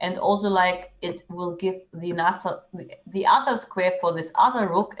 And also, like, it will give the other square for this other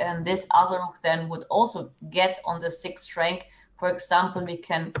rook, and this other rook then would also get on the 6th rank. For example, we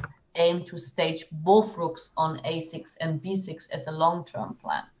can aim to stage both rooks on a6 and b6 as a long-term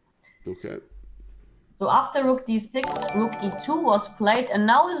plan. Okay. So after rook d6, rook e2 was played, and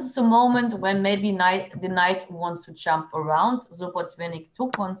now is the moment when maybe the knight wants to jump around. So Botvinnik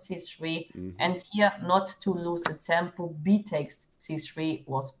took on c3, and here, not to lose the tempo, b takes c3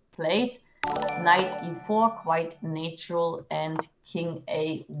 was played. Knight e4, quite natural, and king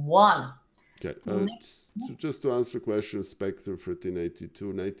a1. Okay. Next. So just to answer question, Spectre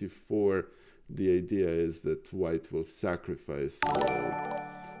 1382, 94, the idea is that white will sacrifice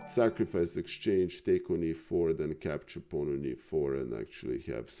exchange, take on e4, then capture pawn on e4, and actually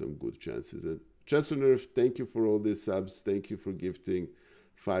have some good chances. And Chess on Earth, thank you for all these subs. Thank you for gifting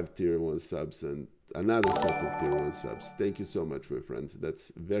 5 tier 1 subs and another set of tier 1 subs. Thank you so much, my friend.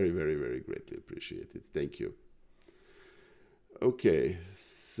 That's very, very, very greatly appreciated. Thank you. Okay,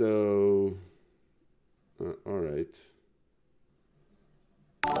 so all right.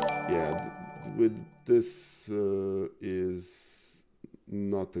 Yeah, with this is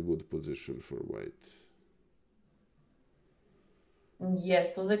not a good position for white.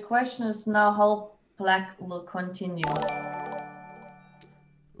 Yes, so the question is now how black will continue.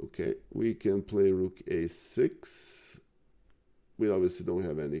 Okay, we can play rook a6. We obviously don't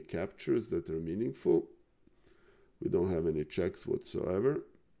have any captures that are meaningful. We don't have any checks whatsoever.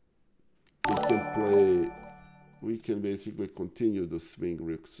 We can basically continue to swing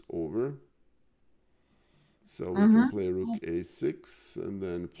rooks over. So we can play rook a6 and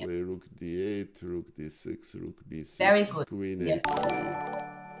then play rook d8, rook d6, rook b6, Very good. queen a3.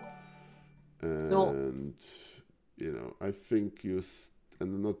 And, you know, I think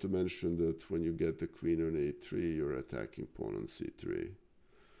and not to mention that when you get the queen on a3, you're attacking pawn on c3.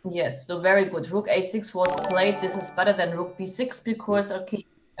 Yes, so very good. Rook a6 was played. This is better than rook b6 because, okay,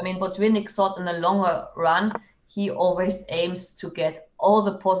 I mean, Botvinnik thought in the longer run, he always aims to get all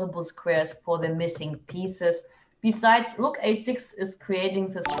the possible squares for the missing pieces. Besides, rook a6 is creating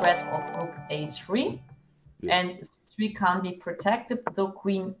the threat of rook a3, and c3 can't be protected, though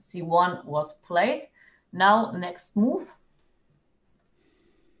queen c1 was played. Now, next move.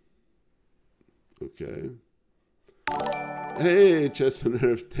 Okay. Hey, Chess on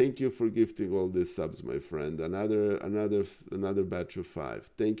Earth, thank you for gifting all these subs, my friend. Another batch of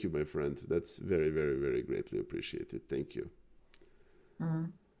 5. Thank you, my friend. That's very, very, very greatly appreciated. Thank you.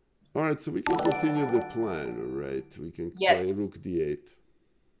 All right, so we can continue the plan, right? We can play rook d8.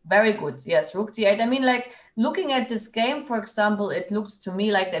 Very good. Yes, rook d8. I mean, like, looking at this game, for example, it looks to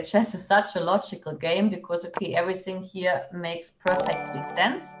me like that chess is such a logical game because, okay, everything here makes perfectly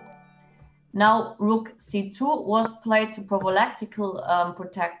sense. Now, rook c2 was played to prophylactically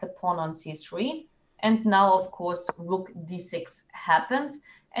protect the pawn on c3. And now, of course, rook d6 happened.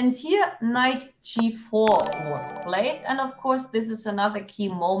 And here, knight g4 was played. And of course, this is another key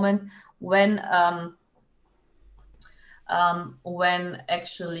moment when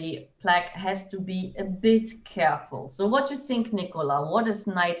actually black has to be a bit careful. So what do you think, Nikola? What is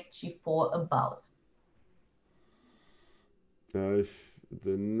knight g4 about?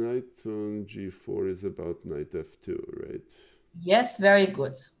 The knight on g4 is about knight f2, right? Yes, very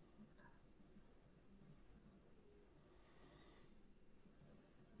good.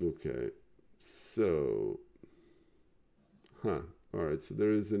 Okay, so, all right, so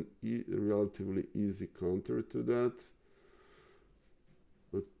there is a relatively easy counter to that.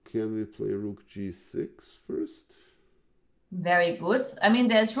 But can we play rook g6 first? Very good. I mean,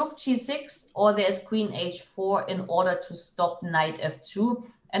 there's rook g6 or there's queen h4 in order to stop knight f2.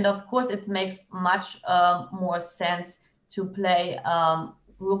 And of course, it makes much more sense to play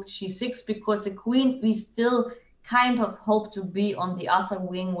rook g6 because the queen, we still kind of hope to be on the other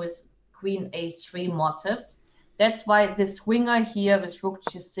wing with queen a3 motifs. That's why this winger here with rook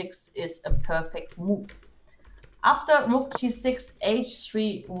g6 is a perfect move. After rook g6,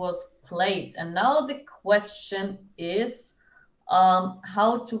 h3 was played. And now the question is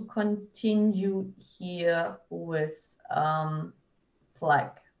how to continue here with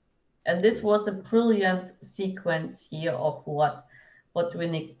black. And this was a brilliant sequence here of what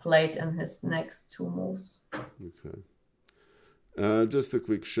Botvinnik played in his next 2 moves. Okay. Just a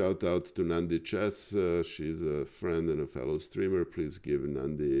quick shout out to Nandi Chess. She's a friend and a fellow streamer. Please give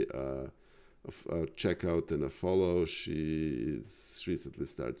Nandi a check out and a follow. She's recently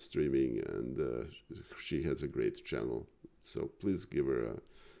started streaming and she has a great channel. So please give her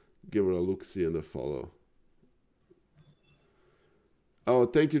a look-see and a follow. Oh,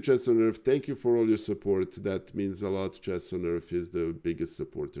 thank you, Chess on Earth. Thank you for all your support. That means a lot. Chess on Earth is the biggest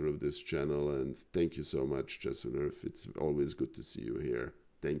supporter of this channel. And thank you so much, Chess on Earth. It's always good to see you here.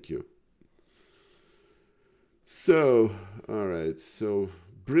 Thank you. So, all right. So,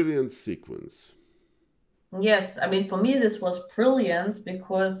 brilliant sequence. Yes, I mean, for me, this was brilliant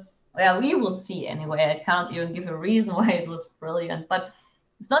because, well, we will see anyway. I can't even give a reason why it was brilliant. But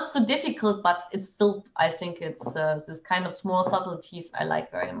it's not so difficult, but it's still, I think it's this kind of small subtleties I like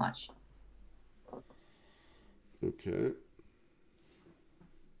very much. Okay.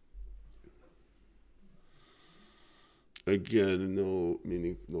 Again,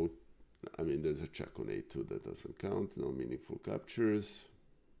 I mean, there's a check on a2 that doesn't count. No meaningful captures.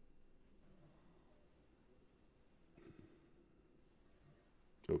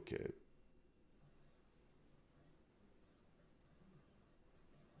 Okay.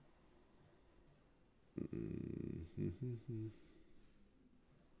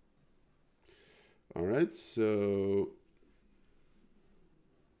 All right, so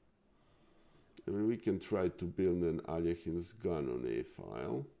I mean, we can try to build an Aljechin's gun on a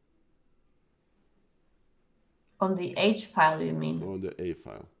file. On the H file, you mean? On the a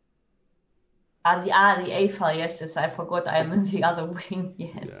file. The A file, yes, I forgot I'm in the other wing,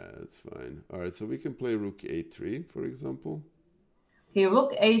 yes. Yeah, that's fine. All right, so we can play rook a3, for example. Okay,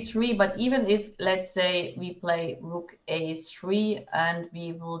 rook a3, but even if, let's say, we play rook a3 and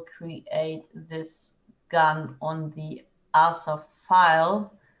we will create this gun on the other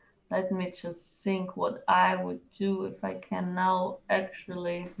file, let me just think what I would do if I can now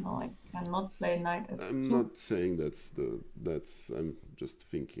actually, no, I cannot play knight f2. I'm not saying I'm just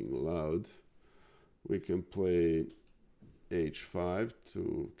thinking loud. We can play h5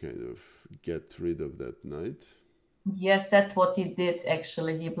 to kind of get rid of that knight. Yes, that's what he did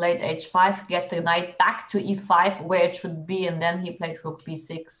actually. He played h5, get the knight back to e5 where it should be, and then he played rook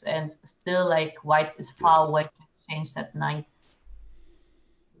b6, and still like white is far away to change that knight.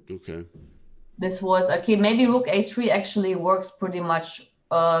 Okay. This was okay. Maybe rook a3 actually works pretty much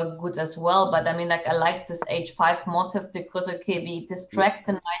good as well, but I mean, like I like this h5 motif because okay, we distract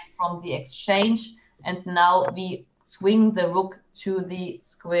the knight from the exchange, and now we swing the rook to the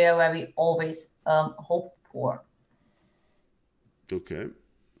square where we always hope for. Okay.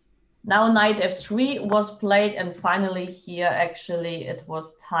 Now knight f3 was played, and finally here actually it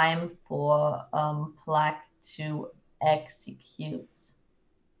was time for black to execute.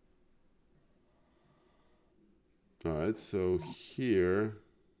 All right, so here.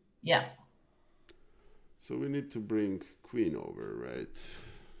 Yeah. So we need to bring queen over, right?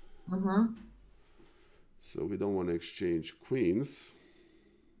 Mm-hmm. So we don't want to exchange queens.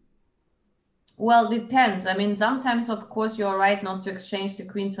 Well, depends. I mean, sometimes, of course, you're right not to exchange the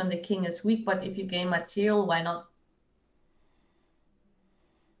queens when the king is weak, but if you gain material, why not?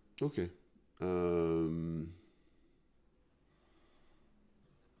 Okay.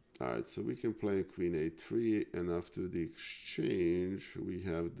 All right, so we can play queen a3, and after the exchange, we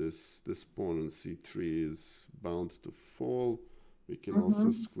have this pawn on c3 is bound to fall. We can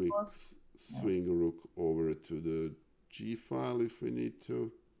also swing a rook over to the g file if we need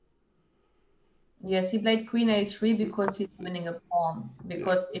to. Yes, he played queen a3 because he's winning a pawn.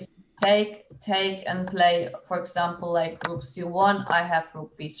 Because if you take and play, for example, like rook c1, I have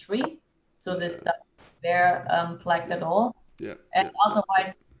rook b3. So this doesn't bear flagged at all. Yeah. And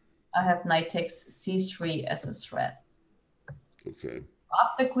otherwise, I have knight takes c3 as a threat. Okay.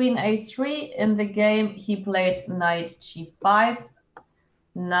 After queen a3 in the game, he played knight g5.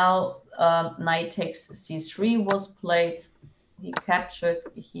 Now knight takes c3 was played. He captured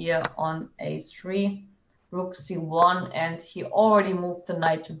here on a3, rook c1, and he already moved the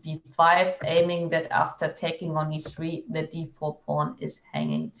knight to b5, aiming that after taking on e3, the d4 pawn is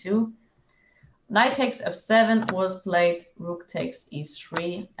hanging too. Knight takes f7 was played, rook takes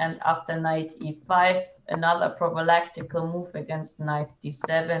e3, and after knight e5, another prophylactical move against knight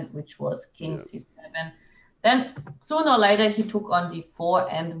d7, which was king c7. Then sooner or later he took on d4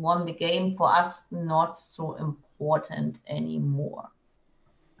 and won the game. For us, not so important anymore.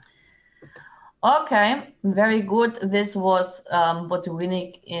 Okay, very good. This was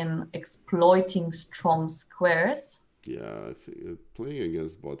Botvinnik in exploiting strong squares. Yeah, I think playing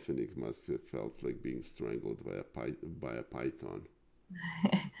against Botvinnik must have felt like being strangled by a python.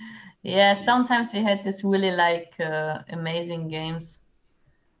 Yeah, sometimes he had this really like amazing games.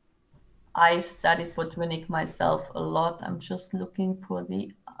 I studied Botvinnik myself a lot. I'm just looking for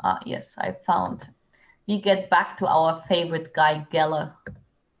the yes, I found. We get back to our favorite guy, Geller.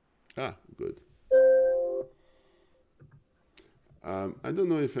 Ah, good. I don't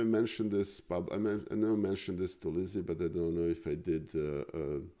know if I mentioned this, I know I mentioned this to Lizzie, but I don't know if I did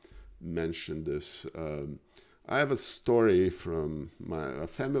mention this. I have a story from a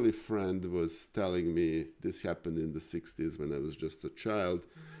family friend was telling me, this happened in the 60s when I was just a child,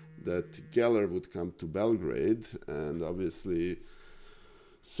 that Geller would come to Belgrade, and obviously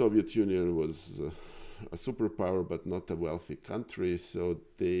Soviet Union was a superpower but not a wealthy country, so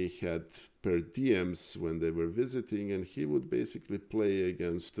they had per diems when they were visiting, and he would basically play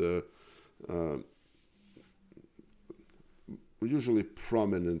against usually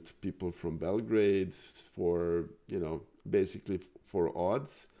prominent people from Belgrade for, basically for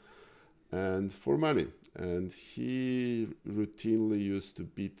odds and for money. and he routinely used to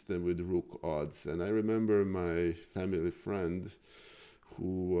beat them with rook odds. And I remember my family friend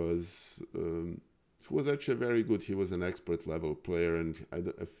who was actually very good. He was an expert level player, and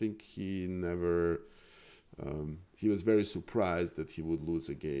I think he never. He was very surprised that he would lose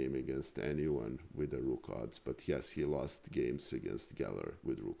a game against anyone with the rook odds. But yes, he lost games against Geller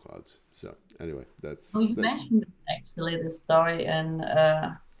with rook odds. So anyway, So you mentioned actually the story in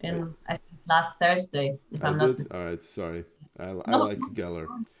I think last Thursday, if I'm not did. mistaken. All right, sorry. I No, like Geller.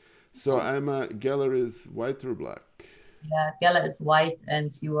 So Geller is white or black? yeah, Geller is white,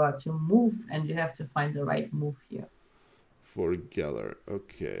 and you are to move, and you have to find the right move here. For Geller,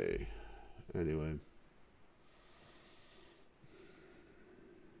 okay. Anyway.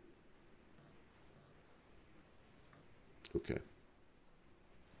 Okay.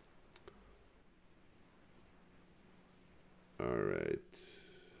 All right.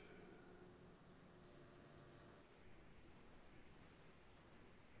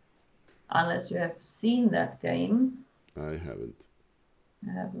 Unless you have seen that game. I haven't.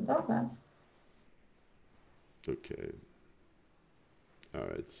 I haven't. Okay. Okay. All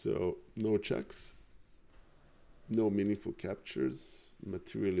right. So no checks. No meaningful captures.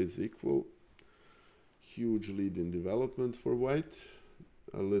 Material is equal. Huge lead in development for white.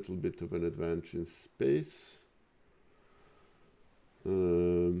 A little bit of an advantage in space. I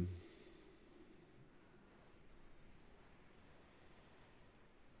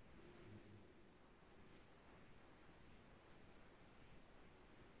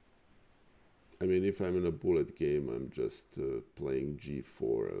mean, if I'm in a bullet game, I'm just playing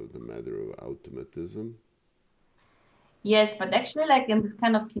g4 as a matter of automatism. Yes, but actually, like in this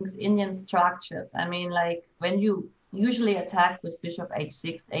kind of King's Indian structures, I mean, like when you usually attack with bishop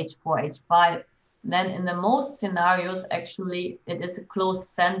h6, h4, h5, then in the most scenarios, actually, it is a closed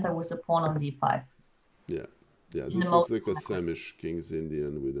center with a pawn on d5. Yeah, yeah. In the This looks most like a Samish King's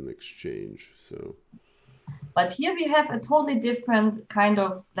Indian with an exchange. So. But here we have a totally different kind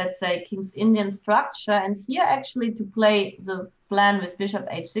of, let's say, King's Indian structure. And here actually to play this plan with bishop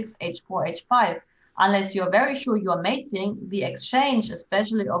h6, h4, h5, unless you're very sure you're mating, the exchange,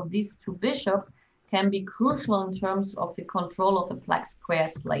 especially of these two bishops, can be crucial in terms of the control of the black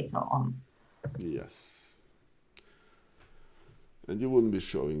squares later on. Yes. And you wouldn't be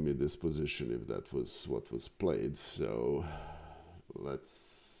showing me this position if that was what was played. So let's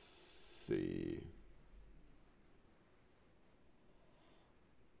see.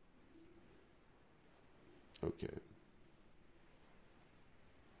 Okay.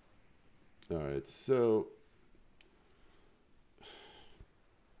 All right, so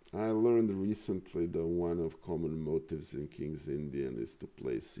I learned recently that one of common motives in King's Indian is to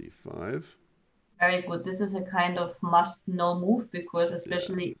play c5. Very good. This is a kind of must-know move because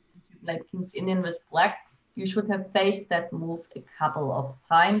especially if you play King's Indian with black, you should have faced that move a couple of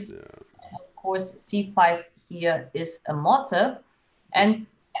times. Yeah. And of course, c5 here is a motive. And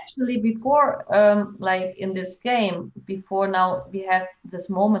actually before, like in this game, before now we had this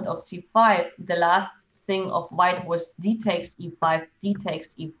moment of c5, the last thing of white was d takes e5, d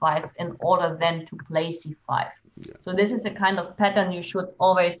takes e5 in order then to play c5. Yeah. So this is a kind of pattern you should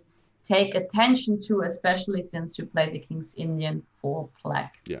always take attention to, especially since you play the King's Indian for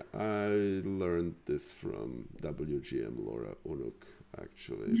black. Yeah, I learned this from WGM Laura Unuk,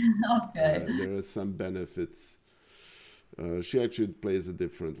 actually. Okay. There are some benefits. She actually plays a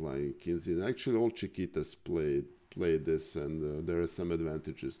different line, King's Indian. Actually, all Chiquitas play this, and there are some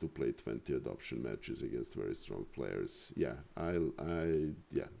advantages to play 20 adoption matches against very strong players. Yeah, I'm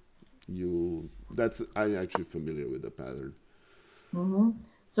actually familiar with the pattern. Mm-hmm.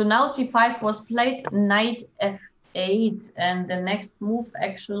 So now c5 was played, knight f8, and the next move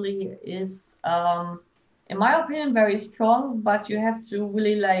actually is, in my opinion, very strong, but you have to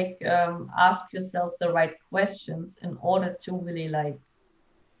really like ask yourself the right questions in order to really like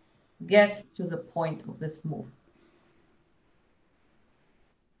get to the point of this move.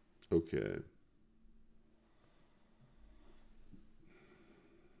 Okay.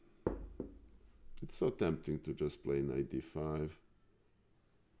 It's so tempting to just play knight d5.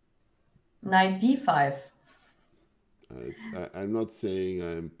 Knight d5. I'm not saying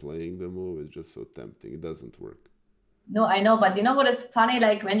I'm playing the move, it's just so tempting. It doesn't work. No, I know, but you know what is funny?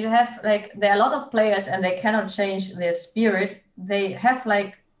 Like when you have like, there are a lot of players and they cannot change their spirit. They have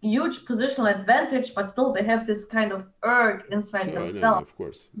like huge positional advantage, but still they have this kind of urge inside Sure, themselves. I know, of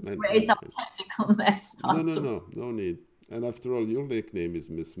course. Create some tactical mess. No need. And after all, your nickname is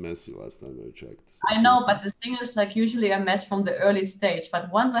Miss Messy last time I checked. So. I know, but the thing is, like, usually I mess from the early stage.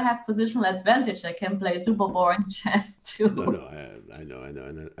 But once I have positional advantage, I can play super boring chess too. No, I know.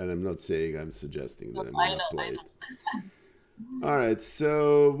 And I'm not saying, I'm suggesting that I'm going to play it. All right,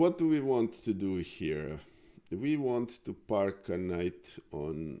 so what do we want to do here? We want to park a knight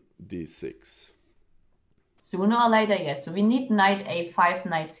on d6. Sooner or later, yes. So we need knight a5,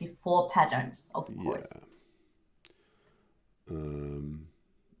 knight c4 patterns, of course. Yeah.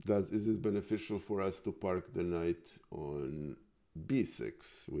 Is it beneficial for us to park the knight on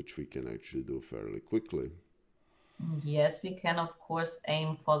b6, which we can actually do fairly quickly? Yes, we can, of course,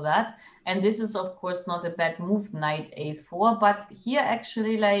 aim for that. And this is, of course, not a bad move, knight a4. But here,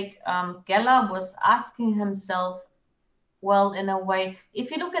 actually, like, Geller was asking himself, well, in a way,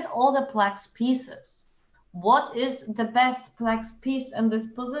 if you look at all the black's pieces, what is the best black's piece in this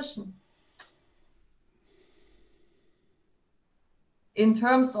position? In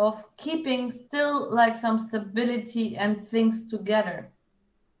terms of keeping still like some stability and things together.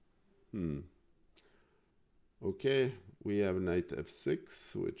 Okay, we have knight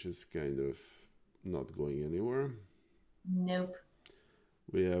f6, which is kind of not going anywhere. Nope.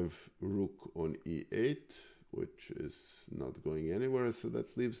 We have rook on e8, which is not going anywhere, so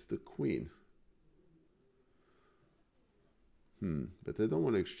that leaves the queen. But I don't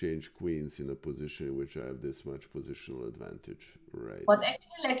want to exchange queens in a position in which I have this much positional advantage, right? But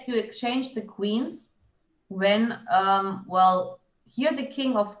actually, like, you exchange the queens when, well, here the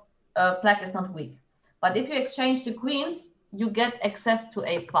king of black is not weak. But if you exchange the queens, you get access to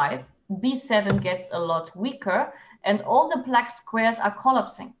a5. b7 gets a lot weaker, and all the black squares are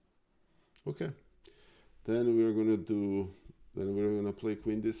collapsing. Okay. Then we're gonna play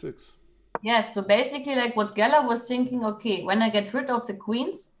queen d6. Yes, so basically, like, what Geller was thinking, okay, when I get rid of the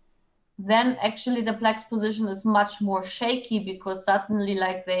queens, then actually the black's position is much more shaky because suddenly,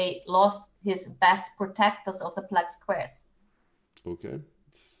 like, they lost his best protectors of the black squares. Okay,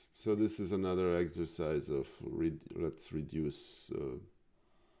 so this is another exercise of let's reduce,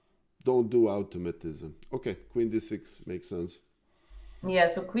 don't do automatism. Okay, queen d6 makes sense. Yeah,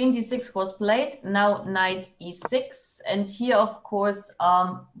 so queen d6 was played, now knight e6, and here, of course,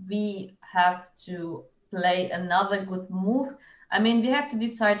 we have to play another good move. I mean, we have to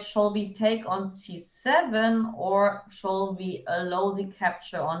decide, shall we take on c7 or shall we allow the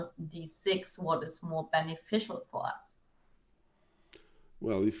capture on d6? What is more beneficial for us?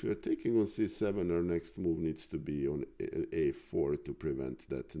 Well, if you're taking on c7, our next move needs to be on a4 to prevent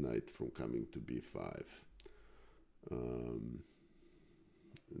that knight from coming to b5.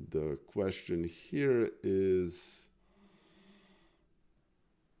 The question here is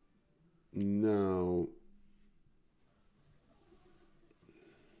now,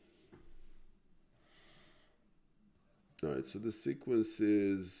 all right, so the sequence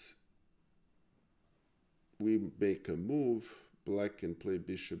is we make a move, black can play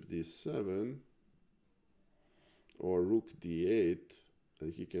bishop d7 or rook d8,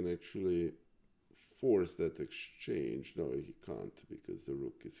 and he can actually force that exchange. No, he can't because the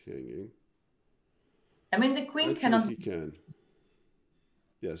rook is hanging. I mean, the queen actually, cannot... he can.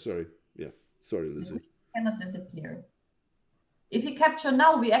 Yeah, sorry. Yeah, sorry, Lizzie. The queen cannot disappear. If you capture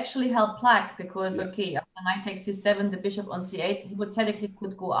now, we actually help black because, okay, after knight takes c7, the bishop on c8, hypothetically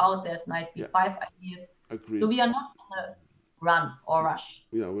could go out. There's knight b5 ideas. Agreed. So we are not in a run or rush.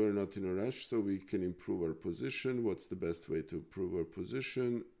 Yeah, we're not in a rush, so we can improve our position. What's the best way to improve our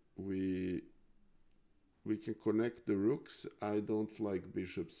position? We can connect the rooks. I don't like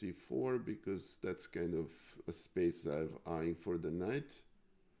bishop c4 because that's kind of a space I'm eyeing for the knight.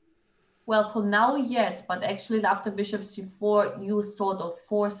 Well, for now, yes, but actually after bishop c4, you sort of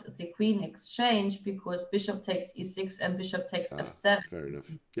force the queen exchange because bishop takes e6 and bishop takes f7. Fair enough.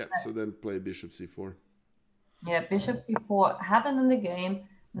 Yeah, so then play bishop c4. Yeah, bishop c4 happened in the game.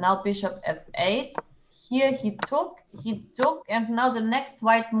 Now bishop f8. Here he took, and now the next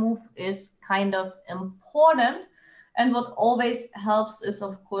white move is kind of important. And what always helps is,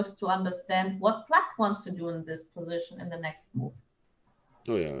 of course, to understand what black wants to do in this position in the next move.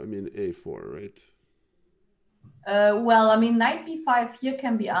 Oh yeah, I mean a4, right? Well, I mean, knight b5 here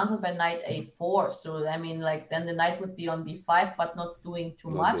can be answered by knight a4. So, I mean, like, then the knight would be on b5, but not doing too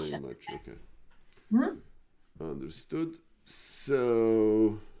much. Not doing much, okay. Understood.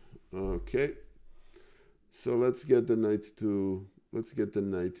 So, okay. So let's get the knight to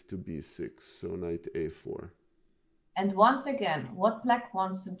b6. So knight a4. And once again, what black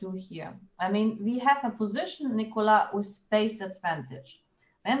wants to do here? I mean, we have a position, Nikola, with space advantage.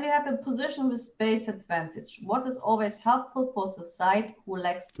 When we have a position with space advantage, what is always helpful for the side who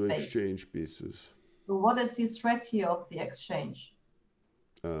lacks space? To exchange pieces. So what is the threat here of the exchange?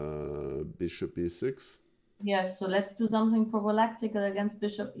 Bishop e6. Yes, so let's do something prophylactical against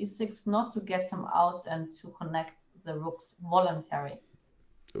bishop e6, not to get him out and to connect the rooks voluntary.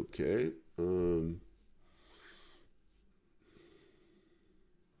 Okay.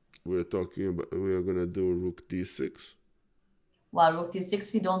 We're talking about, we are going to do rook d6. Well, rook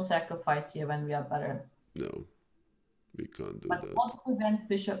d6 we don't sacrifice here when we are better. No, we can't do But that. how to prevent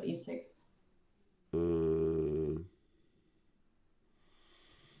bishop e6?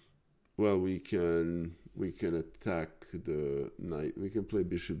 Well, we can attack the knight. We can play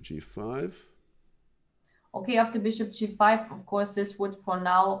bishop g5. Okay, after bishop g5, of course, this would for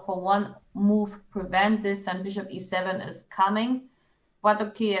now, for one move, prevent this, and bishop e7 is coming. But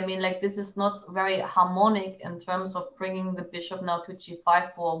okay, I mean, like, this is not very harmonic in terms of bringing the bishop now to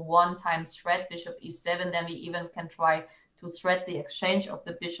g5 for a one-time threat, bishop e7. Then we even can try to threat the exchange of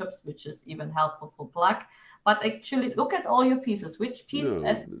the bishops, which is even helpful for black. But actually, look at all your pieces. Which piece?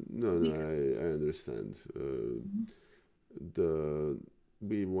 No, I understand.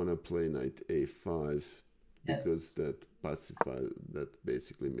 We want to play knight a5 because that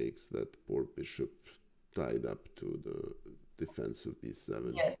basically makes that poor bishop tied up to the defense of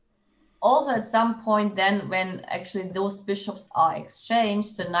b7. Yes. Also, at some point, then when actually those bishops are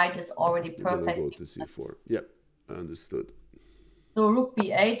exchanged, the knight is already perfect. You're gonna go to c4. Yep, understood. So rook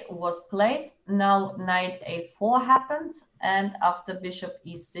b8 was played. Now knight a4 happened, and after bishop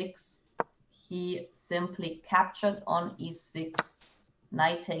e6, he simply captured on e6.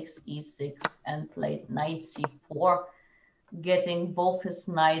 Knight takes e6 and played knight c4, getting both his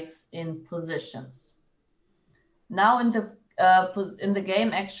knights in positions. Now in the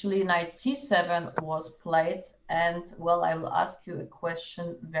game, actually, knight c7 was played, and well, I will ask you a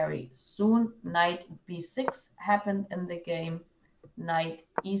question very soon. Knight b6 happened in the game, knight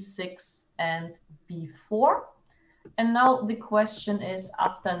e6 and b4. And now the question is,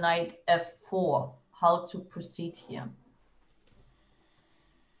 after knight f4, how to proceed here?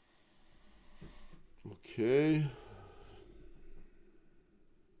 Okay.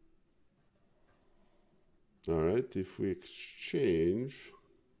 All right, if we exchange,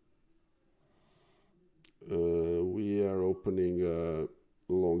 we are opening a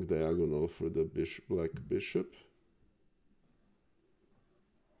long diagonal for the black bishop.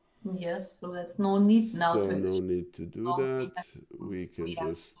 Yes, so there's no need now. So no need to do that. We can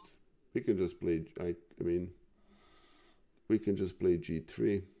just play. We can just play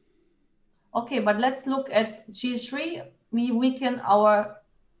g3. Okay, but let's look at g3. We weaken our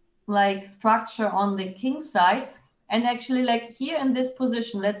structure on the king side, and actually, like here in this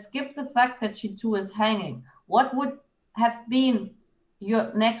position, let's skip the fact that g2 is hanging. What would have been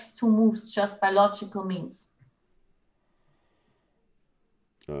your next two moves just by logical means?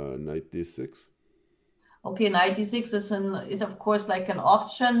 Knight d6. Okay, knight d6 is of course like an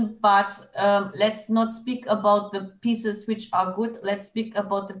option, but let's not speak about the pieces which are good. Let's speak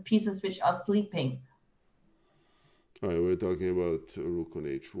about the pieces which are sleeping. All right, we're talking about rook on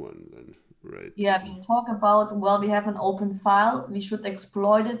h1 then, right? Yeah, we talk about, well, we have an open file. We should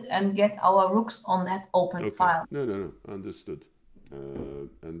exploit it and get our rooks on that open file. No, understood.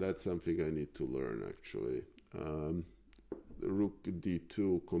 And that's something I need to learn, actually. Rook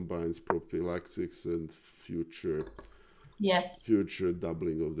d2 combines prophylaxis and future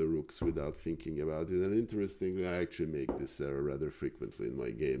doubling of the rooks without thinking about it. And interestingly, I actually make this error rather frequently in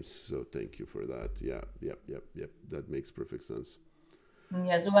my games, so thank you for that. Yep, that makes perfect sense.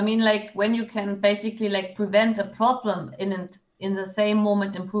 Yeah, so I mean, like, when you can basically like prevent a problem in the same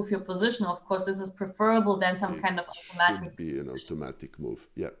moment improve your position, of course this is preferable than some kind of automatic. Should be an automatic move.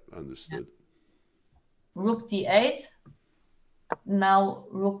 Yeah, understood. Yeah. Rook d8. Now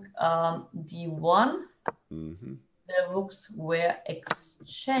rook d1. The rooks were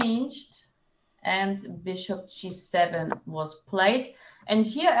exchanged and bishop g7 was played. And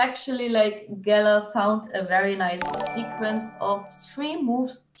here actually, like, Geller found a very nice sequence of 3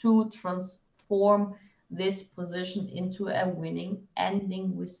 moves to transform this position into a winning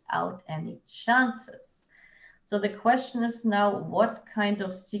ending without any chances. So the question is now, what kind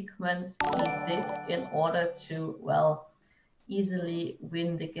of sequence he did in order to, well, easily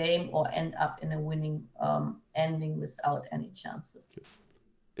win the game or end up in a winning ending without any chances.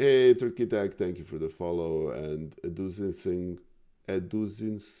 Hey, Turkey Tag, thank you for the follow, and Eduzins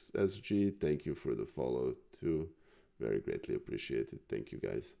SG, thank you for the follow too. Very greatly appreciated. Thank you,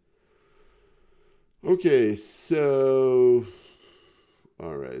 guys. Okay, so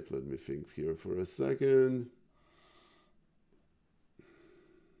all right, let me think here for a second.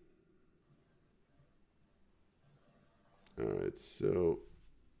 All right, so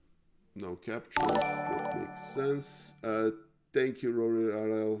No captures. That makes sense. Thank you, Rory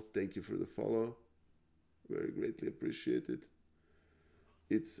RL. Thank you for the follow. Very greatly appreciated.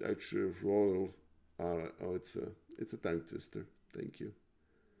 It's actually Royal RL. Oh, it's a tongue twister. Thank you.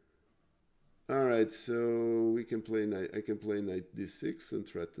 All right, so we can play knight. I can play knight d6 and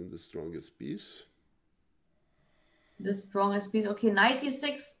threaten the strongest piece. The strongest piece. Okay, knight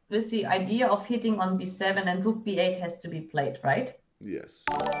d6 with the idea of hitting on b7 and rook b8 has to be played, right? Yes.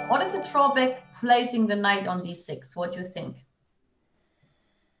 What is the drawback placing the knight on d6? What do you think?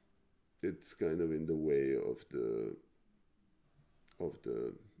 It's kind of in the way of the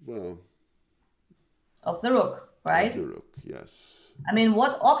well, Of the rook, right? of the rook, yes. I mean,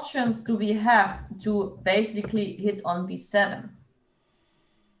 what options do we have to basically hit on b7?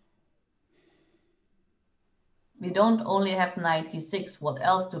 We don't only have knight d6. What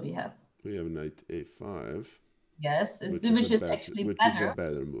else do we have? We have knight a5. Yes, Which is actually which better. is a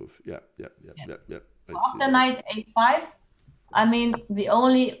better move. Yeah. After knight a5, I mean, the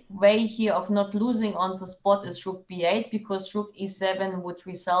only way here of not losing on the spot is rook b8, because rook e7 would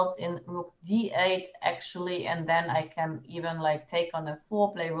result in rook d8 actually, and then I can even like take on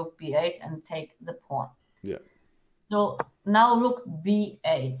f4, play rook b8 and take the pawn. Yeah. So now rook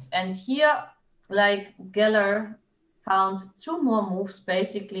b8, and here like Geller count 2 more moves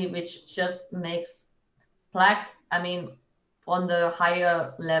basically, which just makes Black, I mean, on the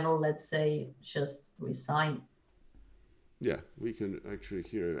higher level, let's say, just resign. Yeah, we can actually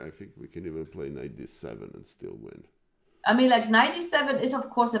here, I think we can even play knight d7 and still win. I mean, like knight d7 is, of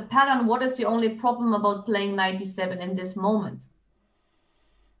course, a pattern. What is the only problem about playing knight d7 in this moment?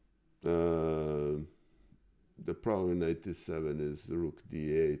 The problem with knight d7 is rook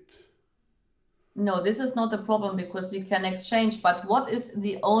d8. No, this is not a problem because we can exchange. But what is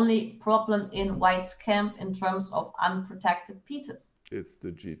the only problem in White's camp in terms of unprotected pieces? It's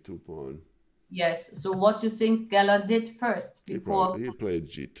the g2 pawn. Yes. So what do you think Geller did first before? He played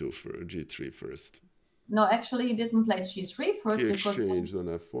g2 for g3 first. No, actually, he didn't play g3 first. He exchanged on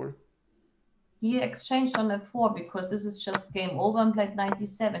f4. He exchanged on f4 because this is just game over, and played knight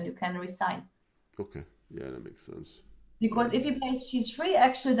d7. You can resign. Okay, yeah, that makes sense. Because if he plays g3,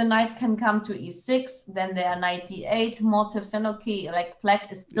 actually the knight can come to e6, then there are knight d8 motifs, and okay, like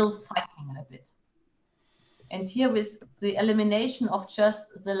Black is still fighting a bit. And here with the elimination of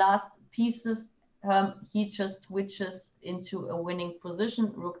just the last pieces, he just switches into a winning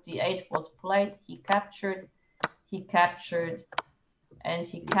position. Rook d8 was played, he captured, and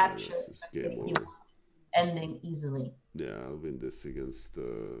he captured. Game over. Ending easily. Yeah, I'll win this against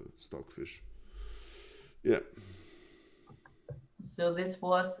Stockfish. Yeah. So this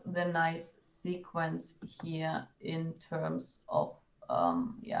was the nice sequence here in terms of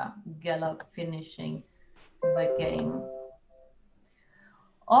Geller finishing the game.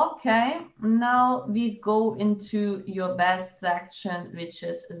 Okay, now we go into your best section, which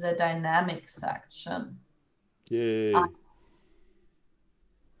is the dynamic section. Yay.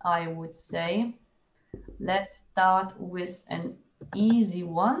 I would say. Let's start with an easy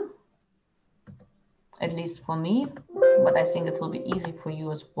one, at least for me, but I think it will be easy for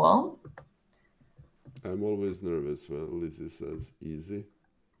you as well. I'm always nervous when Lizzie says easy.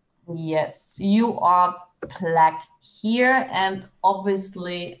 Yes, you are Black here, and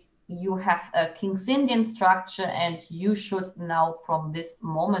obviously you have a King's Indian structure, and you should now from this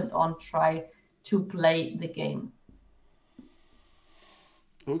moment on try to play the game.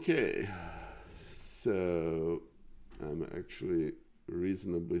 Okay, so I'm actually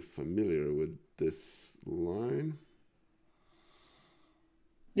reasonably familiar with this line.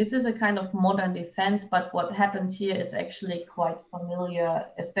 This is a kind of modern defense, but what happened here is actually quite familiar,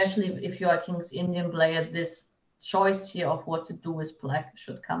 especially if you are a King's Indian player. This choice here of what to do with Black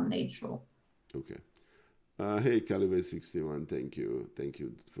should come natural. Okay. Hey, Calibre61, thank you. Thank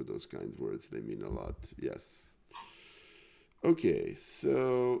you for those kind words. They mean a lot. Yes. Okay,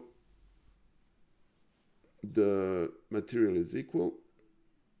 so the material is equal.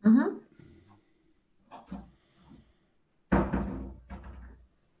 Mm-hmm.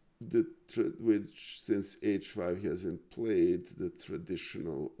 Which, since h5 hasn't played, the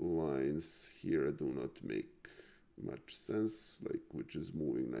traditional lines here do not make much sense, like which is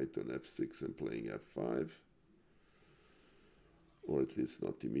moving knight on f6 and playing f5, or at least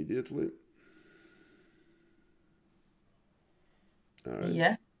not immediately. All right.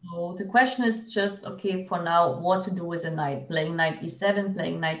 Yes. So the question is just, okay, for now, what to do with a knight? Playing knight e7,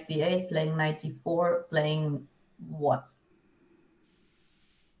 playing knight b8, playing knight d4, playing what?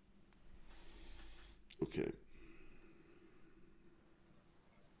 Okay.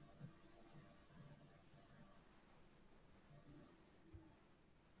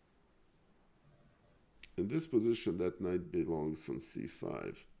 In this position, that knight belongs on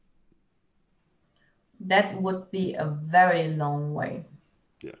c5. That would be a very long way.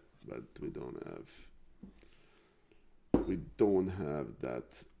 Yeah, but we don't have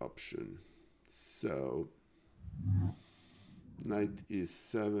that option. So knight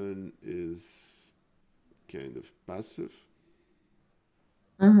e7 is kind of passive.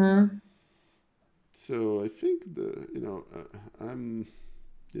 So I think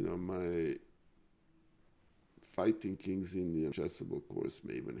my fighting kings in the chessable course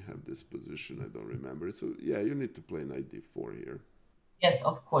may even have this position. I don't remember. So yeah, you need to play knight d4 here. Yes,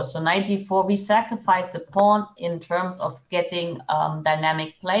 of course. So knight d4, we sacrifice the pawn in terms of getting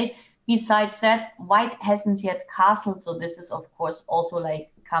dynamic play. Besides that, white hasn't yet castled, so this is of course also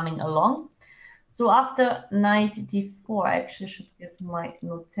like coming along. So after knight d4, I actually should get my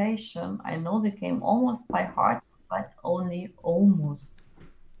notation. I know the game almost by heart, but only almost.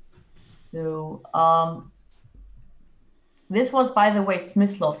 So this was, by the way,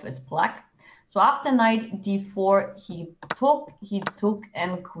 Smyslov's black. So after knight d4, he took,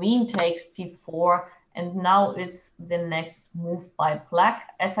 and queen takes d4, and now it's the next move by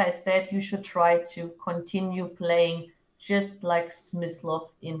black. As I said, you should try to continue playing just like Smyslov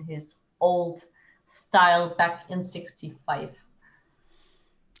in his old style back in 65.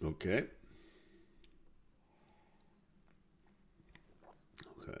 Okay.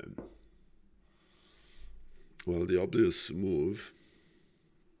 Well, the obvious move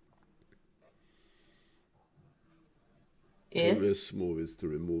is to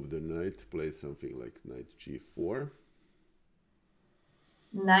remove the knight, play something like knight g4.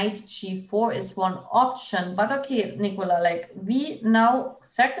 Knight g4 is one option, but okay, Nikola, like we now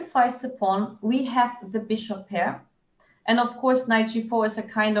sacrifice the pawn, we have the bishop pair, and of course knight g4 is a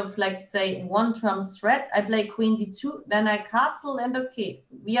kind of like, say, one-term threat. I play queen d2, then I castle, and okay,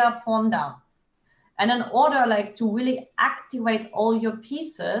 we are pawn down. And in order like to really activate all your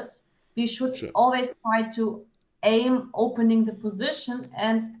pieces, we should always try to aim opening the position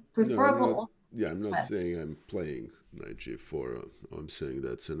and preferable. No, I'm not saying I'm playing knight g4. I'm saying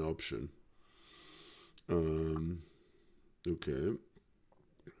that's an option. Okay.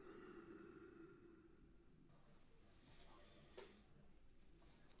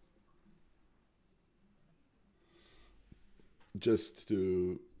 Just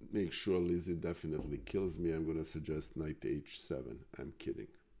to make sure Lizzie definitely kills me, I'm going to suggest knight h7. I'm kidding.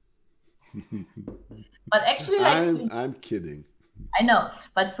 But actually, like, I'm kidding. I know,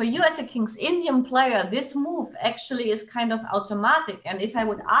 but for you as a King's Indian player, this move actually is kind of automatic. And if I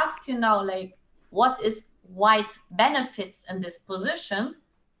would ask you now, like, what is white's benefits in this position,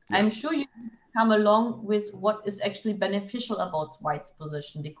 I'm sure you come along with what is actually beneficial about white's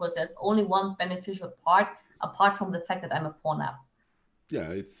position, because there's only one beneficial part apart from the fact that I'm a pawn up. Yeah,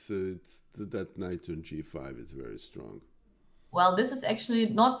 it's that knight on g5 is very strong. Well, this is actually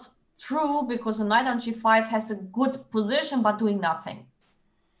not true, because a knight on g5 has a good position but doing nothing.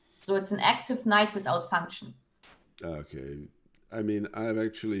 So it's an active knight without function. Okay. I mean, I've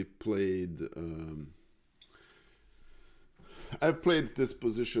actually played I've played this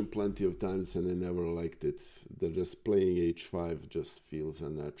position plenty of times and I never liked it. Just playing h5 just feels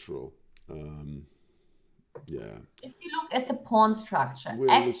unnatural. Yeah. If you look at the pawn structure,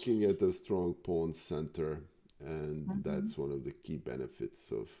 we're looking at a strong pawn center, and that's one of the key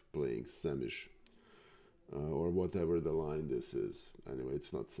benefits of playing Semish, or whatever the line this is. Anyway,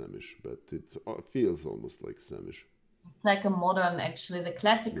 it's not Semish, but it feels almost like Semish. It's like a modern, actually, the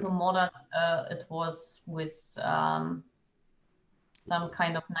classical modern. It was with some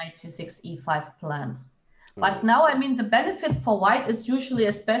kind of knight c6 e5 plan. But now, I mean, the benefit for white is usually,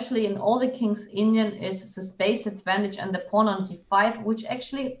 especially in all the King's Indian, is the space advantage and the pawn on d5, which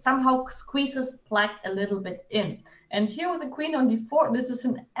actually somehow squeezes black a little bit in. And here with the queen on d4, this is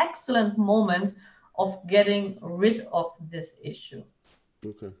an excellent moment of getting rid of this issue.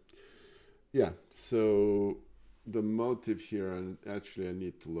 Okay. Yeah, so the motive here, and actually I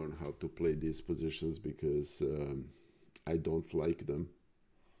need to learn how to play these positions because I don't like them.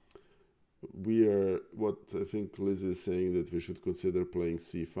 What I think Liz is saying, that we should consider playing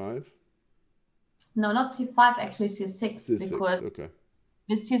c5. No, not c5, actually c6. c6, because okay.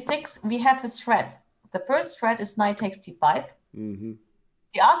 With c6, we have a threat. The first threat is knight takes d5.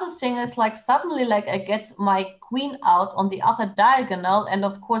 The other thing is, like, suddenly, like, I get my queen out on the other diagonal, and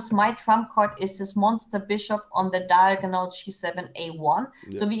of course my trump card is this monster bishop on the diagonal g7 a1.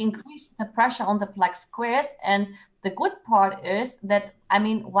 So we increase the pressure on the black squares, and The good part is that, I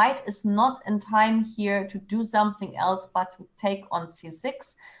mean, white is not in time here to do something else but to take on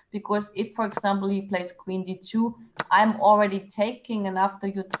c6, because if, for example, he plays queen d2, I'm already taking, and after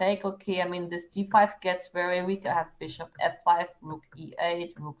you take, okay, I mean, this d5 gets very weak. I have bishop f5, rook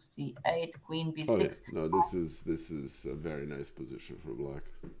e8, rook c8, queen b6. Oh yeah, no, this is a very nice position for black.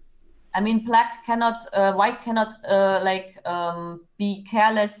 I mean, black cannot, white cannot be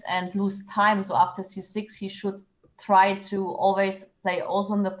careless and lose time. So after c6, he should try to always play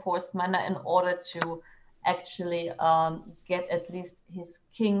also in the forced manner in order to actually get at least his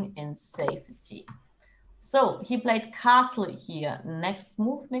king in safety. So he played castle here. Next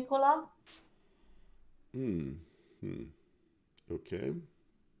move, Nikola. Okay.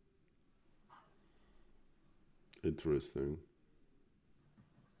 Interesting.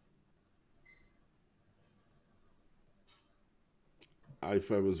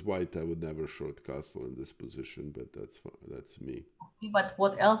 If I was white, I would never short castle in this position, but that's me. But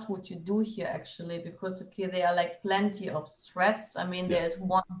what else would you do here actually? Because okay, there are like plenty of threats. I mean, there's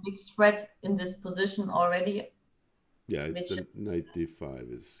one big threat in this position already. Yeah, it's the knight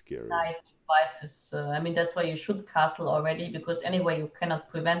d5 is scary. Knight d5 is, I mean, that's why you should castle already, because anyway, you cannot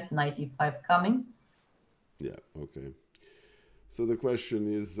prevent knight d5 coming. Yeah, okay. So the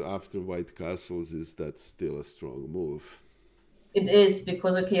question is, after white castles, is that still a strong move? It is,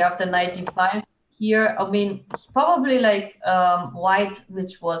 because okay, after knight d5 here, I mean, probably like white,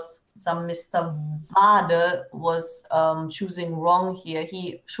 which was some Mr. Wade, was choosing wrong here.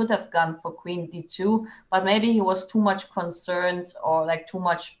 He should have gone for queen d2, but maybe he was too much concerned or like too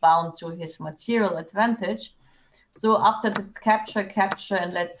much bound to his material advantage. So after the capture,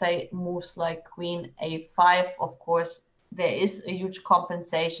 and let's say moves like queen a5, of course, there is a huge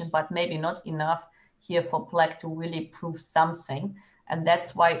compensation, but maybe not enough here for black to really prove something. And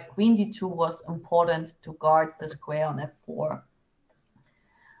that's why queen d2 was important to guard the square on f4.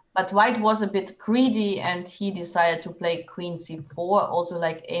 But white was a bit greedy and he decided to play queen c4, also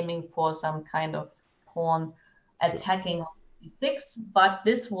like aiming for some kind of pawn attacking on c6, but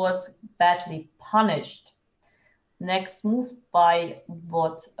this was badly punished. Next move by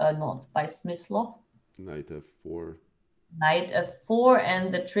by Smyslov. Knight f4. Knight f4,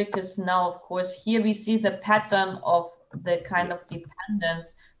 and the trick is now, of course, here we see the pattern of the kind of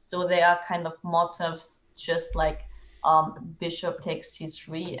dependence. So they are kind of motifs, just like bishop takes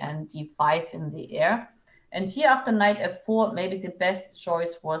c3 and d5 in the air. And here after knight f4, maybe the best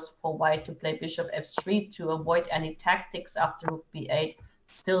choice was for white to play bishop f3 to avoid any tactics after rook b8.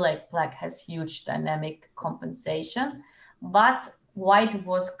 Still, like black has huge dynamic compensation, but white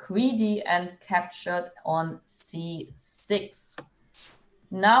was greedy and captured on c6.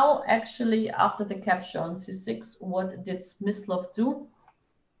 Now, actually, after the capture on c6, what did Smyslov do?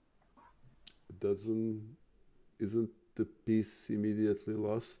 Isn't the piece immediately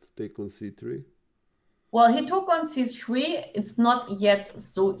lost? Take on c3? Well, he took on c3. It's not yet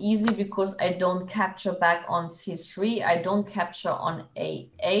so easy because I don't capture back on c3. I don't capture on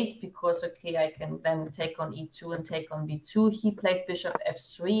a8 because, okay, I can then take on e2 and take on b2. He played bishop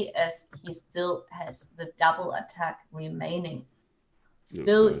f3 as he still has the double attack remaining.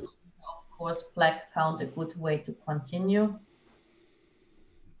 Still, okay. Of course, black found a good way to continue.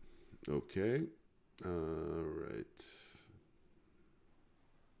 Okay. All right.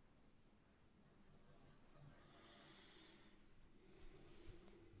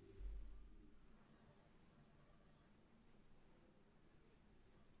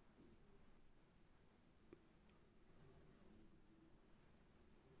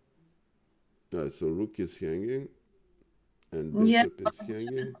 So rook is hanging and bishop is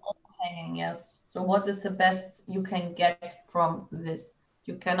hanging. Is also hanging, yes. So what is the best you can get from this?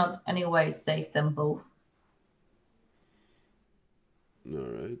 You cannot anyway save them both. All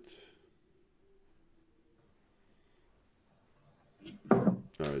right.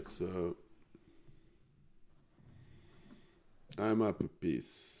 All right, so I'm up a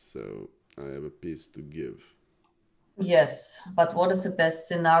piece, so I have a piece to give. Yes, but what is the best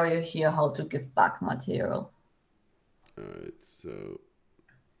scenario here, how to give back material? All right, so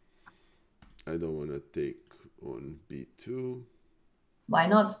I don't want to take on b2. Why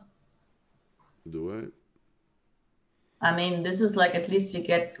not? Do I? I mean, this is like, at least we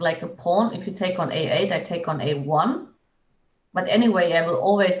get like a pawn. If you take on a8, I take on a1. But anyway, I will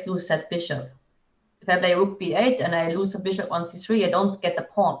always lose that bishop. If I play rook b8 and I lose a bishop on c3, I don't get a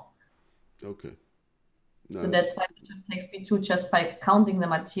pawn. Okay. No. So that's why bishop takes b2 just by counting the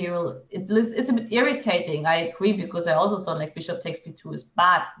material. It's a bit irritating, I agree, because I also thought like bishop takes b2 is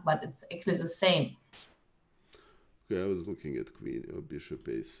bad, but it's actually the same. Okay, I was looking at queen or bishop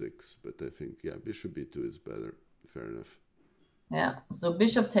a6, but I think, yeah, bishop b2 is better. Fair enough. Yeah, so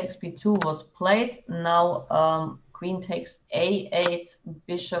bishop takes b2 was played. Now queen takes a8,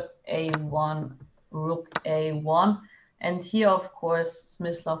 bishop a1, rook a1. And here, of course,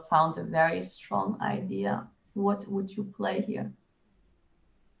 Smyslov found a very strong idea. What would you play here?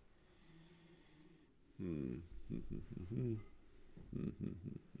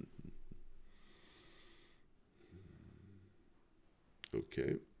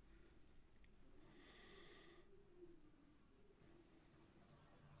 Okay.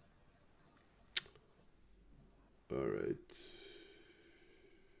 All right.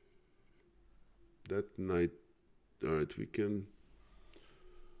 That knight. All right, we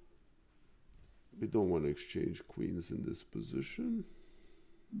don't want to exchange queens in this position.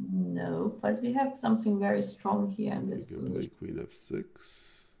 No, but we have something very strong here in this We can position. play queen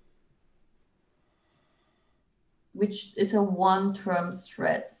f6. Which is a one-term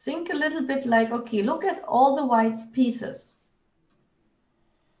threat. Think a little bit like, okay, look at all the white pieces.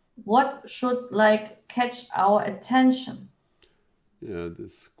 What should like catch our attention? Yeah,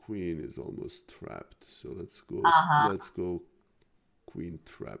 this queen is almost trapped. So let's go. Uh-huh. Let's go. Queen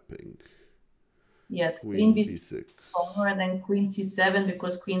trapping. Yes, Queen queen b6 b6. stronger than queen c7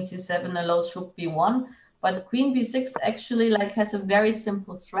 because queen c7 allows rook b1. But queen b6 actually like has a very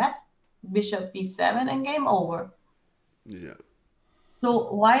simple threat. Bishop b7 and game over. Yeah.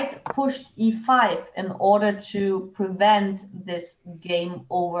 So white pushed e5 in order to prevent this game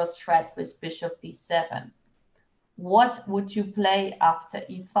over threat with bishop b7. What would you play after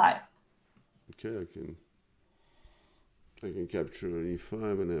e5? Okay, I can capture an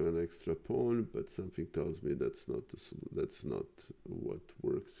e5 and have an extra pawn, but something tells me that's not what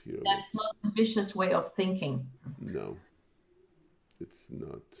works here. That's not a vicious way of thinking. No, it's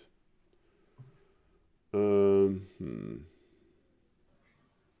not.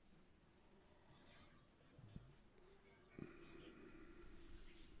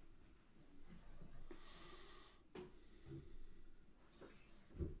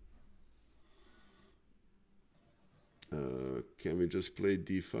 Can we just play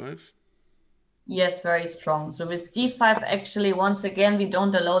d5? Yes, very strong. So with d5, actually, once again, we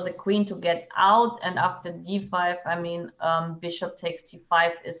don't allow the queen to get out. And after d5, I mean, bishop takes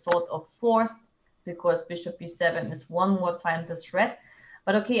d5 is sort of forced because bishop b7 is one more time the threat.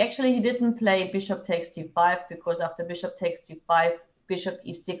 But okay, actually, he didn't play bishop takes d5 because after bishop takes d5, bishop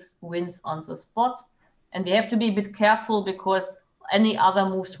e6 wins on the spot. And we have to be a bit careful because any other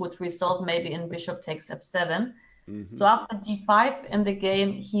moves would result maybe in bishop takes f7. So after d5 in the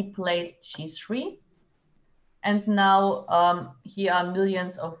game, he played g3. And now here are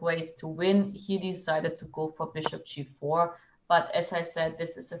millions of ways to win. He decided to go for bishop g4. But as I said,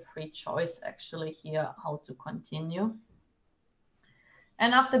 this is a free choice actually here how to continue.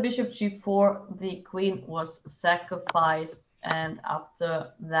 And after bishop g4, the queen was sacrificed. And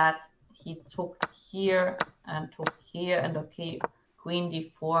after that, he took here and okay, queen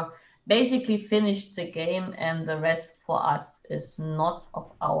d4. Basically finished the game, and the rest for us is not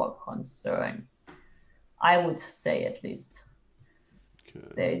of our concern. I would say, at least. Okay.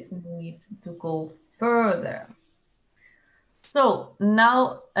 There is no need to go further. So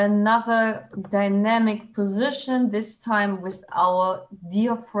now another dynamic position, this time with our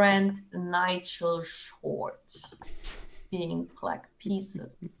dear friend Nigel Short being black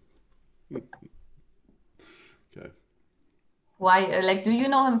pieces. Okay. Why, like, do you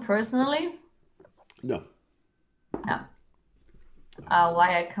know him personally? No. Yeah.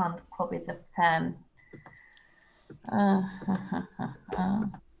 Why I can't copy the fan?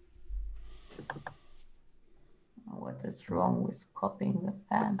 What is wrong with copying the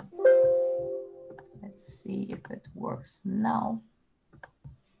fan? Let's see if it works now.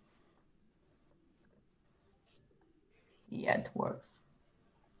 Yeah, it works.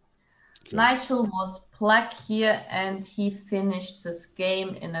 Okay. Nigel was black here, and he finished this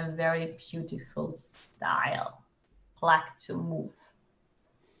game in a very beautiful style. Black to move.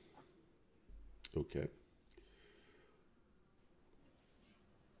 Okay.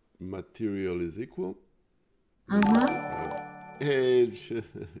 Material is equal. Hey,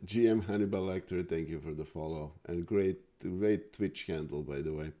 GM Hannibal Lecter, thank you for the follow. And great Twitch handle, by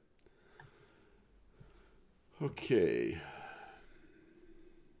the way. Okay.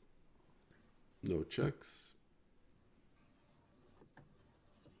 No checks.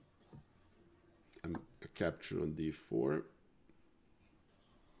 A capture on d4.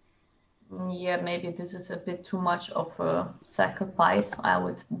 Yeah, maybe this is a bit too much of a sacrifice, I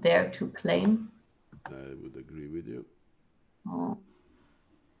would dare to claim. I would agree with you. Oh.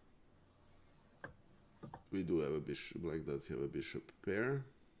 We do have a bishop, black does have a bishop pair.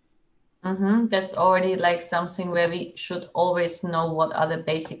 That's already like something where we should always know what are the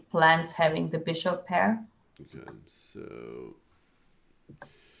basic plans having the bishop pair. Okay,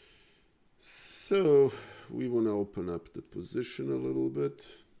 so we want to open up the position a little bit.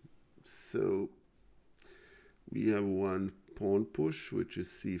 So we have one pawn push, which is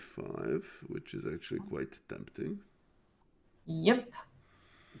c5, which is actually quite tempting. Yep.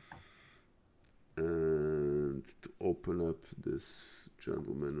 And to open up this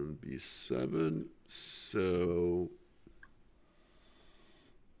gentleman on b7, so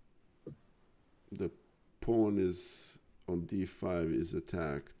the pawn is on d5 is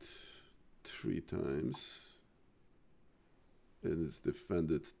attacked 3 times and is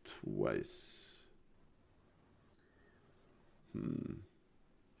defended twice.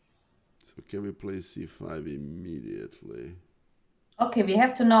 So can we play c5 immediately? Okay, we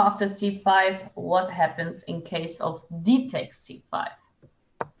have to know after c5 what happens in case of d takes c5.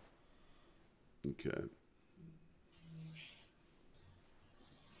 Okay.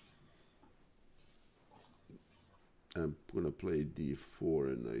 I'm gonna play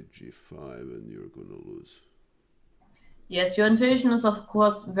d4 and knight g5, and you're gonna lose. Yes, your intuition is of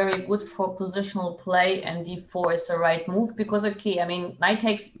course very good for positional play, and d4 is the right move because, okay, I mean, knight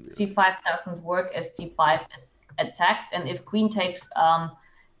takes c5 doesn't work as d5 is attacked, and if queen takes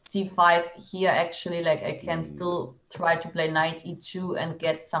c5 here, actually, like I can still try to play knight e2 and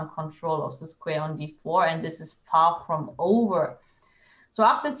get some control of the square on d4, and this is far from over. So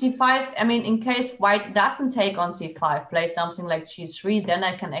after c5, I mean, in case white doesn't take on c5, play something like g3, then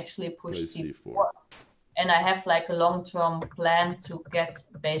I can actually push c4. And I have like a long-term plan to get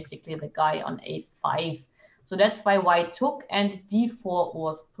basically the guy on a5. So that's why white took and d4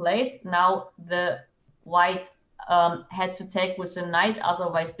 was played. Now the white had to take with the knight,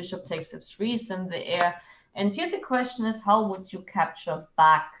 otherwise bishop takes f3 is in the air. And here the question is, how would you capture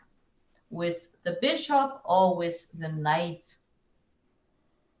back? With the bishop or with the knight?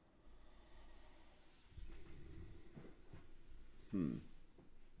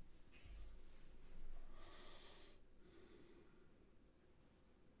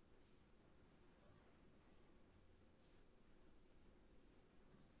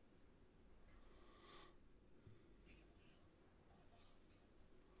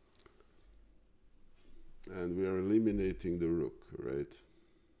 And we are eliminating the rook, right?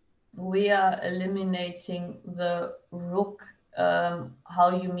 We are eliminating the rook.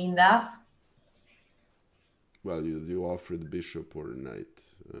 How you mean that? Well, you offered bishop or knight.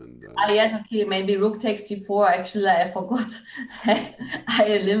 And yes, okay, maybe rook takes d4. Actually, I forgot that I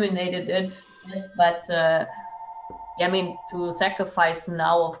eliminated it. Yes, but yeah, I mean, to sacrifice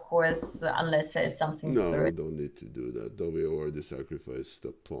now, of course, unless there is something no, certain. we don't need to do that, though we already sacrificed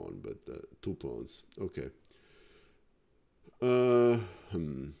a pawn, but 2 pawns. Okay. All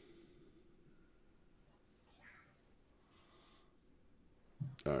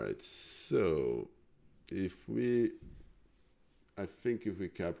right, so I think if we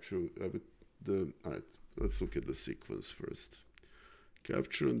capture all right, let's look at the sequence first.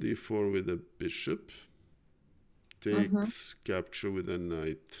 Capture on d4 with a bishop, takes capture with a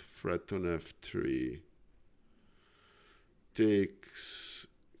knight, threat on f3, takes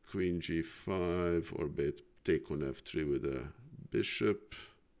queen g5, or take on f3 with a bishop,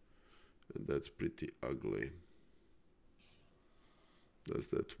 and that's pretty ugly. Does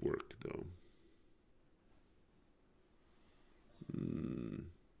that work though?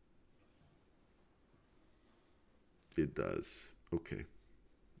 It does. Okay.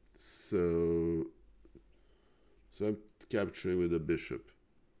 So I'm capturing with a bishop.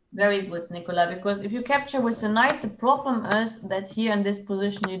 Very good, Nikola, because if you capture with a knight, the problem is that here in this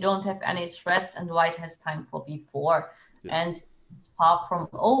position you don't have any threats and white has time for b4. Yeah. And it's far from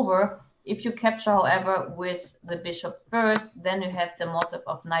over. If you capture, however, with the bishop first, then you have the motive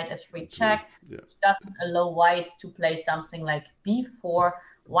of knight f3 check, which doesn't allow white to play something like b4.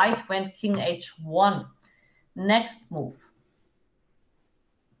 White went king h1. Next move.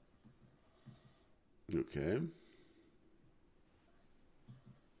 Okay.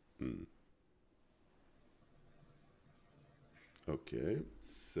 Okay,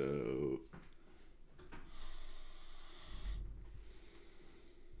 so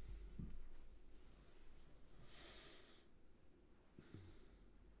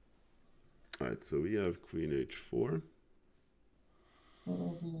all right, so we have queen h4.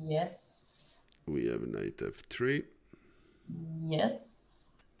 Yes. We have knight f3. Yes.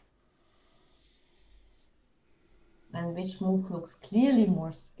 And which move looks clearly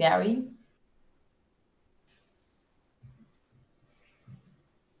more scary?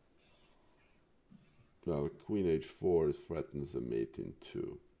 Well, queen h4 threatens a mate in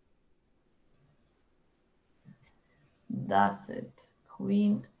 2. does it?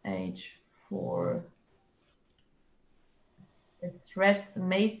 Queen h4. It threats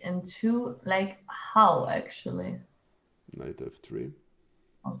mate in 2. Like how actually? Knight f3.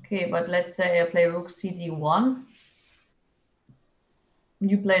 Okay, but let's say I play rook cd1.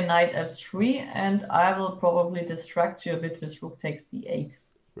 You play knight f3, and I will probably distract you a bit with rook takes d8.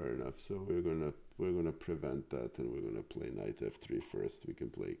 Fair enough. So we're gonna prevent that, and we're gonna play knight f3 first. We can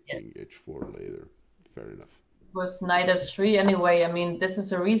play king h4 later. Fair enough. Was knight f3 anyway. I mean, this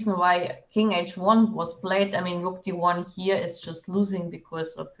is a reason why king h1 was played. I mean, rook d1 here is just losing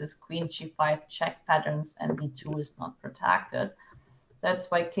because of this queen g5 check patterns, and d2 is not protected.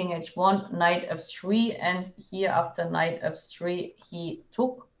 That's why king h1, knight f3, and here after knight f3, he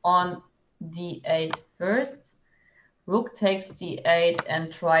took on d8 first. Rook takes d8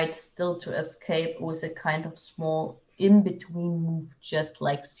 and tried still to escape with a kind of small in-between move, just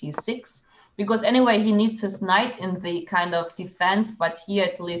like c6. Because anyway, he needs his knight in the kind of defense, but here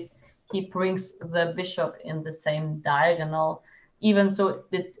at least he brings the bishop in the same diagonal. Even so,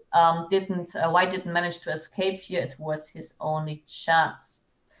 it White didn't manage to escape here. It was his only chance.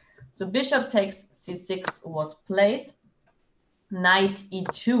 So bishop takes c6 was played. Knight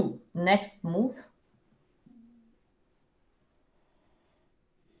e2, next move.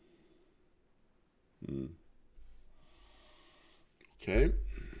 Okay.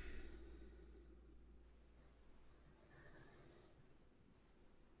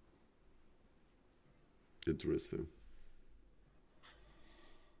 Interesting.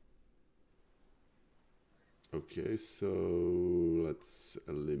 Okay, so let's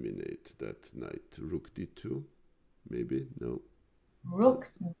eliminate that knight. Rook d2, maybe? No. Rook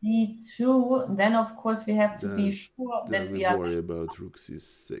d2, then of course we have to be sure that we are... worry about rook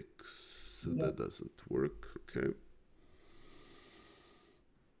c6, so that doesn't work. Okay.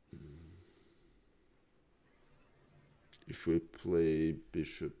 If we play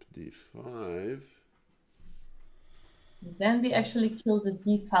bishop d5, then we actually kill the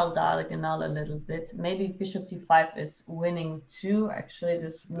d file diagonal a little bit. Maybe bishop d5 is winning too. Actually,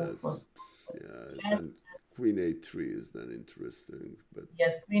 this move was... Yeah, then queen a3 is then interesting. But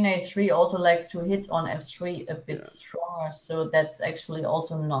yes, queen a3 also like to hit on f3 a bit stronger. So that's actually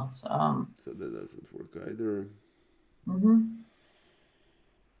also not... so that doesn't work either.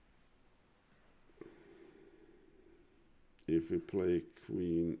 If we play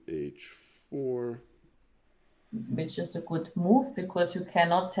queen h4, which is a good move because you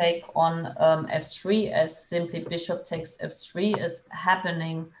cannot take on f3 as simply bishop takes f3 is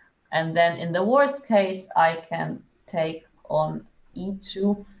happening. And then in the worst case, I can take on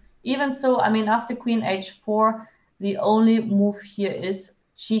e2. Even so, I mean, after queen h4, the only move here is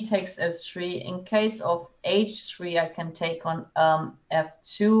she takes f3. In case of h3, I can take on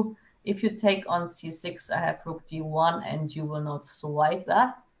f2. If you take on c6, I have rook d1, and you will not survive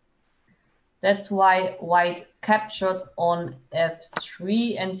that. That's why White captured on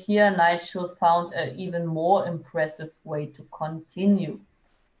f3, and here Nigel found an even more impressive way to continue.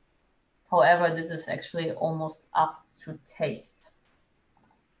 However, this is actually almost up to taste.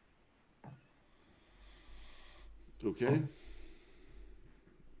 Okay.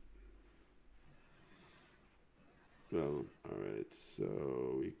 Well, all right,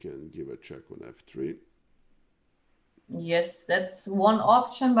 so we can give a check on f3. Yes, that's one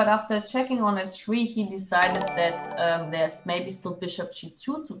option, but after checking on f3, he decided that there's maybe still bishop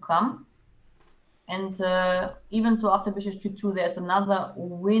g2 to come. And even so, after bishop g2, there's another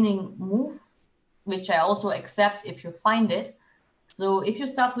winning move, which I also accept if you find it. So if you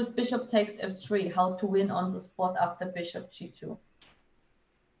start with bishop takes f3, how to win on the spot after bishop g2?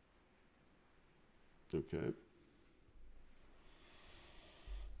 Okay.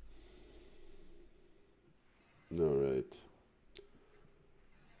 All right.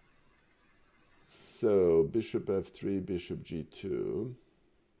 So bishop f3, bishop g2.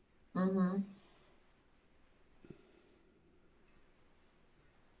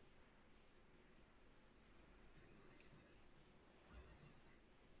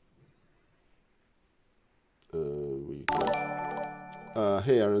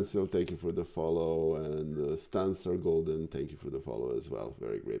 Hey Aaron, still thank you for the follow, and Stans are golden. Thank you for the follow as well.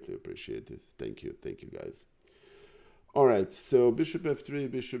 Very greatly appreciated. Thank you guys. All right, so bishop f3,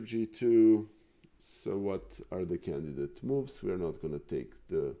 bishop g2. So what are the candidate moves? We are not going to take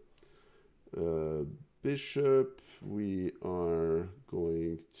the bishop. We are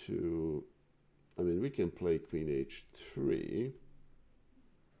going to, I mean, we can play queen h3,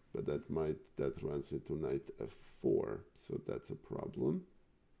 but that runs into knight f4, so that's a problem.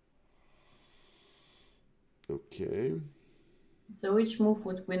 Okay. So which move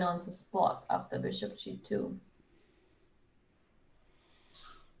would win on the spot after bishop g2?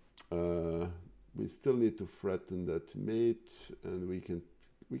 we still need to threaten that mate, and we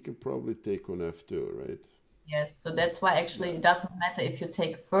can probably take on f2, right? Yes, so that's why actually it doesn't matter if you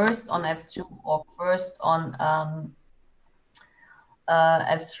take first on f2 or first on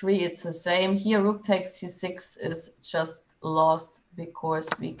f3, it's the same. Here, rook takes c6 is just lost because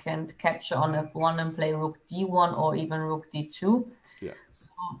we can't capture on f1 and play rook d1 or even rook d2. Yeah.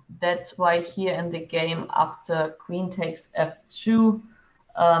 So that's why here in the game, after queen takes f2,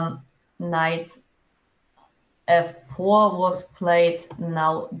 knight f4 was played.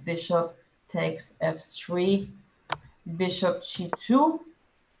 Now bishop takes f3, bishop g2,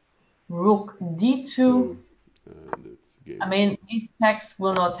 rook d2. And it's game. I mean, these checks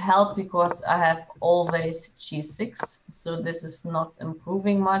will not help because I have always g6, so this is not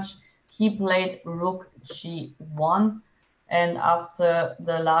improving much. He played rook g1, and after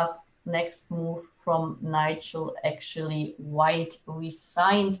the next move from Nigel, actually white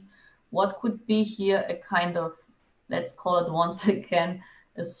resigned. What could be here a kind of, let's call it once again,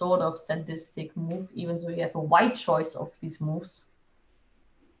 a sort of sadistic move, even though you have a wide choice of these moves.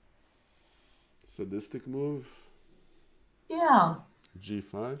 Sadistic move? Yeah.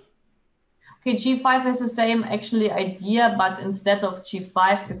 G5? Okay, G5 has the same actually idea, but instead of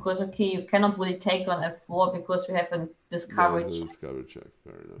G5, because okay, you cannot really take on F4 because you have a discovery check. Discovery check,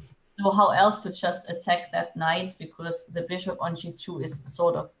 fair enough. So how else to just attack that knight, because the bishop on G2 is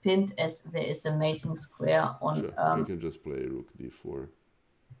sort of pinned as there is a mating square on... Sure, you can just play rook d4.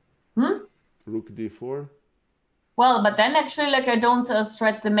 Rook d4? Well, but then actually, like, I don't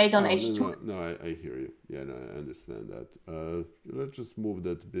threat the mate on H2. No, I hear you. Yeah, no, I understand that. Let's just move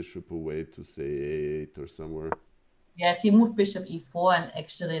that bishop away to, say, a8 or somewhere. Yes, he moved bishop e4 and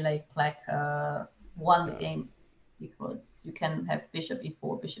actually, like, black won the game. Because you can have bishop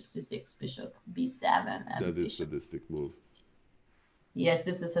e4, bishop c6, bishop b7. And that is sadistic move. Yes,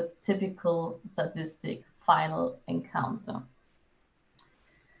 this is a typical sadistic final encounter.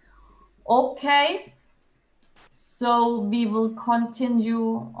 Okay. So we will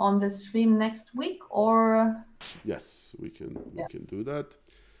continue on the stream next week, or? Yes, we can do that.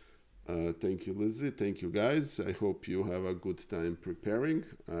 Thank you, Lizzie. Thank you, guys. I hope you have a good time preparing.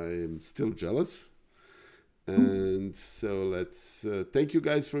 I am still jealous. And so let's thank you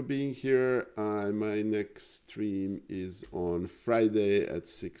guys for being here. My next stream is on Friday at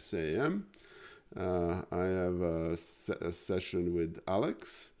 6 a.m. I have a session with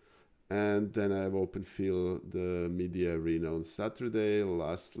Alex. And then I have Open Field, the media arena on Saturday.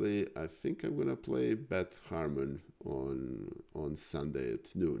 Lastly, I think I'm going to play Beth Harmon on Sunday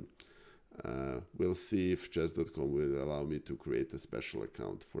at noon. We'll see if chess.com will allow me to create a special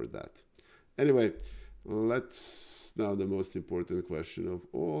account for that. Anyway, let's now the most important question of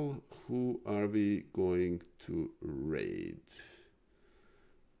all. Who are we going to raid?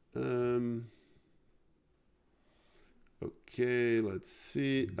 Okay, let's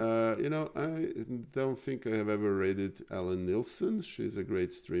see. I don't think I have ever raided Ellen Nilsson. She's a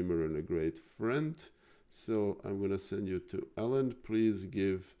great streamer and a great friend. So I'm going to send you to Ellen. Please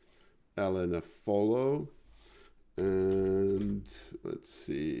give Ellen a follow. And let's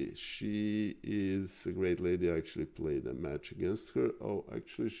see. She is a great lady. I actually played a match against her. Oh,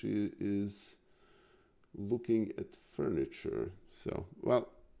 actually, she is looking at furniture. So, well.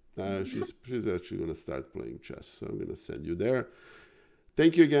 She's actually going to start playing chess, so I'm going to send you there.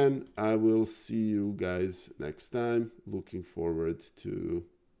 Thank you again. I will see you guys next time. Looking forward to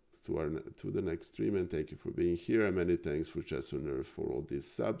the next stream, and thank you for being here. And many thanks for Chess on Earth for all these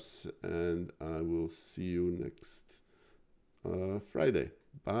subs, and I will see you next Friday.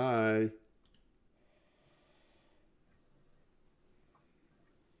 Bye.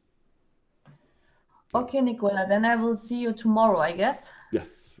 Okay, Nikola, then I will see you tomorrow, I guess.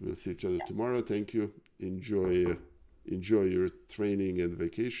 Yes, we'll see each other tomorrow. Thank you. Enjoy your training and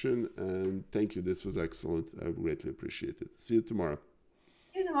vacation. And thank you. This was excellent. I greatly appreciate it. See you tomorrow.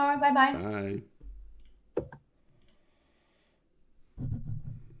 See you tomorrow. Bye-bye. Bye.